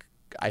like,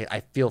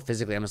 I feel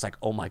physically, I'm just like,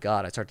 oh my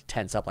God, I start to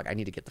tense up. Like I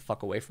need to get the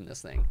fuck away from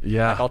this thing.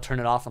 Yeah. Like I'll turn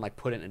it off and like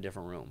put it in a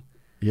different room.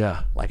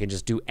 Yeah. Like and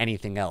just do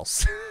anything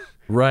else.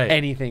 Right.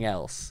 Anything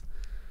else.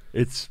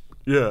 That's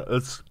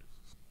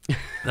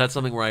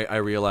something where I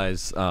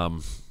realize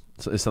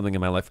is something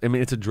in my life. I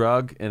mean, it's a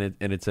drug and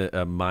it's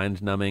a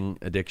mind numbing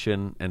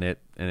addiction, and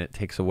it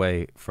takes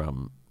away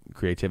from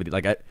creativity.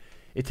 Like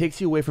it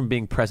takes you away from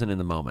being present in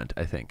the moment,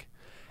 I think.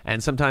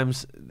 And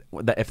sometimes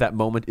if that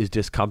moment is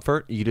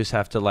discomfort, you just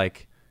have to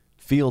like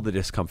feel the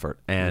discomfort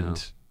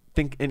and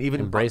think, and even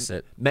embrace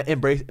it.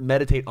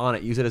 Meditate on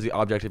it. Use it as the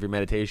object of your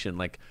meditation.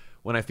 Like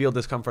when I feel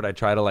discomfort, I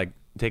try to like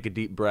take a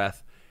deep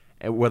breath,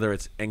 whether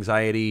it's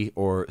anxiety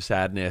or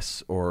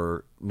sadness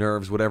or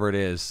nerves, whatever it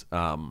is.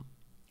 And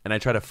I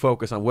try to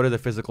focus on what are the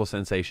physical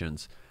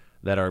sensations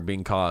that are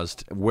being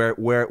caused. Where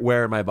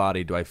in my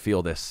body do I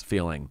feel this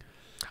feeling?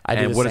 I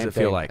do and the what same does it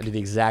thing. feel like? I do the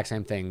exact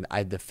same thing.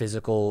 The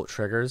physical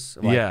triggers.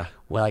 Like, Yeah.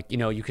 Well, like,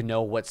 you can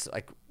know what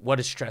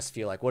does stress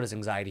feel like? What does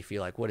anxiety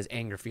feel like? What does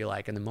anger feel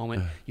like? And the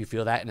moment you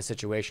feel that in a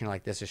situation, you're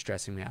like, this is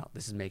stressing me out.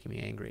 This is making me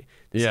angry.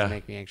 This is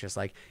making me anxious.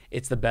 Like,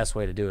 it's the best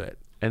way to do it.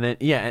 And then,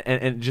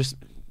 and just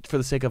for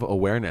the sake of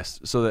awareness,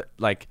 so that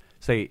like,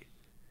 say,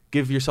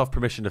 give yourself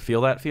permission to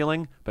feel that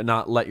feeling, but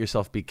not let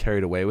yourself be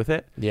carried away with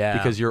it. Yeah.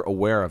 Because you're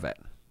aware of it.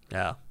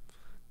 Yeah.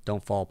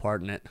 Don't fall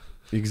apart in it.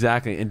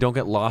 Exactly. And don't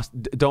get lost.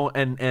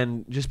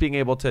 And just being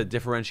able to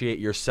differentiate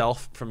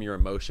yourself from your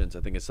emotions,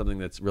 I think is something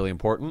that's really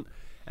important.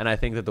 And I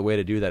think that the way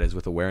to do that is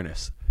with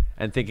awareness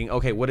and thinking,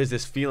 okay, what is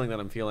this feeling that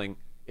I'm feeling?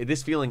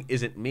 This feeling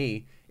isn't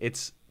me.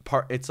 It's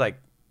like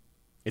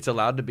it's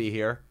allowed to be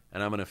here,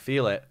 and I'm going to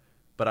feel it,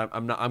 but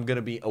I'm not. I'm going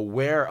to be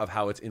aware of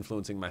how it's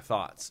influencing my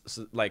thoughts.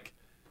 So, like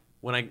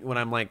when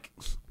I'm like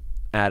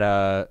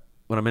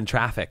when I'm in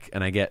traffic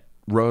and I get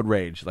road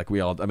rage, like we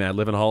all. I mean, I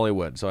live in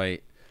Hollywood, so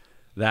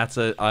that's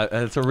a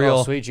real.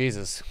 Oh, sweet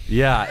Jesus.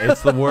 Yeah,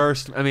 it's the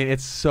worst. I mean,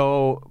 it's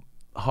so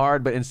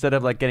hard, but instead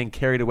of like getting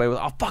carried away with,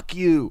 oh fuck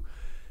you,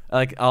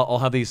 like I'll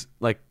have these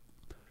like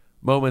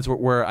moments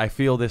where I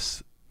feel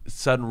this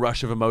sudden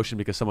rush of emotion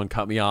because someone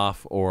cut me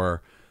off,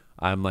 or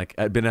I'm like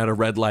I've been at a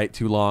red light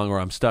too long, or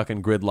I'm stuck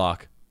in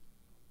gridlock.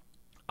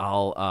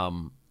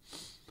 I'll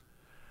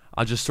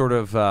just sort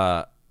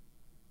of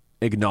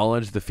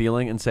acknowledge the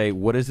feeling and say,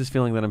 what is this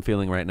feeling that I'm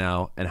feeling right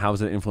now, and how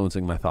is it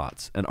influencing my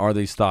thoughts, and are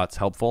these thoughts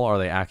helpful, are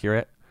they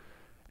accurate?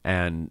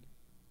 And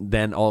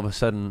then all of a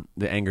sudden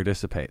the anger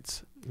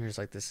dissipates. You're just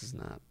like, this is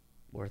not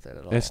worth it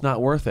at all. It's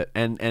not worth it,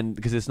 and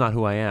because it's not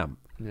who I am.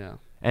 Yeah.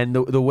 And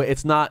the way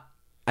it's not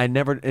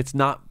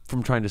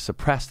from trying to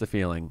suppress the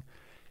feeling.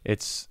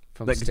 It's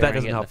from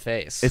staring it in the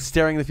face. It's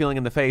staring the feeling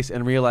in the face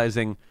and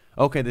realizing,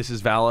 okay, this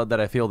is valid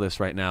that I feel this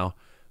right now,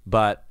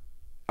 but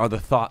are the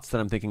thoughts that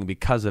I'm thinking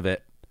because of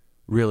it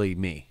really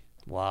me?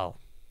 Wow.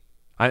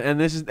 I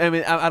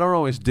don't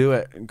always do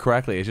it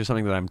correctly. It's just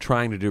something that I'm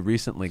trying to do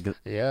recently.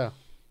 Yeah,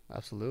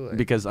 absolutely.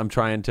 Because I'm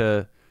trying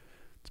to.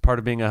 It's part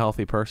of being a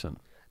healthy person.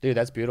 Dude,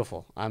 that's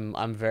beautiful.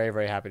 I'm very,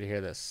 very happy to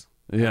hear this.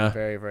 Yeah. I'm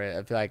very, very.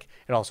 I feel like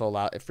it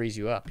also it frees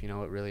you up. You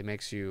know, it really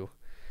makes you.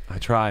 I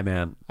try,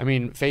 man. I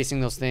mean,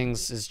 facing those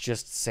things is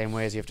just the same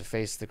way as you have to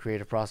face the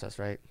creative process,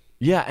 right?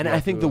 Yeah, and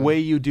I think the way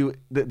you do,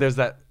 there's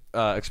that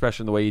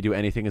expression, the way you do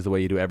anything is the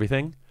way you do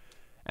everything.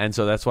 And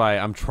so that's why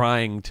I'm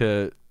trying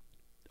to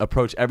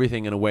approach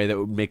everything in a way that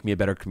would make me a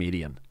better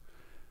comedian.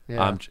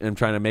 Yeah. I'm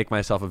trying to make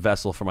myself a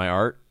vessel for my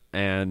art,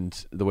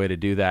 and the way to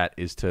do that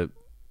is to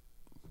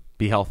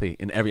be healthy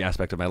in every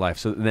aspect of my life.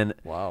 So then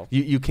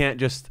you can't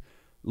just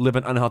live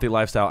an unhealthy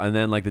lifestyle and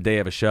then like the day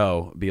of a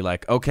show be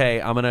like,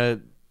 okay, I'm going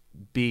to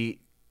be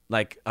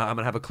like, I'm going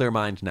to have a clear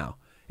mind now.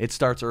 It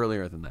starts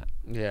earlier than that.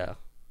 Yeah.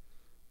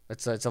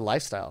 It's a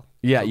lifestyle.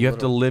 Yeah, you have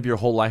to live your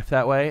whole life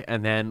that way,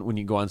 and then when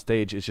you go on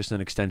stage, it's just an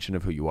extension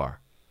of who you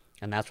are.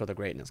 And that's where the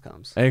greatness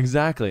comes.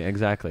 Exactly.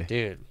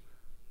 Dude.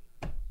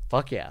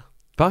 Fuck yeah.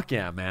 Fuck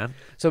yeah, man.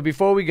 So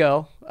before we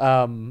go,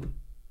 I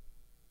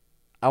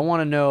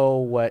want to know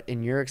what,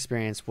 in your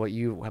experience,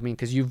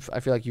 because I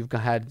feel like you've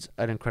had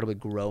an incredibly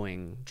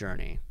growing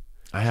journey.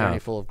 I have. Journey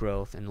full of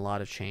growth and a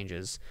lot of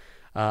changes.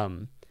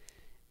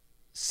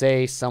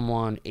 Say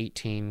someone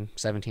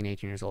 17,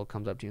 18 years old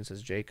comes up to you and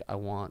says, Jake, I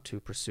want to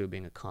pursue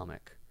being a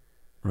comic.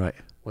 Right.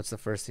 What's the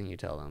first thing you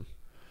tell them?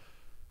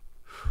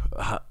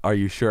 Are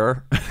you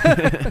sure?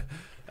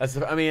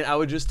 I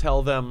would just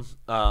tell them,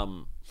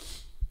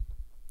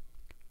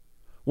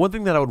 one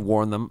thing that I would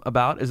warn them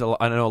about is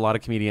I know a lot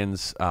of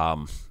comedians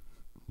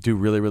do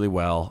really, really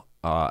well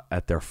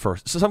at their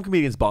first. So some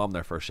comedians bomb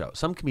their first show.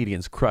 Some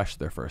comedians crush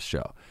their first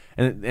show.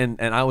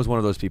 And I was one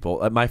of those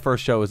people. My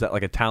first show was at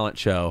like a talent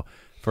show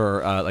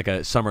for like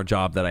a summer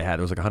job that I had.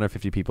 It was like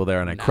 150 people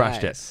there, and I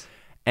crushed it.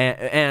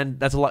 And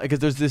that's a lot, because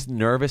there's this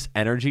nervous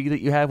energy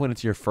that you have when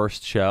it's your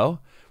first show,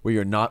 where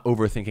you're not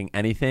overthinking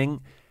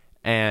anything,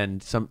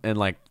 and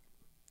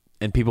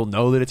people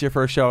know that it's your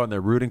first show and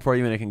they're rooting for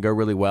you, and it can go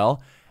really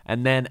well.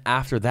 And then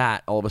after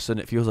that, all of a sudden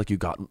it feels like you've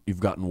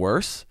gotten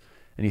worse,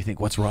 and you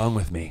think, what's wrong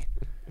with me?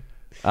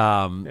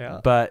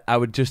 But I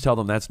would just tell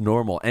them that's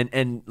normal,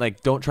 and like,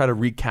 don't try to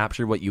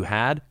recapture what you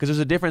had, because there's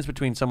a difference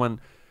between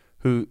someone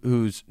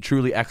who's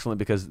truly excellent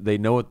because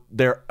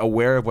they're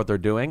aware of what they're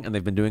doing and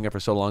they've been doing it for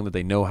so long that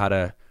they know how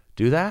to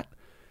do that,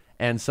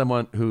 and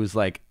someone who's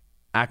like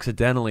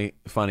accidentally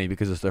funny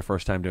because it's their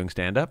first time doing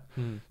stand-up.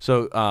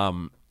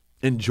 So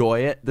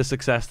enjoy it, the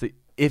success that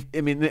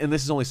and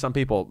this is only some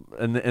people,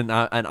 and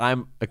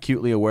I'm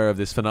acutely aware of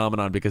this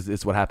phenomenon because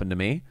it's what happened to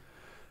me.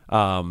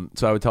 So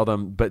I would tell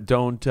them, but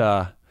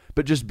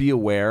just be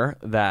aware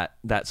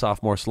that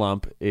sophomore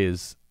slump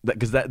is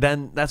because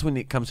that's when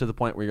it comes to the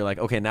point where you're like,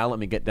 okay, now let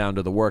me get down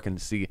to the work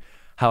and see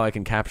how I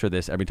can capture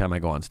this every time I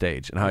go on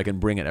stage, and how I can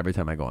bring it every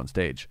time I go on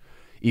stage,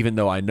 even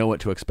though I know what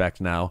to expect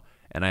now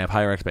and I have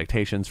higher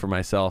expectations for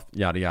myself,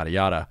 yada, yada,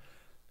 yada.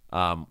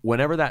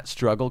 Whenever that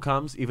struggle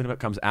comes, even if it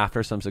comes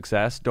after some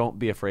success, don't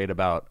be afraid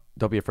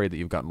that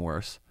you've gotten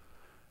worse.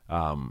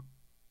 Because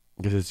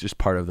it's just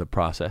part of the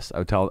process.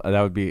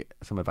 That would be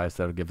some advice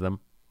that I would give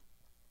them.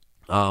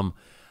 I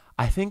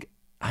don't think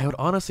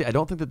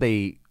that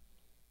they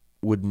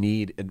would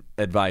need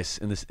advice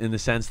in the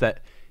sense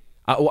that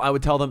I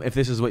would tell them, if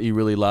this is what you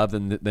really love,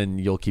 then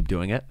you'll keep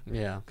doing it.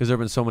 Yeah. Because there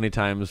have been so many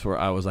times where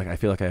I was like, I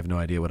feel like I have no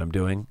idea what I'm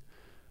doing.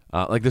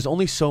 Like, there's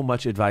only so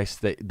much advice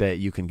that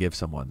you can give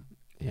someone.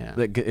 Yeah.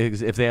 Like,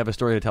 if they have a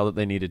story to tell that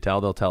they need to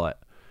tell, they'll tell it.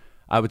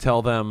 I would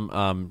tell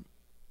them,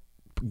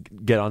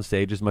 get on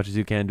stage as much as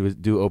you can,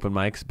 do open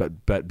mics,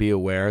 but be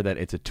aware that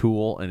it's a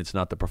tool and it's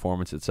not the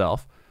performance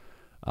itself.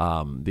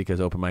 Because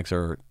open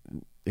mics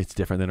it's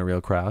different than a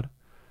real crowd.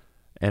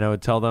 And I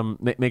would tell them,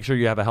 make sure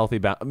you have a healthy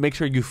make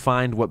sure you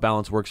find what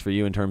balance works for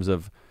you in terms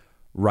of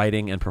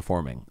writing and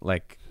performing.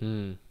 Like,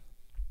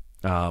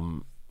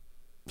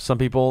 some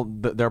people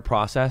their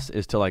process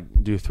is to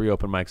like do 3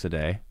 open mics a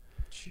day,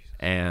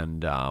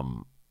 and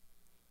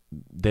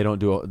they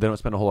don't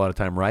spend a whole lot of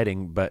time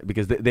writing, but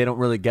because they don't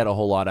really get a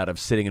whole lot out of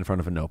sitting in front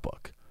of a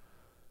notebook,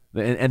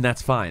 and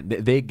that's fine.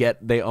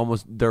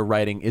 Their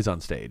writing is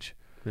on stage.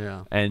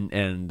 Yeah.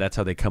 And that's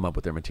how they come up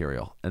with their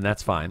material, and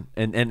that's fine.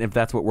 And if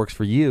that's what works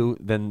for you,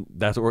 then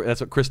that's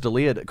what Chris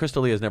D'Elia. Chris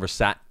D'Elia has never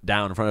sat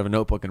down in front of a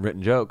notebook and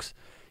written jokes.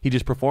 He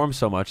just performs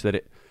so much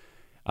that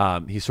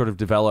he sort of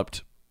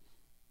developed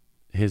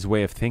his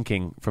way of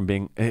thinking from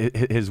being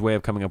his way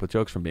of coming up with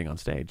jokes from being on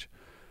stage.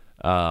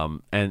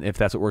 And if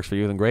that's what works for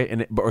you, then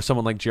great. Or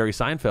someone like Jerry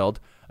Seinfeld,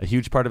 a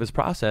huge part of his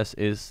process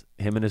is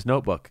him and his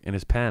notebook and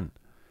his pen,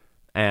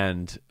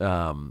 and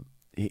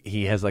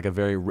he has like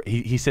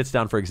he sits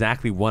down for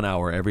exactly 1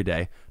 hour every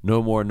day,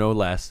 no more, no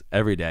less,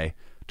 every day,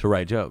 to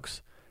write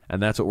jokes,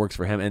 and that's what works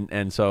for him.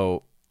 And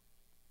so,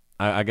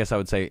 I guess I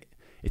would say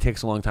it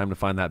takes a long time to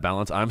find that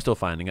balance. I'm still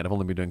finding it. I've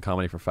only been doing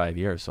comedy for 5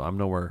 years, so I'm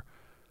nowhere.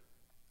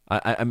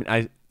 I'm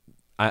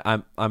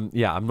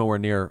nowhere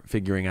near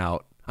figuring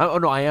out. Oh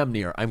no, I am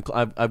near.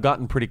 I've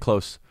gotten pretty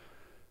close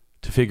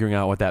to figuring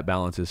out what that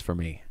balance is for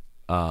me.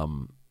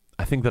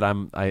 I think that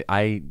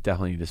I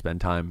definitely need to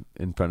spend time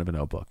in front of a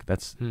notebook.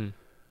 That's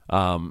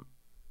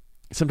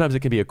sometimes it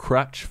can be a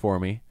crutch for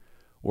me,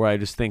 where I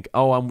just think,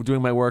 oh, I'm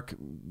doing my work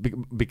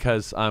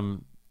because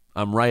I'm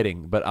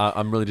writing, but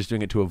I'm really just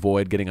doing it to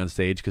avoid getting on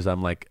stage, because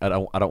I'm like I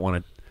don't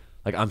want to,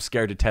 like, I'm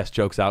scared to test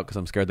jokes out because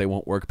I'm scared they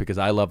won't work because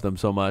I love them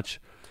so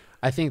much.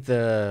 I think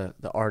the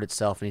art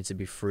itself needs to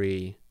be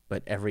free,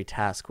 but every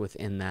task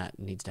within that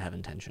needs to have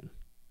intention.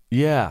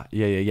 Yeah,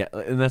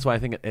 and that's why I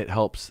think it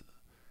helps.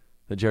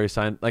 That Jerry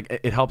signed, like,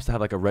 it helps to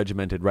have like a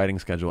regimented writing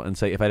schedule, and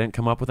say if I didn't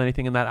come up with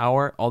anything in that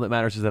hour, all that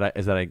matters is that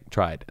I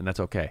tried, and that's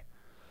okay.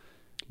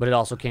 But it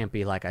also can't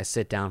be like I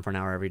sit down for an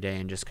hour every day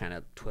and just kind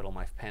of twiddle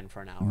my pen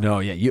for an hour. No,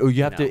 yeah,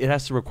 you have to. It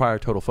has to require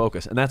total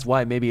focus, and that's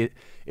why maybe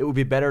it would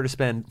be better to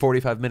spend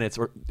 45 minutes,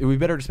 or it would be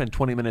better to spend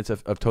 20 minutes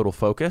of total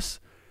focus,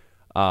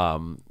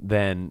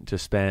 than to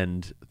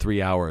spend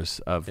 3 hours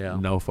of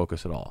no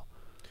focus at all.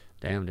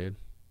 Damn, dude.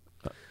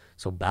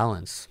 So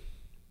balance.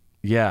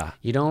 Yeah,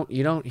 you don't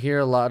hear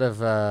a lot of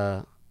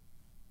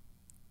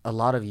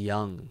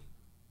young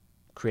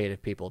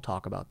creative people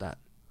talk about that.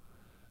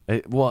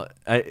 You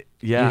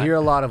hear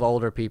a lot of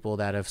older people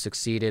that have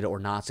succeeded or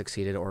not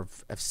succeeded, or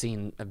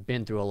have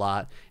been through a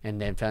lot, and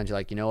then found you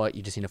like, you know what,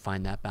 you just need to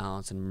find that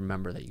balance and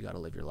remember that you got to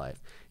live your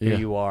life. Here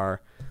you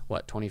are,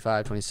 what,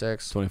 25,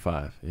 26?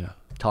 25, yeah.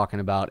 Talking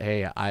about,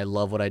 hey, I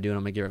love what I do and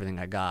I'm gonna give everything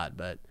I got,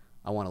 but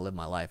I want to live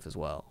my life as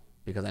well,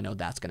 because I know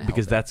that's gonna help.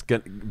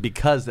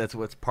 Because that's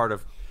what's part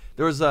of.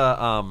 There was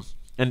a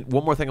and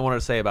one more thing I wanted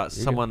to say about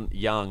someone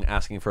young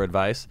asking for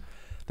advice.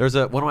 There's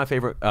one of my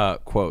favorite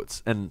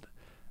quotes, and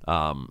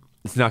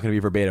it's not going to be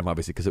verbatim,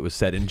 obviously, because it was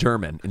said in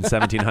German in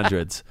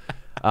 1700s.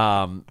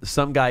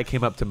 Some guy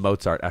came up to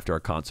Mozart after a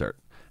concert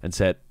and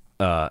said,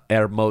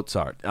 "Herr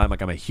Mozart, I'm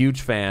a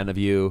huge fan of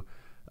you.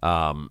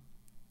 I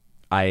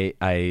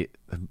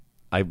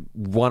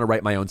want to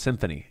write my own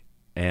symphony,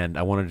 and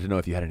I wanted to know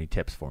if you had any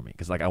tips for me,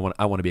 because like I want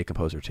to be a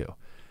composer too."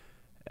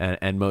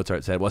 And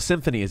Mozart said, "Well,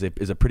 symphony is a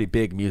pretty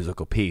big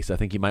musical piece. I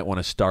think you might want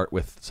to start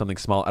with something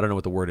small. I don't know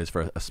what the word is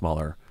for a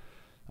smaller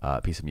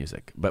piece of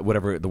music, but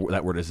whatever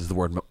that word is the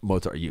word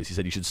Mozart used. He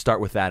said you should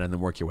start with that and then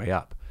work your way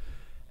up."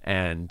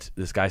 And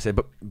this guy said,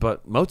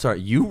 "But Mozart,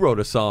 you wrote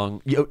a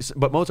song.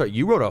 But Mozart,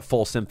 you wrote a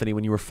full symphony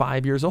when you were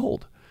 5 years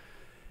old."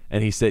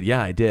 And he said,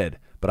 "Yeah, I did,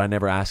 but I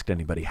never asked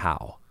anybody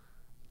how."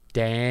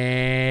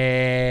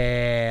 Damn.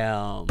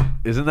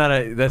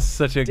 That's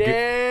such a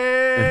good.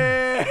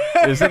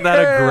 Isn't that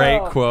a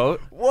great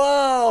quote?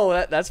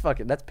 Whoa, that's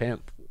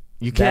pimp.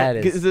 You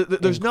can't.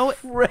 There's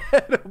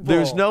incredible.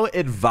 There's no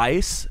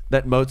advice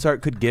that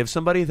Mozart could give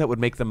somebody that would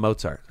make them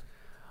Mozart.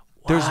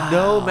 Wow. There's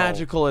no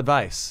magical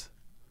advice.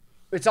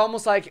 It's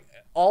almost like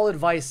all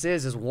advice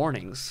is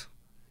warnings.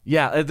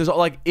 Yeah, there's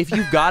like, if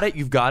you've got it,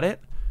 you've got it,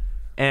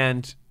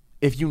 and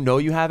if you know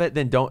you have it,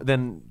 then don't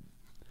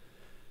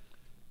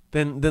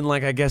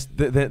like, I guess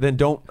then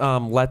don't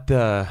let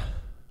the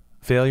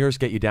failures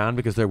get you down,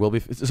 because there will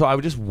be. So I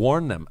would just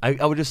warn them.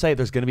 I would just say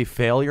there's going to be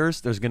failures,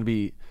 there's going to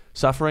be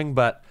suffering,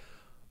 but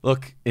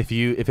look, if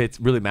it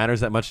really matters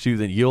that much to you,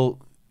 then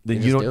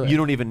you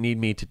don't even need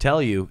me to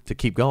tell you to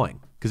keep going,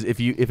 because if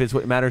it's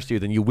what matters to you,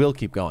 then you will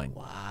keep going.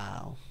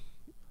 Wow.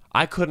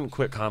 I couldn't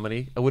quit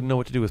comedy. I wouldn't know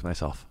what to do with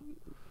myself.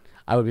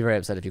 I would be very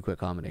upset if you quit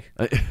comedy.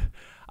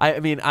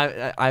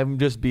 I'm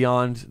just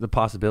beyond the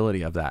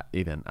possibility of that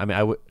even. I mean,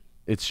 I would.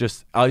 It's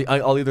just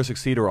I'll either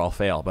succeed or I'll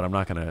fail, but I'm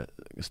not going to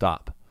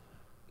stop.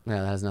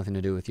 Yeah, that has nothing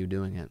to do with you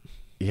doing it.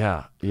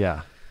 Yeah.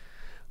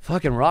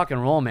 Fucking rock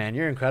and roll, man.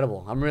 You're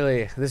incredible. I'm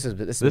really. This has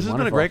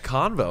been a great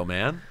convo,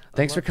 man.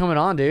 Thanks for coming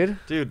on, dude.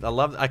 Dude, I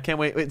love. I can't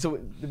wait. Wait, so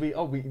did we?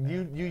 Oh, you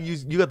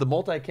got the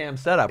multicam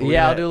setup.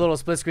 Yeah, I'll do a little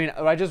split screen.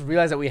 I just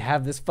realized that we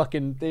have this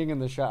fucking thing in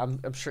the shot.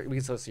 I'm sure we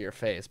can still see your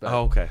face, but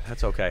Oh, okay,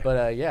 that's okay.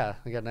 but yeah,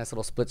 we got a nice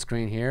little split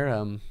screen here.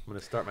 I'm gonna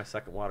start my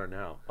second water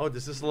now. Oh,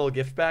 is this a little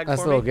gift bag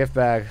That's for a little me? gift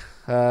bag.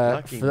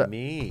 Lucky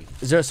me.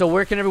 So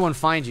where can everyone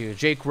find you?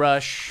 Jake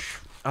Rush.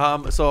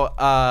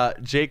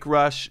 Jake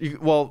Rush.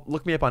 Well,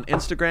 look me up on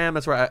Instagram.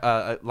 That's where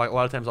I like a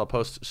lot of times I'll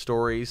post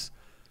stories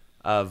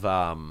of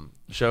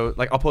show.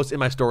 Like I'll post in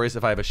my stories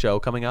if I have a show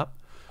coming up.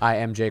 I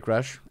am Jake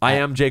Rush. I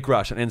am Jake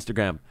Rush on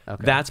Instagram.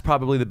 Okay. That's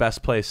probably the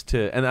best place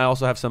to. And I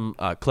also have some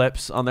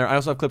clips on there. I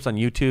also have clips on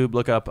YouTube.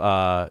 Look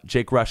up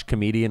Jake Rush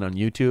comedian on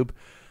YouTube.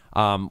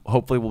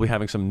 Hopefully we'll be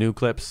having some new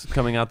clips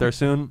coming out there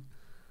soon.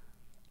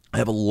 I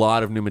have a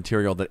lot of new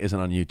material that isn't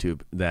on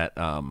YouTube that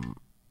I'm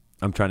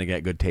trying to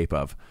get good tape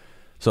of.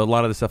 So a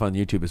lot of the stuff on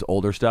YouTube is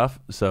older stuff.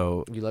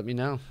 So You let me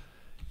know.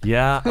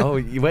 yeah.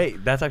 Oh,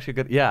 wait. That's actually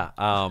good. Yeah.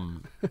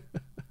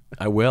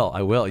 I will.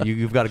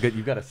 You've got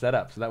a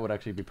setup, so that would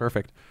actually be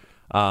perfect.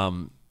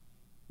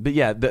 But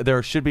yeah,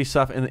 there should be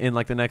stuff in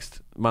like the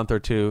next month or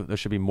two. There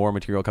should be more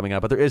material coming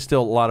out, but there is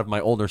still a lot of my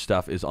older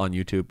stuff is on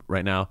YouTube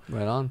right now.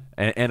 Right on.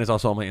 And it's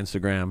also on my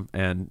Instagram.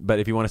 But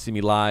if you want to see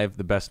me live,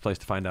 the best place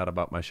to find out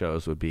about my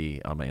shows would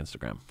be on my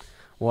Instagram.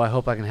 Well, I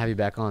hope I can have you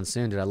back on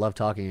soon, dude. I love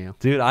talking to you.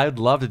 Dude, I'd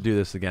love to do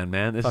this again,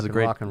 man. This is a Fucking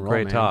great, rock and roll,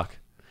 great man. talk.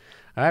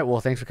 All right.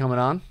 Well, thanks for coming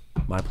on.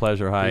 My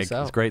pleasure, Hike. Peace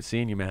out. It's great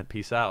seeing you, man.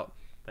 Peace out.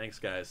 Thanks,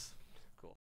 guys.